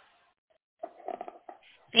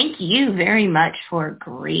 Thank you very much for a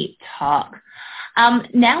great talk.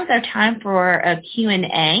 Now is our time for a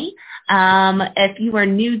Q&A. If you are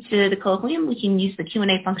new to the colloquium, we can use the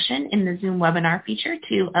Q&A function in the Zoom webinar feature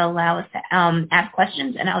to allow us to ask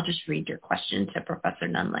questions, and I'll just read your question to Professor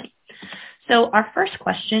Nunley. So our first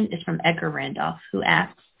question is from Edgar Randolph, who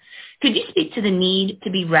asks, could you speak to the need to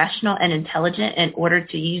be rational and intelligent in order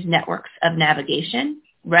to use networks of navigation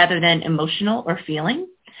rather than emotional or feeling?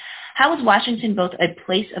 How is Washington both a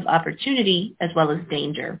place of opportunity as well as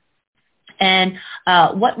danger? And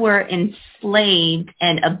what were enslaved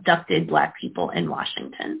and abducted Black people in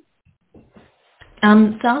Washington?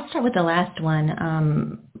 So I'll start with the last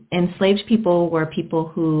one. Enslaved people were people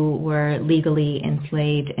who were legally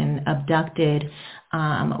enslaved, and abducted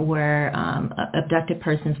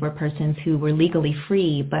persons were persons who were legally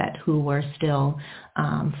free but who were still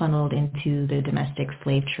funneled into the domestic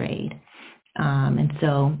slave trade. And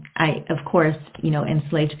so of course,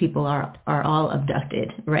 enslaved people are all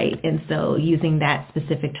abducted, right? And so using that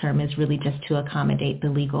specific term is really just to accommodate the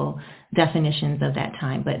legal definitions of that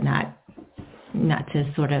time, but not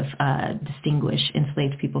to sort of distinguish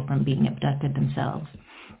enslaved people from being abducted themselves.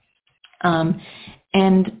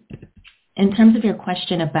 And in terms of your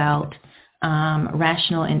question about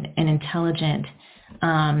rational and intelligent,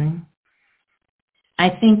 I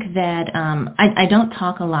think that I don't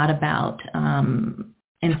talk a lot about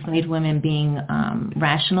enslaved women being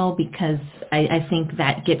rational, because I think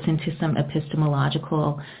that gets into some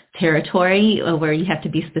epistemological territory where you have to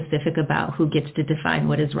be specific about who gets to define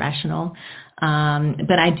what is rational.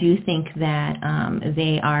 But I do think that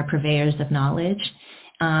they are purveyors of knowledge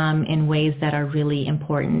in ways that are really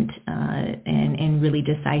important and really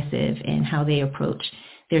decisive in how they approach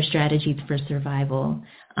their strategies for survival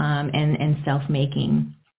and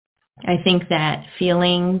self-making. I think that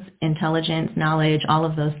feelings, intelligence, knowledge, all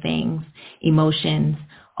of those things, emotions,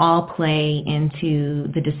 all play into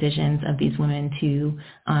the decisions of these women to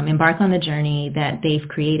embark on the journey that they've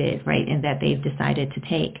created, right, and that they've decided to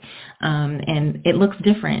take. And it looks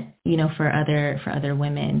different, for other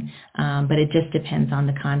women, but it just depends on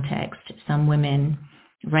the context. Some women,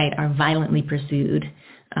 right, are violently pursued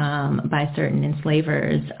by certain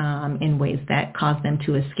enslavers in ways that cause them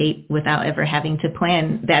to escape without ever having to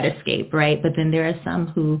plan that escape, right? But then there are some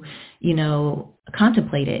who,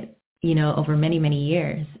 contemplate it, over many, many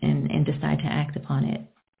years and decide to act upon it.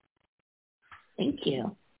 Thank you.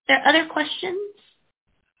 Are there other questions?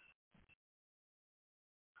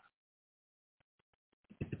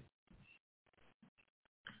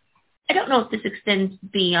 I don't know if this extends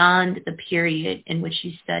beyond the period in which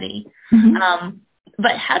you study,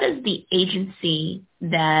 but how does the agency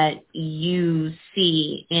that you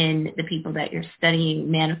see in the people that you're studying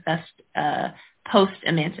manifest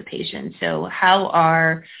post-emancipation? So how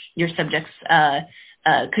are your subjects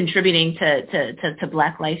contributing to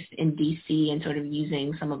Black life in D.C. and sort of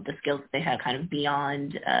using some of the skills that they have kind of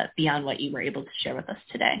beyond what you were able to share with us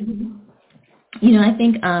today? I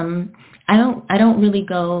think I don't really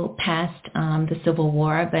go past the Civil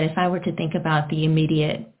War, but if I were to think about the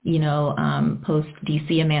immediate,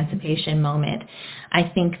 post-DC emancipation moment,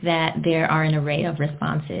 I think that there are an array of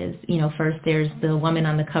responses. First there's the woman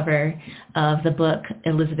on the cover of the book,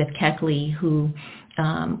 Elizabeth Keckley, who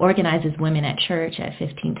organizes women at church at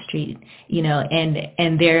 15th Street,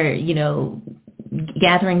 and they're,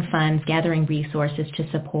 gathering funds, gathering resources to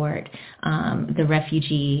support the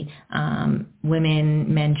refugee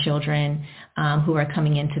women, men, children who are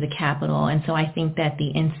coming into the capital. And so I think that the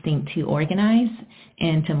instinct to organize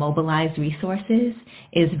and to mobilize resources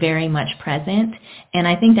is very much present. And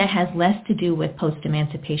I think that has less to do with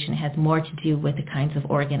post-emancipation. It has more to do with the kinds of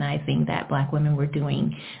organizing that Black women were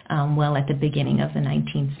doing well at the beginning of the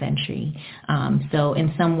 19th century. So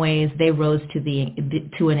in some ways, they rose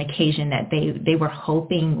to an occasion that they were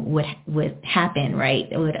hoping would happen, right?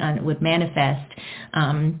 It would manifest.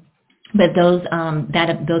 But those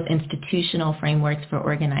institutional frameworks for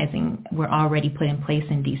organizing were already put in place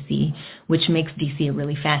in DC, which makes DC a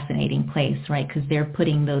really fascinating place, right? Because they're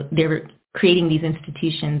creating these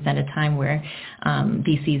institutions at a time where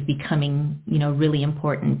DC is becoming, really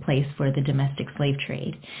important place for the domestic slave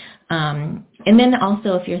trade. And then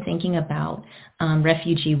also, if you're thinking about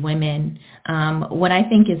refugee women, what I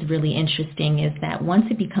think is really interesting is that once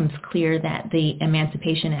it becomes clear that the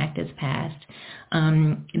Emancipation Act is passed,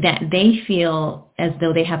 that they feel as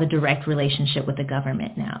though they have a direct relationship with the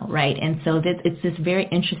government now, right? And so it's this very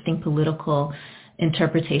interesting political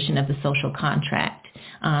interpretation of the social contract.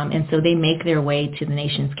 And so they make their way to the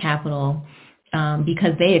nation's capital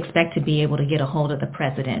because they expect to be able to get a hold of the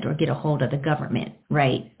president or get a hold of the government,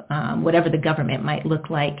 right? Whatever the government might look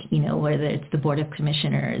like, whether it's the Board of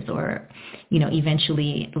Commissioners or,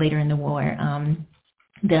 eventually later in the war,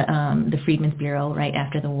 the Freedmen's Bureau right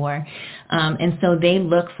after the war. And so they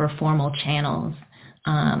look for formal channels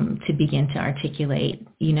to begin to articulate,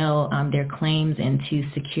 their claims and to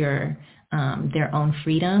secure their own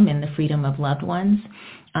freedom and the freedom of loved ones.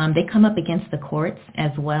 They come up against the courts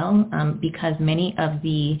as well because many of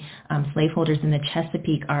the slaveholders in the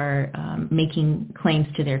Chesapeake are making claims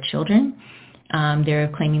to their children.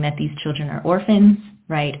 They're claiming that these children are orphans,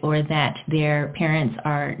 right, or that their parents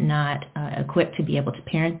are not equipped to be able to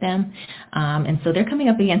parent them. And so they're coming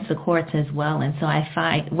up against the courts as well. And so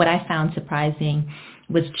what I found surprising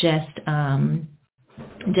was just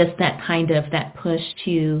that push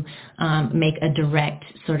to make a direct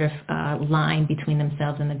sort of line between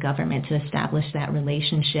themselves and the government to establish that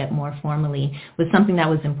relationship more formally was something that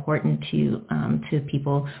was important to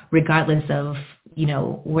people, regardless of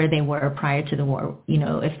where they were prior to the war.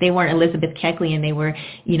 If they weren't Elizabeth Keckley and they were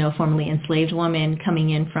formerly enslaved woman coming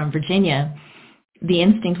in from Virginia, the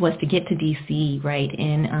instinct was to get to DC, right,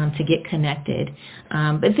 and to get connected.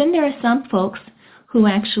 But then there are some folks who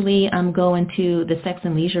actually go into the sex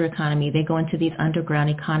and leisure economy. They go into these underground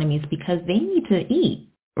economies because they need to eat,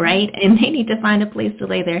 right? And they need to find a place to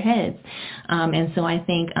lay their heads. And so I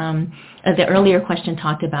think the earlier question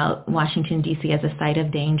talked about Washington, D.C. as a site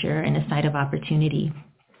of danger and a site of opportunity.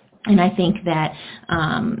 And I think that,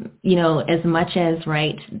 as much as,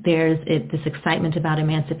 right, there's this excitement about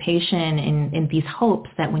emancipation and these hopes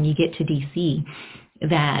that when you get to D.C.,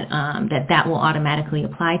 that will automatically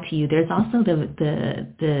apply to you. There's also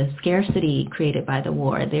the scarcity created by the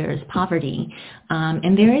war. There's poverty,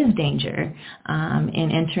 and there is danger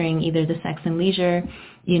in entering either the sex and leisure,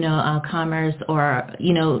 commerce, or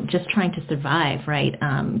just trying to survive, right?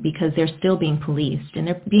 Because they're still being policed, and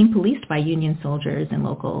they're being policed by Union soldiers and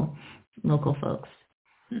local folks.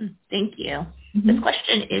 Thank you. Mm-hmm. This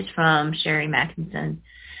question is from Shari Mackinson,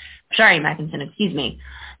 excuse me.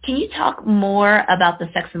 Can you talk more about the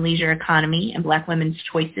sex and leisure economy and Black women's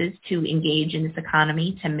choices to engage in this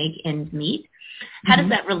economy to make ends meet? How does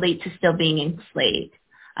that relate to still being enslaved?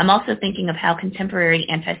 I'm also thinking of how contemporary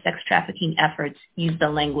anti-sex trafficking efforts use the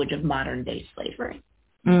language of modern-day slavery.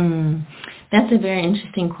 That's a very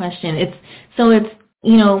interesting question.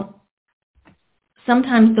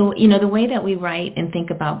 Sometimes the way that we write and think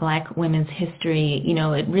about Black women's history,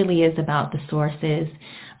 it really is about the sources.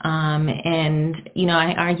 And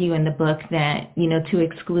I argue in the book that, to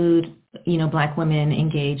exclude, Black women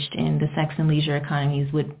engaged in the sex and leisure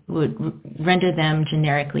economies would render them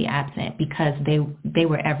generically absent because they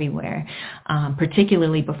were everywhere,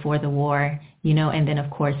 particularly before the war, and then, of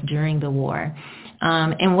course, during the war.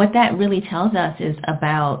 And what that really tells us is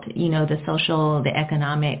about, the social, the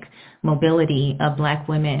economic mobility of Black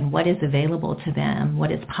women, what is available to them,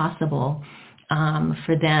 what is possible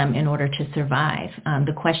for them in order to survive.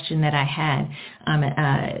 The question that I had,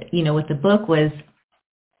 with the book was,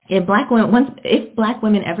 if Black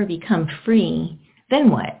women ever become free, then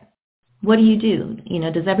what? what do?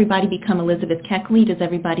 Does everybody become Elizabeth Keckley? Does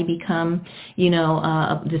everybody become,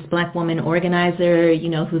 this black woman organizer,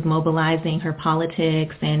 who's mobilizing her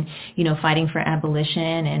politics and, fighting for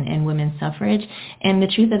abolition and women's suffrage? And the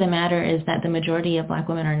truth of the matter is that the majority of black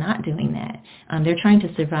women are not doing that. They're trying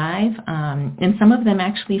to survive, and some of them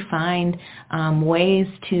actually find ways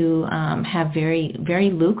to have very,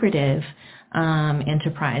 very lucrative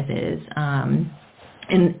enterprises, and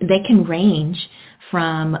they can range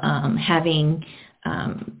from having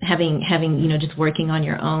just working on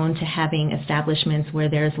your own to having establishments where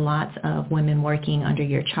there's lots of women working under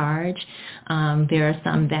your charge. There are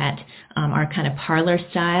some that are kind of parlor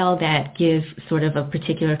style that give sort of a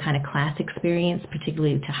particular kind of class experience,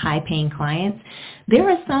 particularly to high-paying clients. There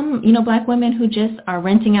are some, black women who just are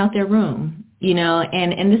renting out their room,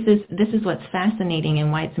 and this is what's fascinating and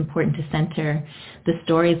why it's important to center the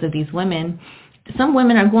stories of these women. Some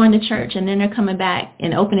women are going to church and then they're coming back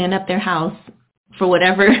and opening up their house for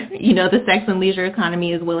whatever, the sex and leisure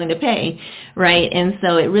economy is willing to pay, right? And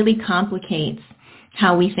so it really complicates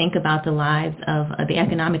how we think about the lives of the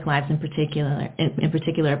economic lives in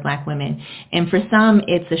particular of black women. And for some,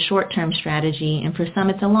 it's a short-term strategy, and for some,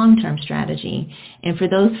 it's a long-term strategy. And for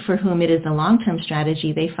those for whom it is a long-term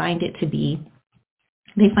strategy, they find it to be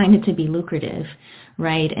lucrative,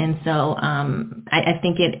 right? And so I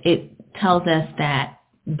think it tells us that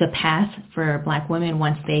the path for black women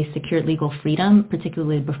once they secured legal freedom,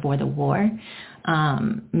 particularly before the war,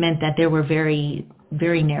 meant that there were very,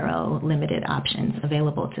 very narrow, limited options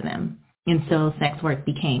available to them. And so sex work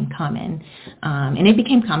became common. And it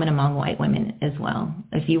became common among white women as well.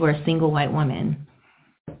 If you were a single white woman,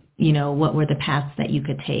 what were the paths that you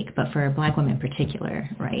could take? But for black women in particular,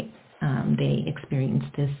 right, they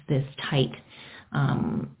experienced this tight,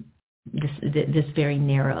 this very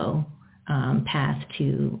narrow path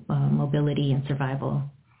to mobility and survival.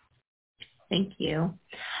 Thank you.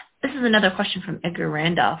 This is another question from Edgar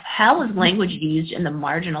Randolph. How was language used in the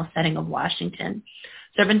marginal setting of Washington?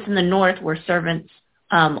 Servants in the North were servants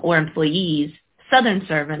or employees. Southern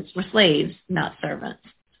servants were slaves, not servants.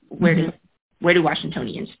 Where do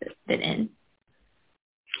Washingtonians fit in?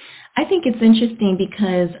 I think it's interesting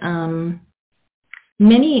because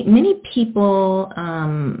many people,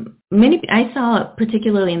 I saw,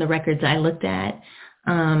 particularly in the records I looked at,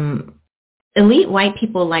 elite white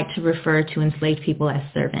people like to refer to enslaved people as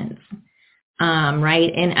servants,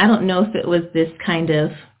 right? And I don't know if it was this kind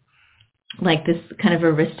of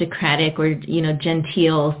aristocratic or,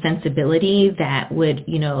 genteel sensibility that would,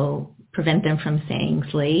 prevent them from saying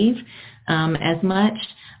slave as much.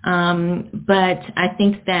 But I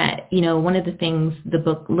think that, one of the things the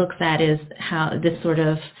book looks at is how this sort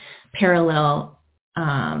of parallel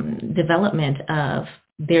development of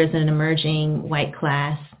there's an emerging white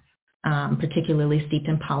class, particularly steeped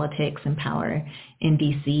in politics and power in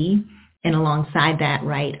D.C. And alongside that,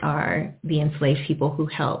 right, are the enslaved people who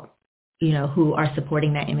help, who are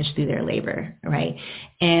supporting that image through their labor, right?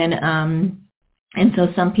 And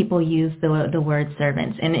so some people use the word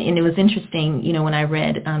servants. And it was interesting, when I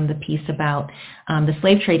read the piece about the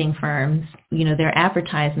slave trading firms, their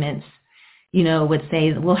advertisements, would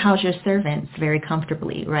say, well, how's your servants, very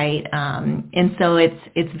comfortably, right? And so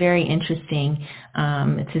it's very interesting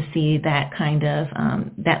to see that kind of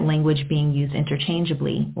that language being used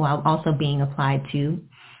interchangeably while also being applied to,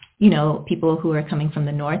 people who are coming from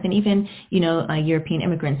the North and even, European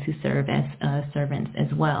immigrants who serve as servants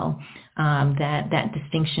as well. That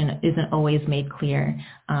distinction isn't always made clear,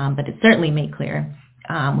 but it's certainly made clear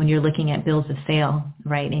when you're looking at bills of sale,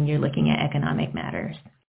 right, and you're looking at economic matters.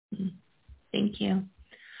 Thank you.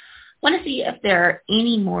 I want to see if there are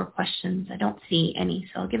any more questions. I don't see any,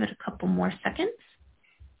 so I'll give it a couple more seconds.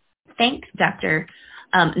 Thanks, Dr.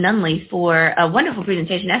 Nunley, for a wonderful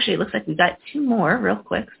presentation. Actually, it looks like we've got two more real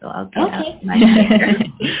quick, so I'll get out my computer.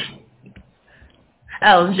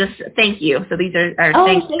 Just thank you. So these are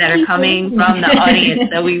things that are coming from the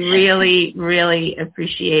audience, so we really, really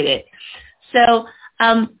appreciate it. So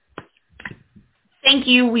thank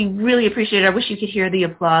you. We really appreciate it. I wish you could hear the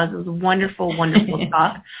applause. It was a wonderful, wonderful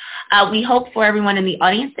talk. We hope for everyone in the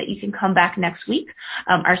audience that you can come back next week.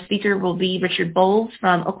 Our speaker will be Richard Bowles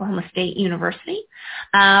from Oklahoma State University.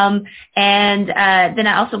 And then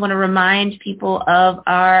I also want to remind people of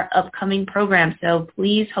our upcoming program. So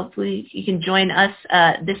please, hopefully you can join us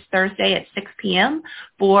this Thursday at 6 p.m.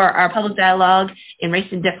 for our public dialogue in race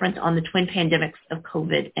and difference on the twin pandemics of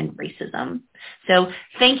COVID and racism. So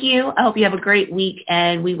thank you. I hope you have a great week,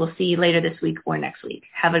 and we will see you later this week or next week.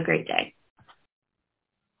 Have a great day.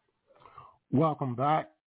 Welcome back.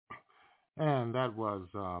 And that was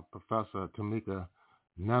Professor Tamika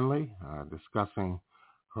Nunley discussing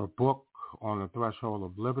her book, On the Threshold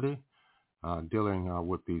of Liberty, dealing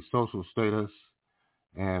with the social status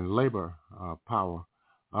and labor power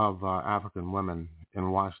of African women in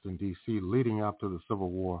Washington, D.C., leading up to the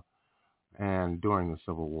Civil War and during the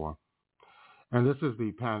Civil War. And this is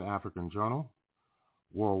the Pan-African Journal,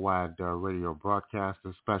 worldwide radio broadcast,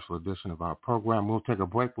 a special edition of our program. We'll take a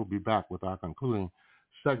break. We'll be back with our concluding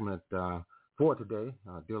segment for today,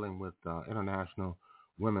 dealing with International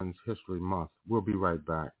Women's History Month. We'll be right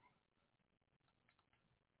back.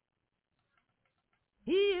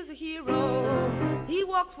 He is a hero, he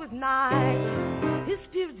walks with night, his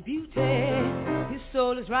spirit's beauty, his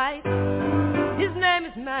soul is right, his name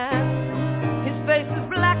is man, his face is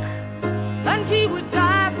black, and he would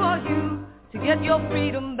die for you to get your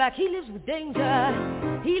freedom back. He lives with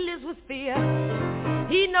danger, he lives with fear,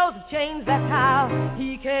 he knows of change, that's how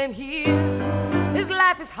he came here. His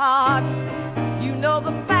life is hard, you know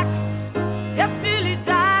the facts, he'll really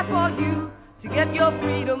die for you to get your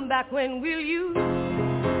freedom back. When will you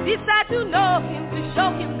decide to know him, to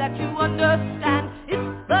show him that you understand?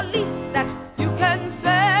 It's the least that you can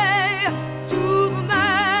say to the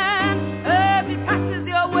man. If he passes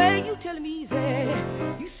your way, you tell him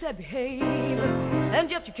easy, you said behave, and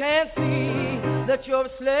yet you can't see that you're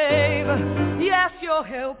a slave. He asks your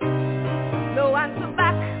help, no answer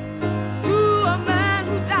back to a man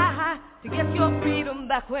who died to get your freedom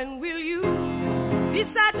back. When will you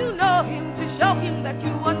decide to know him, to show him that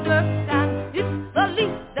you understand? It's the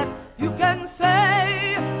least that you can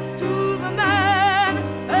say to the man.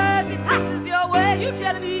 As he passes your way, you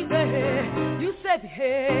tell him easy, you say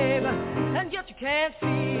behave, and yet you can't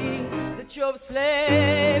see that you're a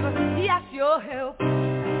slave. He asks your help,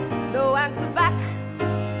 no answer back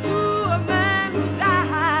to a man who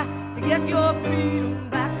died to get your freedom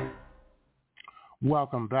back.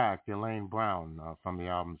 Welcome back, Elaine Brown from the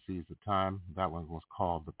album Seeds of Time. That one was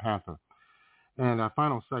called The Panther. And our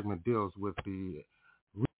final segment deals with the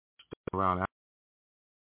research around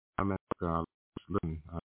America. Listen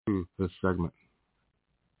to this segment.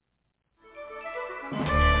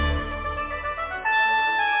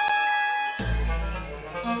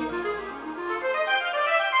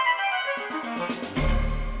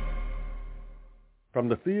 From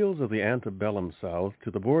the fields of the antebellum South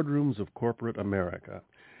to the boardrooms of corporate America,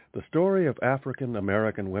 the story of African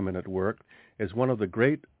American women at work is one of the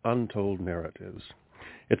great untold narratives.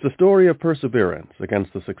 It's a story of perseverance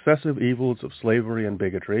against the successive evils of slavery and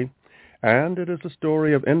bigotry, and it is a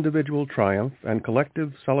story of individual triumph and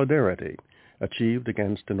collective solidarity achieved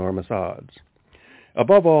against enormous odds.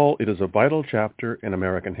 Above all, it is a vital chapter in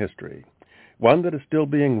American history, one that is still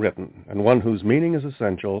being written, and one whose meaning is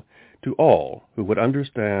essential to all who would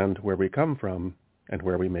understand where we come from and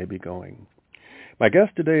where we may be going. My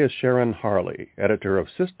guest today is Sharon Harley, editor of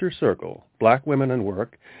Sister Circle, Black Women and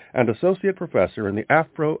Work, and associate professor in the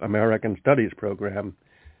Afro-American Studies program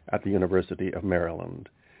at the University of Maryland.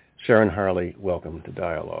 Sharon Harley, welcome to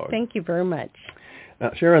Dialogue. Thank you very much.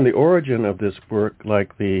 Now, Sharon, the origin of this work,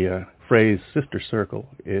 like the phrase Sister Circle,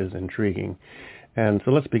 is intriguing. And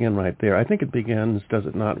so let's begin right there. I think it begins, does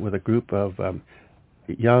it not, with a group of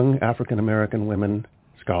young African-American women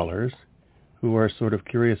scholars who are sort of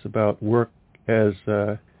curious about work as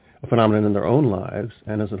a phenomenon in their own lives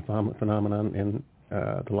and as a phenomenon in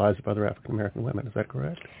the lives of other African-American women. Is that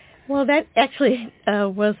correct? Well, that actually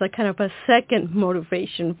was a kind of a second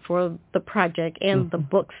motivation for the project and the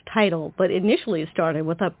book's title. But initially it started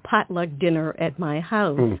with a potluck dinner at my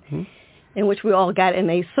house in which we all got in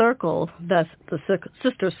a circle, thus the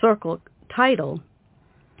Sister Circle title.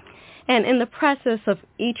 And in the process of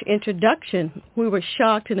each introduction, we were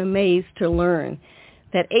shocked and amazed to learn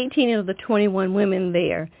that 18 of the 21 women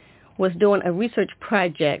there was doing a research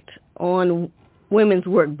project on women's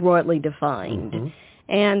work broadly defined.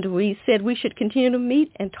 And we said we should continue to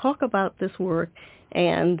meet and talk about this work.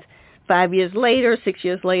 And 6 years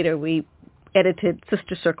later, we edited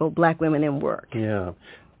Sister Circle, Black Women in Work. Yeah.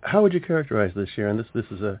 How would you characterize this, Sharon? This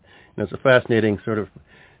is it's a fascinating sort of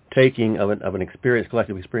taking of an experience,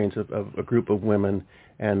 collective experience of a group of women,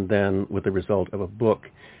 and then with the result of a book.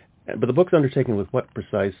 But the book's undertaken with what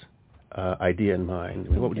precise idea in mind?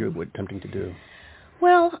 I mean, what were you attempting to do?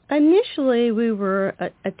 Well, initially we were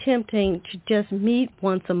attempting to just meet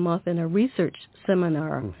once a month in a research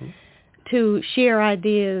seminar to share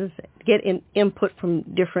ideas, get input from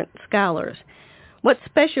different scholars. What's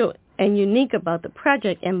special and unique about the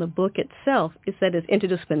project and the book itself is that it's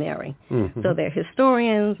interdisciplinary. So there are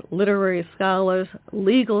historians, literary scholars,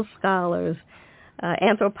 legal scholars,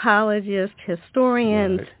 anthropologists,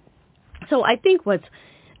 historians. Right. So I think what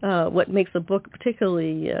makes the book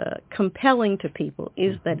particularly compelling to people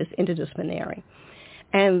is that it's interdisciplinary.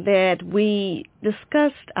 and that we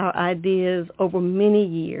discussed our ideas over many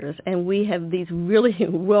years, and we have these really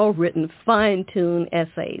well-written, fine-tuned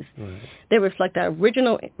essays. Right. They reflect our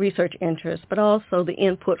original research interests, but also the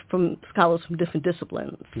input from scholars from different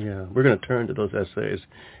disciplines. Yeah, we're going to turn to those essays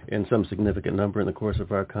in some significant number in the course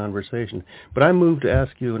of our conversation. But I moved to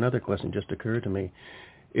ask you another question just occurred to me.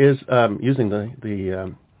 Is using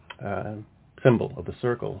the symbol of the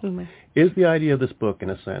circle, is the idea of this book, in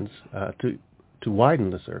a sense, to widen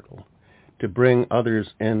the circle, to bring others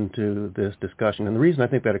into this discussion? And the reason I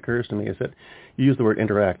think that occurs to me is that you use the word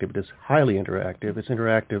interactive. It is highly interactive. It's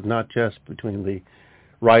interactive not just between the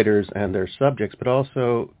writers and their subjects, but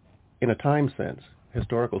also in a time sense,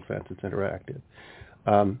 historical sense, it's interactive.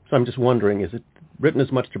 So I'm just wondering, is it written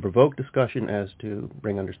as much to provoke discussion as to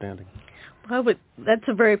bring understanding? Well, that's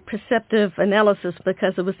a very perceptive analysis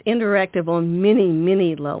because it was interactive on many,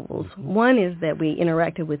 many levels. One is that we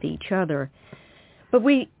interacted with each other, but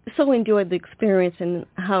we so enjoyed the experience and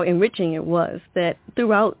how enriching it was that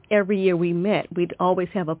throughout every year we met, we'd always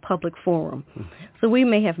have a public forum. So we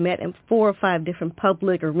may have met in 4 or 5 different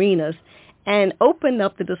public arenas and opened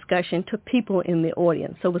up the discussion to people in the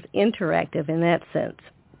audience. So it was interactive in that sense.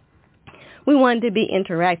 We wanted to be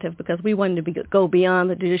interactive because we wanted to go beyond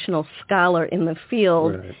the traditional scholar in the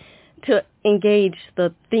field to engage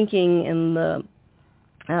the thinking and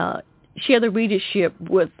the share the readership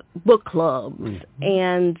with book clubs.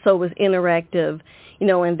 And so it was interactive,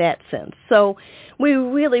 in that sense. So we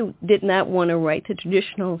really did not want to write the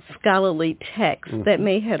traditional scholarly text that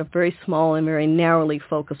may have a very small and very narrowly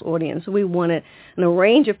focused audience. We wanted a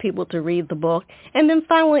range of people to read the book. And then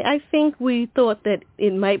finally, I think we thought that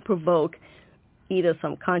it might provoke either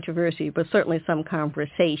some controversy, but certainly some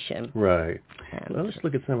conversation. Right. Well, let's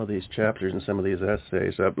look at some of these chapters and some of these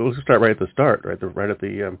essays. Let's start right at the start, right at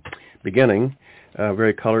the beginning.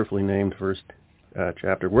 Very colorfully named first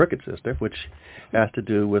chapter, Work It, Sister, which has to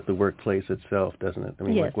do with the workplace itself, doesn't it? I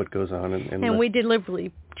mean, like what goes on. And we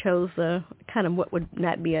deliberately chose kind of what would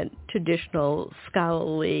not be a traditional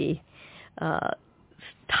scholarly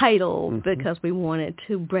title because we wanted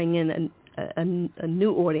to bring in a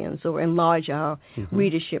new audience or enlarge our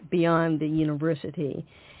readership beyond the university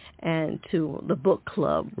and to the book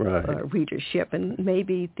club readership, and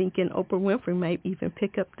maybe thinking Oprah Winfrey might even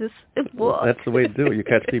pick up this book. Well, that's the way to do it. You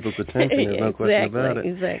catch people's attention. There's no question about it.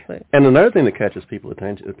 Exactly. And another thing that catches people's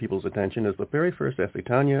attention is the very first essay,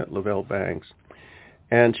 Tanya Lavelle Banks.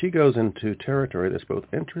 And she goes into territory that's both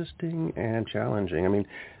interesting and challenging. I mean,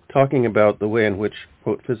 talking about the way in which,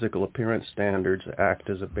 quote, physical appearance standards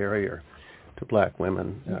act as a barrier to black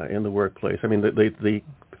women in the workplace. I mean, the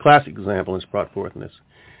classic example is brought forth in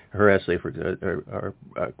her essay for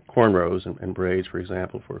cornrows and braids, for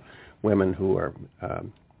example, for women who are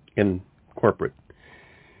in corporate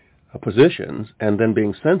positions and then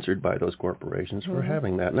being censored by those corporations for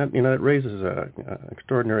having that. And that, it raises an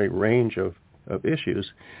extraordinary range of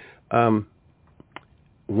issues. One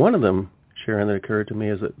of them, Sharon, that occurred to me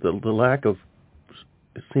is that the lack of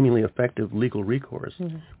seemingly effective legal recourse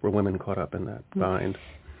for women caught up in that bind.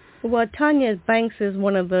 Well, Tanya Banks is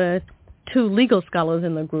one of the 2 legal scholars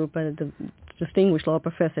in the group, a distinguished law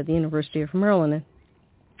professor at the University of Maryland.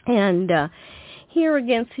 And here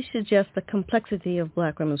again, she suggests the complexity of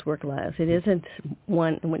black women's work lives. It isn't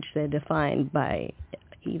one in which they're defined by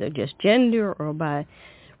either just gender or by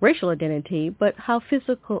racial identity, but how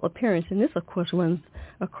physical appearance, and this, of course, runs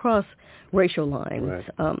across racial lines.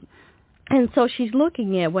 Right. And so she's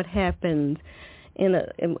looking at what happens in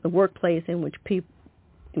a workplace in which people,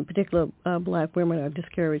 in particular black women, are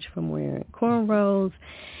discouraged from wearing cornrows.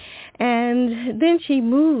 And then she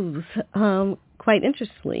moves, quite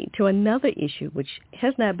interestingly, to another issue which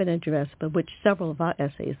has not been addressed, but which several of our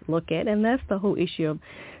essays look at, and that's the whole issue of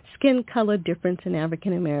skin color difference in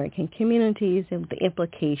African American communities and the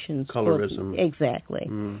implications. Colorism. Exactly.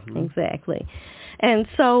 Exactly. And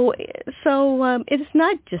so it's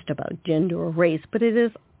not just about gender or race, but it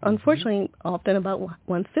is unfortunately often about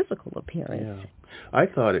one's physical appearance. Yeah. I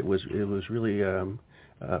thought it was really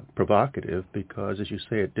provocative because, as you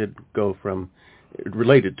say, it did go from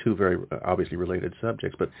related to very obviously related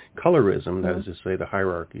subjects, but colorism, that is to say, the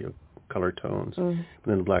hierarchy of color tones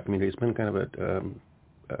within the black community, has been kind of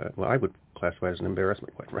I would classify it as an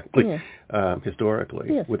embarrassment, quite frankly,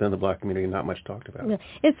 historically, within the black community, not much talked about. Yeah.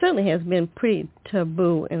 It certainly has been pretty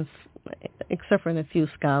taboo, except for in a few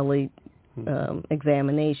scholarly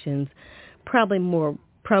examinations, probably more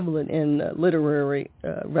prevalent in literary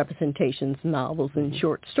representations, novels, and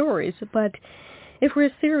short stories. But if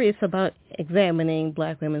we're serious about examining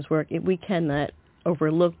black women's work, we cannot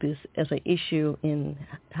overlook this as an issue in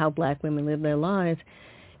how black women live their lives,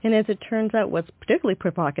 And as it turns out, what's particularly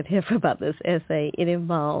provocative about this essay, it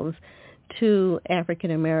involves two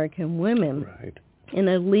African-American women in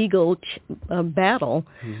a legal battle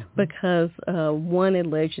because one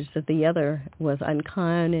alleges that the other was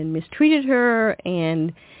unkind and mistreated her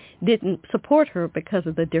and didn't support her because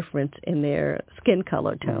of the difference in their skin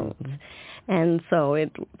color tones. And so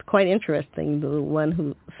it's quite interesting. The one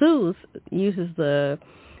who sues uses the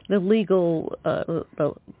legal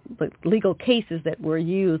cases that were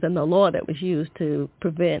used and the law that was used to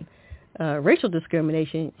prevent racial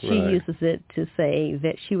discrimination. She uses it to say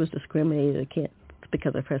that she was discriminated against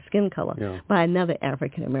because of her skin color by another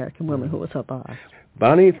African-American woman who was her boss.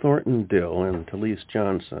 Bonnie Thornton Dill and Talise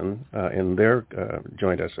Johnson, in their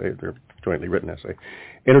jointly written essay,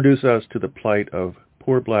 introduce us to the plight of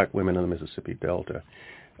poor black women in the Mississippi Delta.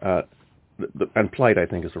 And plight, I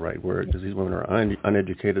think, is the right word, because these women are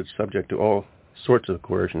uneducated, subject to all sorts of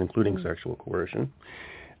coercion, including sexual coercion.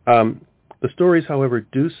 The stories, however,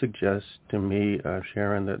 do suggest to me,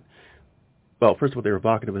 Sharon, that, well, first of all, they're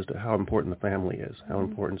evocative as to how important the family is, how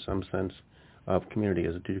important some sense of community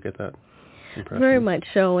is. Do you get that impression? Very much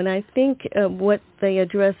so, and I think what they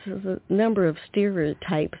address is a number of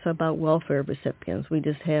stereotypes about welfare recipients. We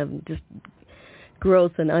just have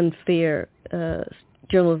gross and unfair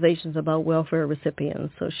generalizations about welfare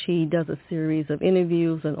recipients. So she does a series of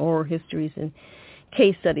interviews and oral histories and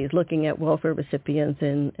case studies looking at welfare recipients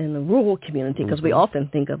in the rural community, because we often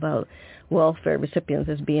think about welfare recipients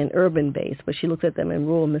as being urban-based, but she looks at them in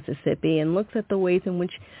rural Mississippi and looks at the ways in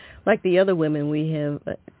which, like the other women we have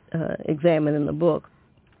examined in the book,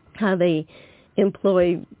 how they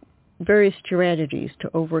employ various strategies to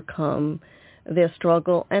overcome their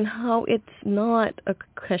struggle, and how it's not a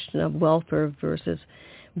question of welfare versus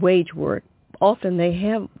wage work. Often they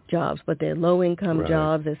have jobs, but they're low-income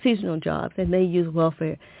jobs, they're seasonal jobs, and they use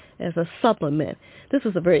welfare as a supplement. This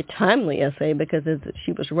was a very timely essay because as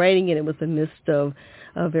she was writing it, it was in the midst of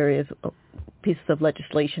various pieces of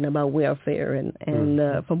legislation about welfare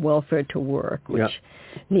and from welfare to work, which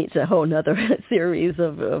needs a whole other series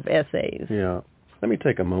of essays. Yeah. Let me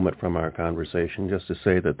take a moment from our conversation just to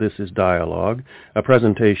say that this is Dialogue, a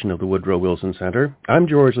presentation of the Woodrow Wilson Center. I'm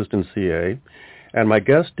George Liston, CA, and my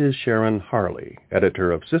guest is Sharon Harley,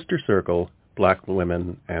 editor of Sister Circle, Black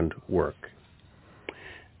Women and Work.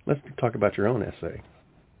 Let's talk about your own essay.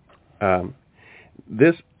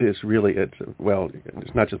 This is really, it's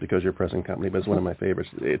not just because you're a present company, but it's one of my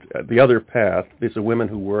favorites. It's The Other Path. It's a women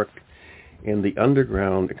who worked in the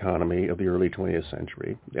underground economy of the early 20th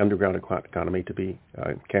century, the underground economy, to be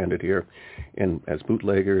candid here, as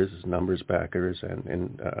bootleggers, as numbers backers, and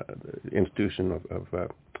in the institution of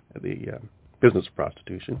the business of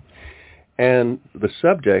prostitution. And the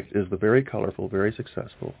subject is the very colorful, very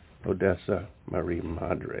successful Odessa Marie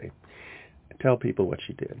Madre. Tell people what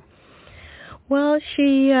she did. Well,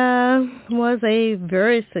 she was a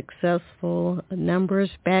very successful numbers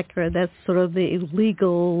backer. That's sort of the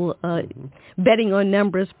illegal betting on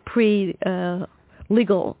numbers pre-legal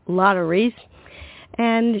lotteries.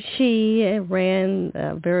 And she ran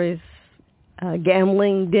various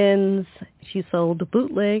gambling dens. She sold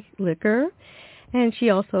bootleg liquor. And she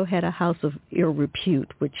also had a house of ill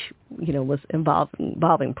repute, which, was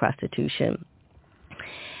involving prostitution.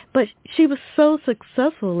 But she was so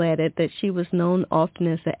successful at it that she was known often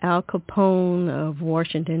as the Al Capone of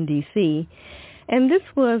Washington, D.C. And this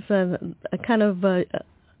was a kind of a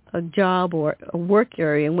job or a work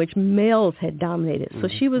area in which males had dominated. So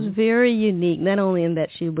she was very unique, not only in that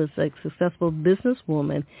she was a successful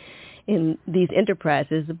businesswoman in these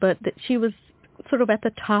enterprises, but that she was sort of at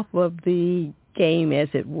the top of the game, as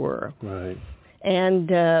it were. Right. And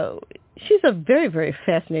she's a very, very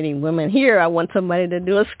fascinating woman. Here, I want somebody to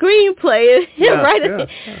do a screenplay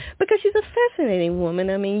because she's a fascinating woman.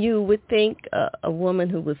 I mean, you would think a woman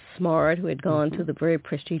who was smart, who had gone to the very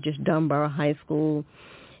prestigious Dunbar High School,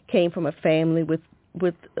 came from a family with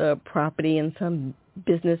property and some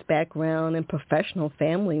business background and professional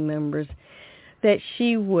family members, that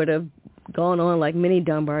she would have gone on, like many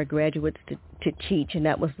Dunbar graduates, to teach, and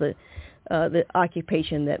that was the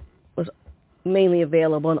occupation that was mainly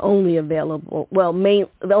available and only available,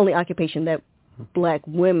 the only occupation that black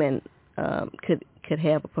women could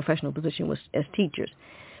have a professional position was as teachers.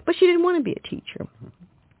 But she didn't want to be a teacher.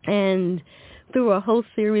 And through a whole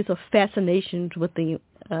series of fascinations with the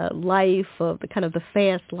life of the kind of the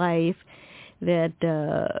fast life that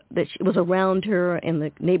was around her in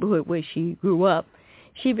the neighborhood where she grew up,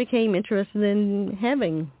 she became interested in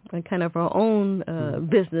having a kind of her own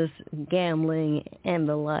business, gambling, and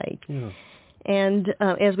the like. Yeah. And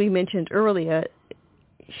as we mentioned earlier,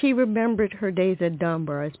 she remembered her days at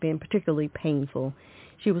Dunbar as being particularly painful.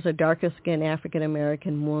 She was a darker-skinned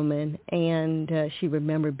African-American woman, and she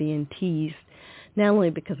remembered being teased, not only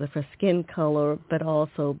because of her skin color, but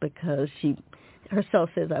also because she herself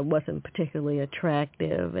says I wasn't particularly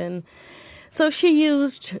attractive. And so she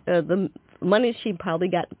used the money she probably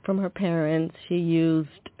got from her parents. She used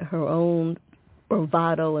her own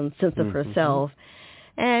bravado and sense of herself,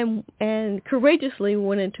 and courageously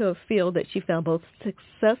went into a field that she found both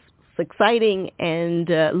exciting and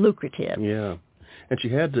lucrative. Yeah. And she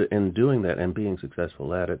had to, in doing that and being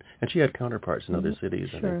successful at it, and she had counterparts in other cities.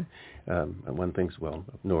 Sure. And one thinks, well,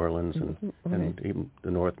 New Orleans and even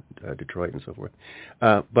the North, Detroit and so forth.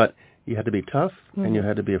 But you had to be tough, and you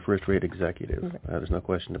had to be a first-rate executive. There's no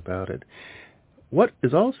question about it. What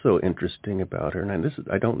is also interesting about her, and this is,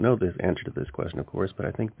 I don't know the answer to this question, of course, but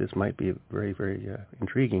I think this might be very, very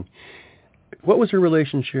intriguing. What was her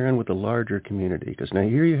relation, Sharon, with the larger community? Because now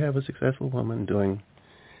here you have a successful woman doing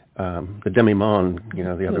the demi-monde,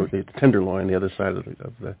 the tenderloin, the other side of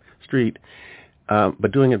the street,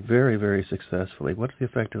 but doing it very, very successfully. What's the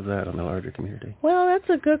effect of that on the larger community? Well, that's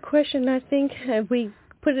a good question. I think if we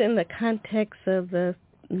put it in the context of the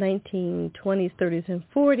 1920s, 30s, and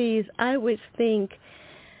 40s, I would think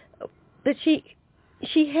that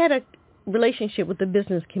she had a relationship with the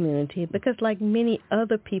business community because, like many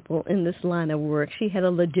other people in this line of work, she had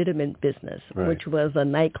a legitimate business, which was a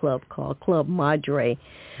nightclub called Club Madre,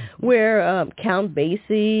 where Count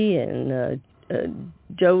Basie and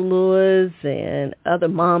Joe Louis and other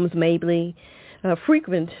moms maybe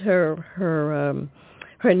frequent her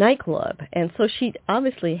nightclub. And so she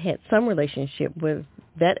obviously had some relationship with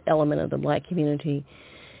that element of the black community.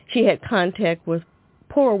 She had contact with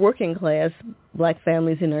poor working class black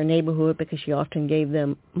families in her neighborhood because she often gave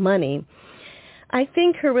them money. I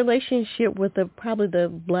think her relationship with probably the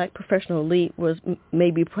black professional elite was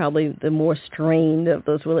probably the more strained of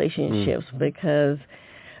those relationships because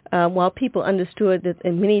while people understood that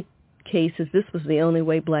in many cases this was the only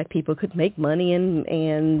way black people could make money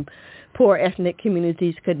and poor ethnic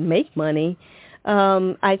communities could make money,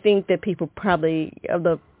 I think that people probably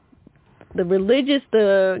the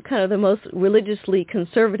most religiously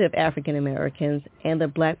conservative African Americans and the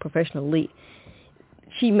black professional elite,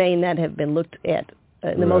 she may not have been looked at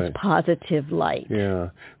in the most positive light. Yeah.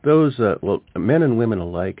 Those, men and women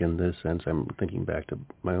alike in this sense, I'm thinking back to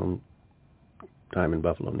my own time in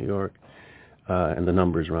Buffalo, New York, and the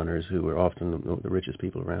numbers runners who were often the richest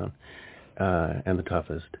people around and the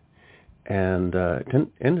toughest. And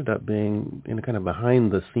ended up being, in a kind of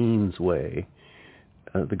behind-the-scenes way,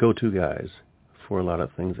 the go-to guys for a lot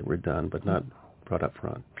of things that were done, but not brought up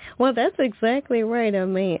front. Well, that's exactly right. I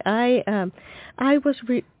mean, I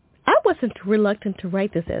wasn't reluctant to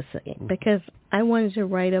write this essay because I wanted to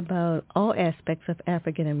write about all aspects of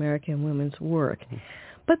African American women's work.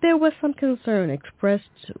 But there was some concern expressed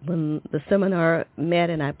when the seminar met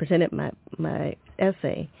and I presented my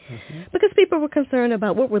essay, because people were concerned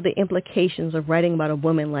about what were the implications of writing about a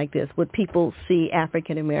woman like this. Would people see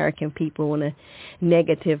African American people in a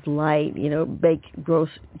negative light, make gross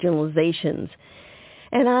generalizations?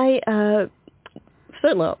 And I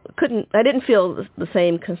certainly I didn't feel the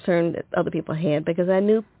same concern that other people had because I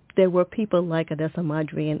knew there were people like Odessa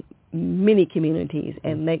Madre in many communities,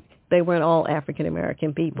 and they weren't all African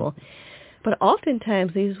American people. But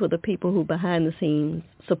oftentimes these were the people who behind the scenes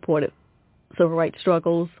supported civil rights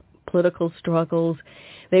struggles, political struggles.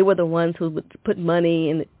 They were the ones who would put money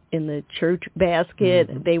in the church basket.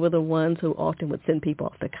 They were the ones who often would send people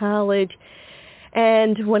off to college.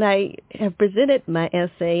 And when I have presented my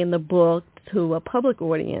essay in the book to a public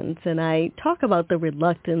audience, and I talk about the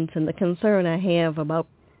reluctance and the concern I have about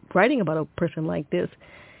writing about a person like this,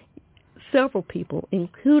 several people,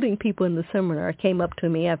 including people in the seminar, came up to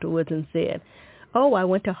me afterwards and said, "Oh, I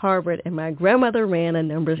went to Harvard, and my grandmother ran a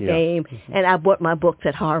numbers game, and I bought my books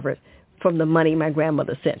at Harvard from the money my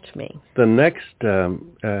grandmother sent to me." The next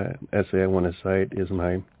essay I want to cite is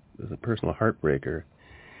a personal heartbreaker.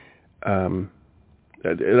 And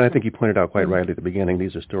I think you pointed out quite rightly at the beginning,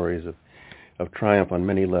 these are stories of triumph on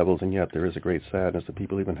many levels, and yet there is a great sadness that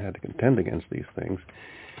people even had to contend against these things.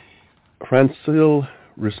 Francine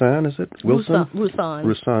Roussan, is it? Wilson?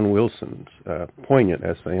 Roussan Wilson's poignant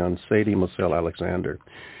essay on Sadie Moselle Alexander.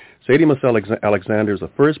 Sadie Moselle Alexander is the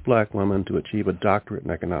first black woman to achieve a doctorate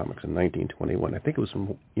in economics in 1921. I think it was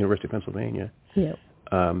from University of Pennsylvania. Yeah.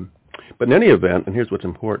 But in any event, and here's what's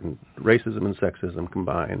important, racism and sexism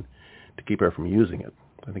combine to keep her from using it.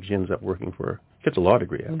 I think she ends up gets a law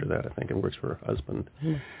degree after that, I think, and works for her husband.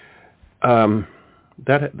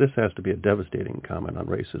 This has to be a devastating comment on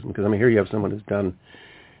racism, because, here you have someone who's done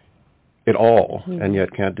it all and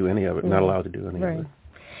yet can't do any of it, not allowed to do any of it.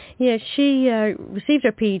 Yeah, she received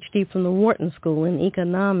her PhD from the Wharton School in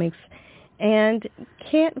economics and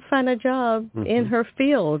can't find a job in her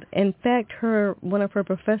field. In fact, one of her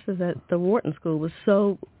professors at the Wharton School was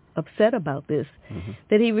so upset about this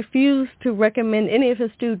that he refused to recommend any of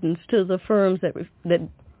his students to the firms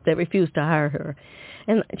that refused to hire her.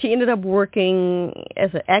 And she ended up working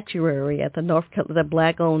as an actuary at the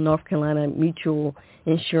black-owned North Carolina Mutual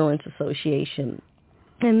Insurance Association.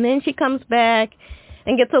 And then she comes back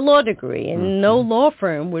and gets a law degree, and no law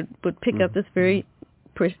firm would pick up this very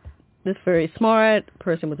smart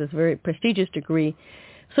person with this very prestigious degree.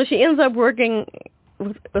 So she ends up working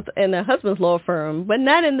in her husband's law firm, but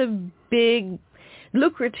not in the big,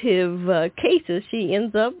 lucrative cases. She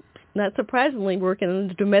ends up, not surprisingly, working in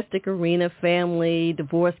the domestic arena, family,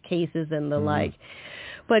 divorce cases, and the like.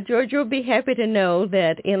 But George, you'll be happy to know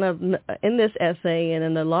that in this essay and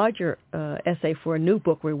in the larger essay for a new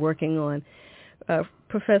book we're working on,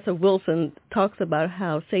 Professor Wilson talks about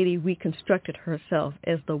how Sadie reconstructed herself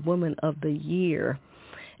as the Woman of the Year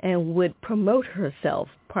and would promote herself,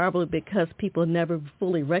 probably because people never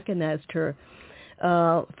fully recognized her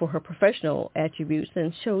for her professional attributes.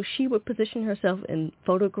 And so she would position herself in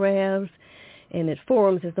photographs and at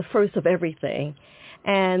forums as the first of everything.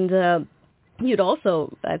 And you'd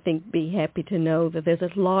also, I think, be happy to know that there's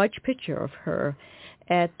a large picture of her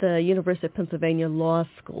at the University of Pennsylvania Law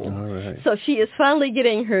School. All right. So she is finally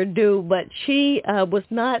getting her due, but she was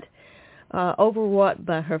not overwrought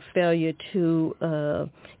by her failure to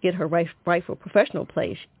get her rightful professional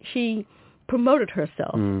place. She promoted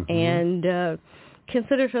herself and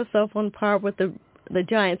considered herself on par with the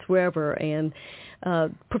giants wherever. And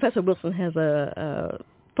Professor Wilson has a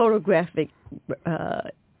photographic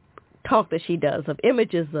talk that she does of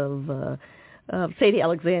images of Sadie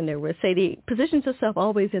Alexander, where Sadie positions herself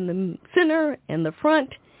always in the center and the front,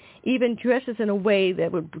 even dresses in a way that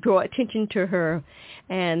would draw attention to her.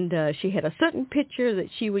 And she had a certain picture that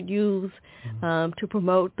she would use to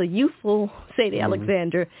promote the youthful Sadie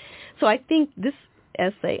Alexander. So I think this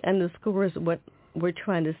essay underscores what we're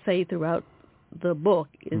trying to say throughout the book,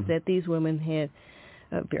 is that these women had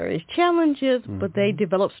various challenges, but they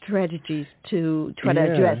developed strategies to try to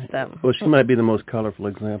address them. Well, she might be the most colorful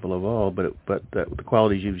example of all, but the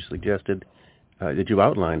qualities you suggested, that you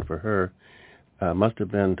outlined for her, must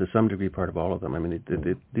have been to some degree part of all of them. I mean,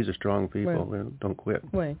 these are strong people. Right. Don't quit.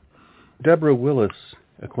 Right. Deborah Willis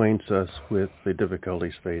acquaints us with the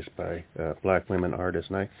difficulties faced by black women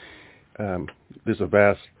artists. And this is a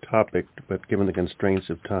vast topic, but given the constraints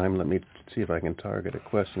of time, let me see if I can target a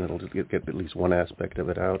question that'll just get at least one aspect of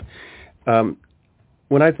it out.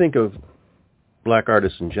 When I think of black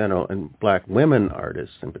artists in general, and black women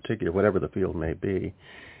artists in particular, whatever the field may be,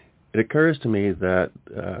 it occurs to me that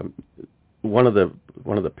one of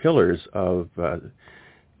the pillars of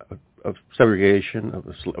segregation,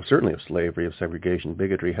 certainly of slavery, of segregation,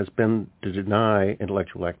 bigotry, has been to deny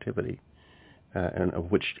intellectual activity, and of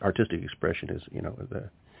which artistic expression is,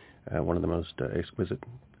 one of the most exquisite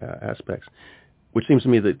aspects. Which seems to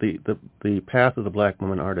me that the path of the black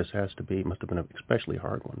woman artist must have been an especially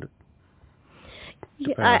hard one.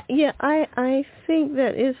 I think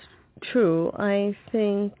that is true. I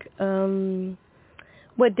think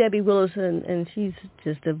what Debbie Willis, and she's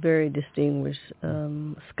just a very distinguished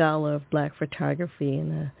scholar of black photography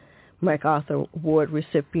and a MacArthur Award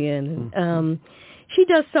recipient. She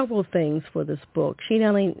does several things for this book. She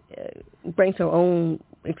not only brings her own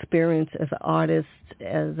experience as an artist,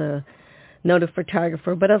 as a noted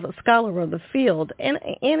photographer, but as a scholar of the field. And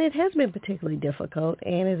it has been particularly difficult,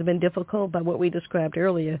 and it has been difficult by what we described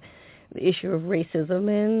earlier, the issue of racism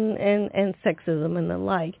and sexism and the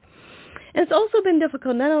like. And it's also been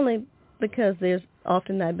difficult not only because there's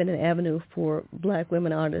often not been an avenue for black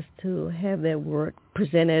women artists to have their work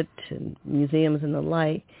presented in museums and the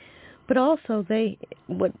like, but also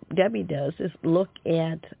what Debbie does is look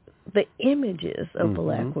at the images of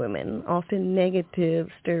black women, often negative,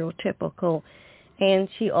 stereotypical, and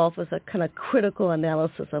she offers a kind of critical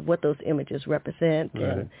analysis of what those images represent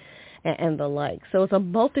and the like. So it's a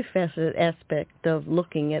multifaceted aspect of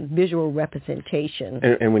looking at visual representation.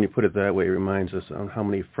 And when you put it that way, it reminds us on how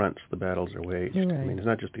many fronts the battles are waged. Right. I mean, it's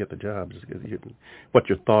not just to get the jobs, it's what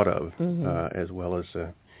you're thought of, as well as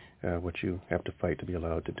what you have to fight to be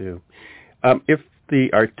allowed to do. If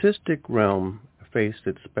the artistic realm faced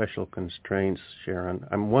its special constraints, Sharon,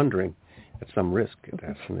 I'm wondering, at some risk of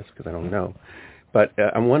asking this because I don't know, but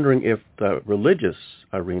I'm wondering if the religious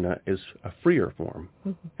arena is a freer form.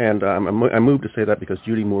 And I moved to say that because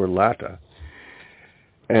Judy Moore Latta,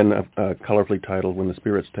 and colorfully titled When the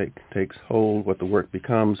Spirits Takes Hold, What the Work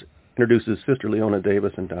Becomes, introduces Sister Leona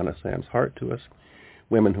Davis and Donna Sam's Hart to us.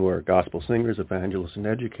 women who are gospel singers, evangelists, and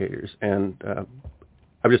educators. And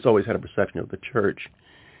I've just always had a perception of the church.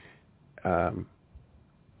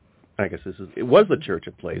 I guess it was the church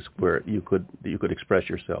a place where you could express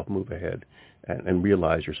yourself, move ahead, and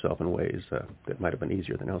realize yourself in ways that might have been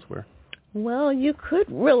easier than elsewhere. Well, you could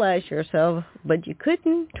realize yourself, but you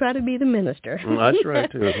couldn't try to be the minister. That's right,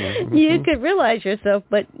 too. Mm-hmm. You could realize yourself,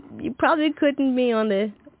 but you probably couldn't be on the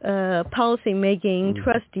policy-making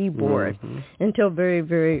trustee board until very,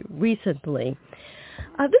 very recently.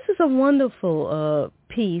 This is a wonderful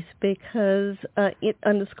piece because it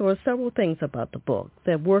underscores several things about the book,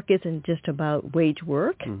 that work isn't just about wage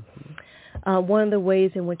work. Mm-hmm. One of the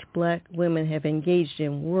ways in which black women have engaged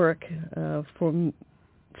in work for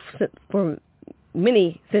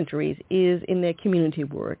many centuries is in their community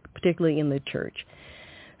work, particularly in the church.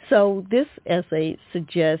 So this essay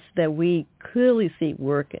suggests that we clearly see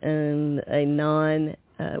work in a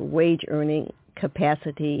non-wage earning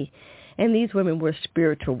capacity, and these women were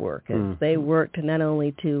spiritual workers. Mm-hmm. They worked not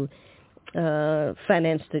only to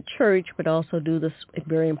finance the church, but also do this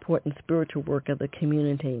very important spiritual work of the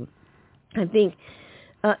community. I think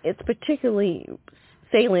it's particularly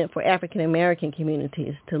salient for African American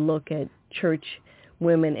communities to look at church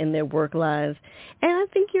women and their work lives. And I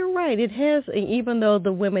think you're right. It has, even though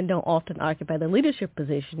the women don't often occupy the leadership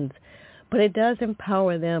positions, but it does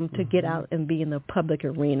empower them to get out and be in the public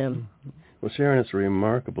arena. Well, Sharon, it's a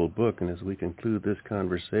remarkable book, and as we conclude this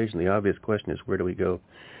conversation, the obvious question is, where do we go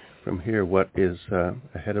from here? What is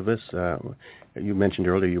ahead of us? You mentioned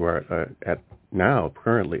earlier you are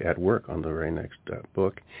currently at work on the very next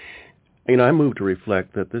book. I'm moved to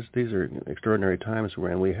reflect that these are extraordinary times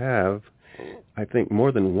when we have, I think,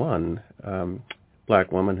 more than one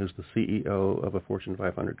black woman who's the CEO of a Fortune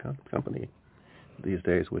 500 company these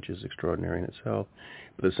days, which is extraordinary in itself.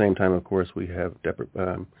 But at the same time, of course, we have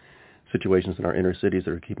situations in our inner cities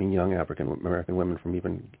that are keeping young African American women from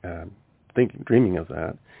even dreaming of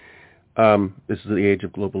that. This is the age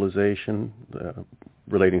of globalization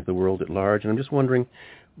relating to the world at large, and I'm just wondering,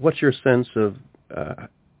 what's your sense of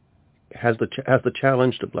has the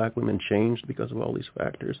challenge to black women changed because of all these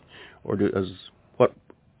factors, or does what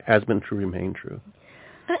has been true remain true?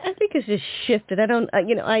 I think it's just shifted.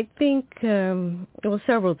 I think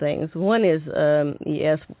several things. One is,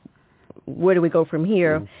 yes, where do we go from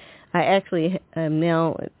here? Mm-hmm. I actually am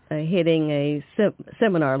now hitting a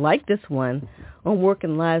seminar like this one on work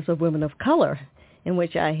and lives of women of color, in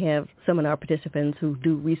which I have seminar participants who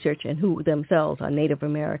do research and who themselves are Native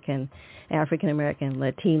American, African American,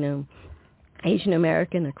 Latino, Asian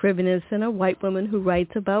American, a Caribbeanist, and a white woman who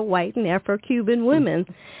writes about white and Afro-Cuban women.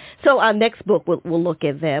 So our next book will look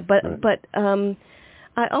at that. But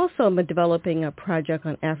I also am developing a project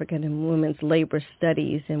on African and women's labor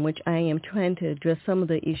studies, in which I am trying to address some of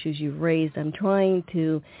the issues you've raised. I'm trying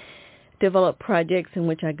to develop projects in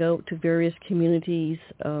which I go to various communities,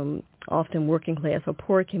 often working class or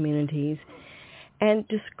poor communities, and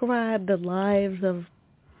describe the lives of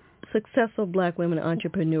successful black women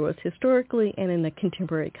entrepreneurs historically and in the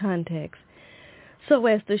contemporary context, so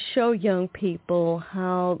as to show young people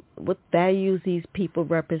what values these people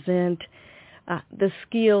represent, the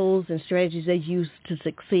skills and strategies they use to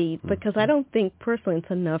succeed. Because I don't think personally it's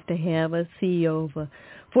enough to have a CEO of a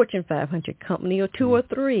Fortune 500 company or two or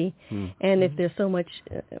three, and if there's so much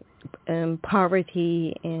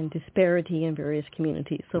poverty and disparity in various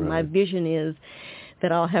communities. So my vision is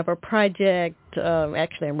that I'll have a project,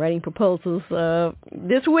 actually I'm writing proposals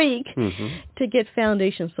this week to get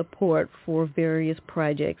foundation support for various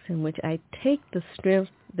projects in which I take the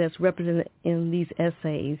strengths that's represented in these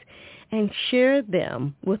essays and share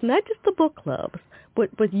them with not just the book clubs,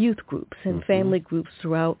 but youth groups and family groups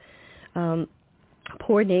throughout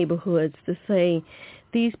poor neighborhoods, to say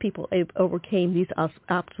these people overcame these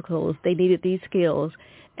obstacles, they needed these skills,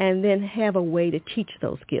 and then have a way to teach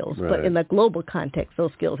those skills. Right. But in the global context,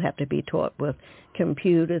 those skills have to be taught with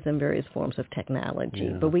computers and various forms of technology.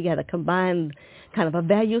 Yeah. But we got to combine kind of a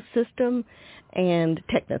value system and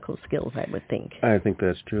technical skills, I would think. I think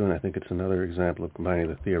that's true, and I think it's another example of combining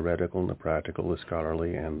the theoretical and the practical, the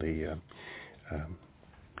scholarly and the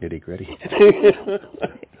nitty-gritty.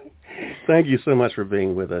 Thank you so much for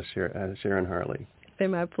being with us, Sharon Harley. It's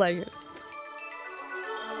been my pleasure.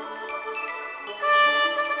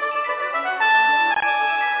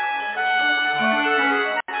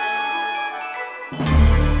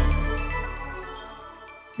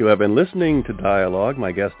 You have been listening to Dialogue.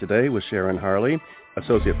 My guest today was Sharon Harley,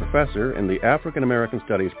 Associate Professor in the African American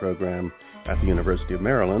Studies program at the University of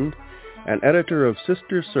Maryland and editor of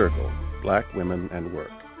Sister Circle, Black Women and Work.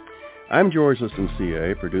 I'm George Liston,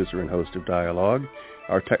 CA, producer and host of Dialogue.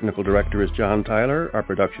 Our technical director is John Tyler. Our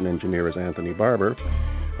production engineer is Anthony Barber.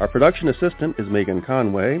 Our production assistant is Megan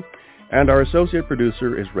Conway. And our associate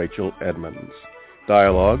producer is Rachel Edmonds.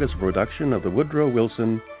 Dialogue is a production of the Woodrow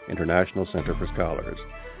Wilson International Center for Scholars.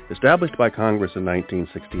 Established by Congress in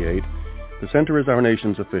 1968, the center is our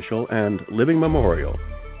nation's official and living memorial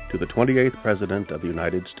to the 28th President of the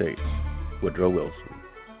United States, Woodrow Wilson.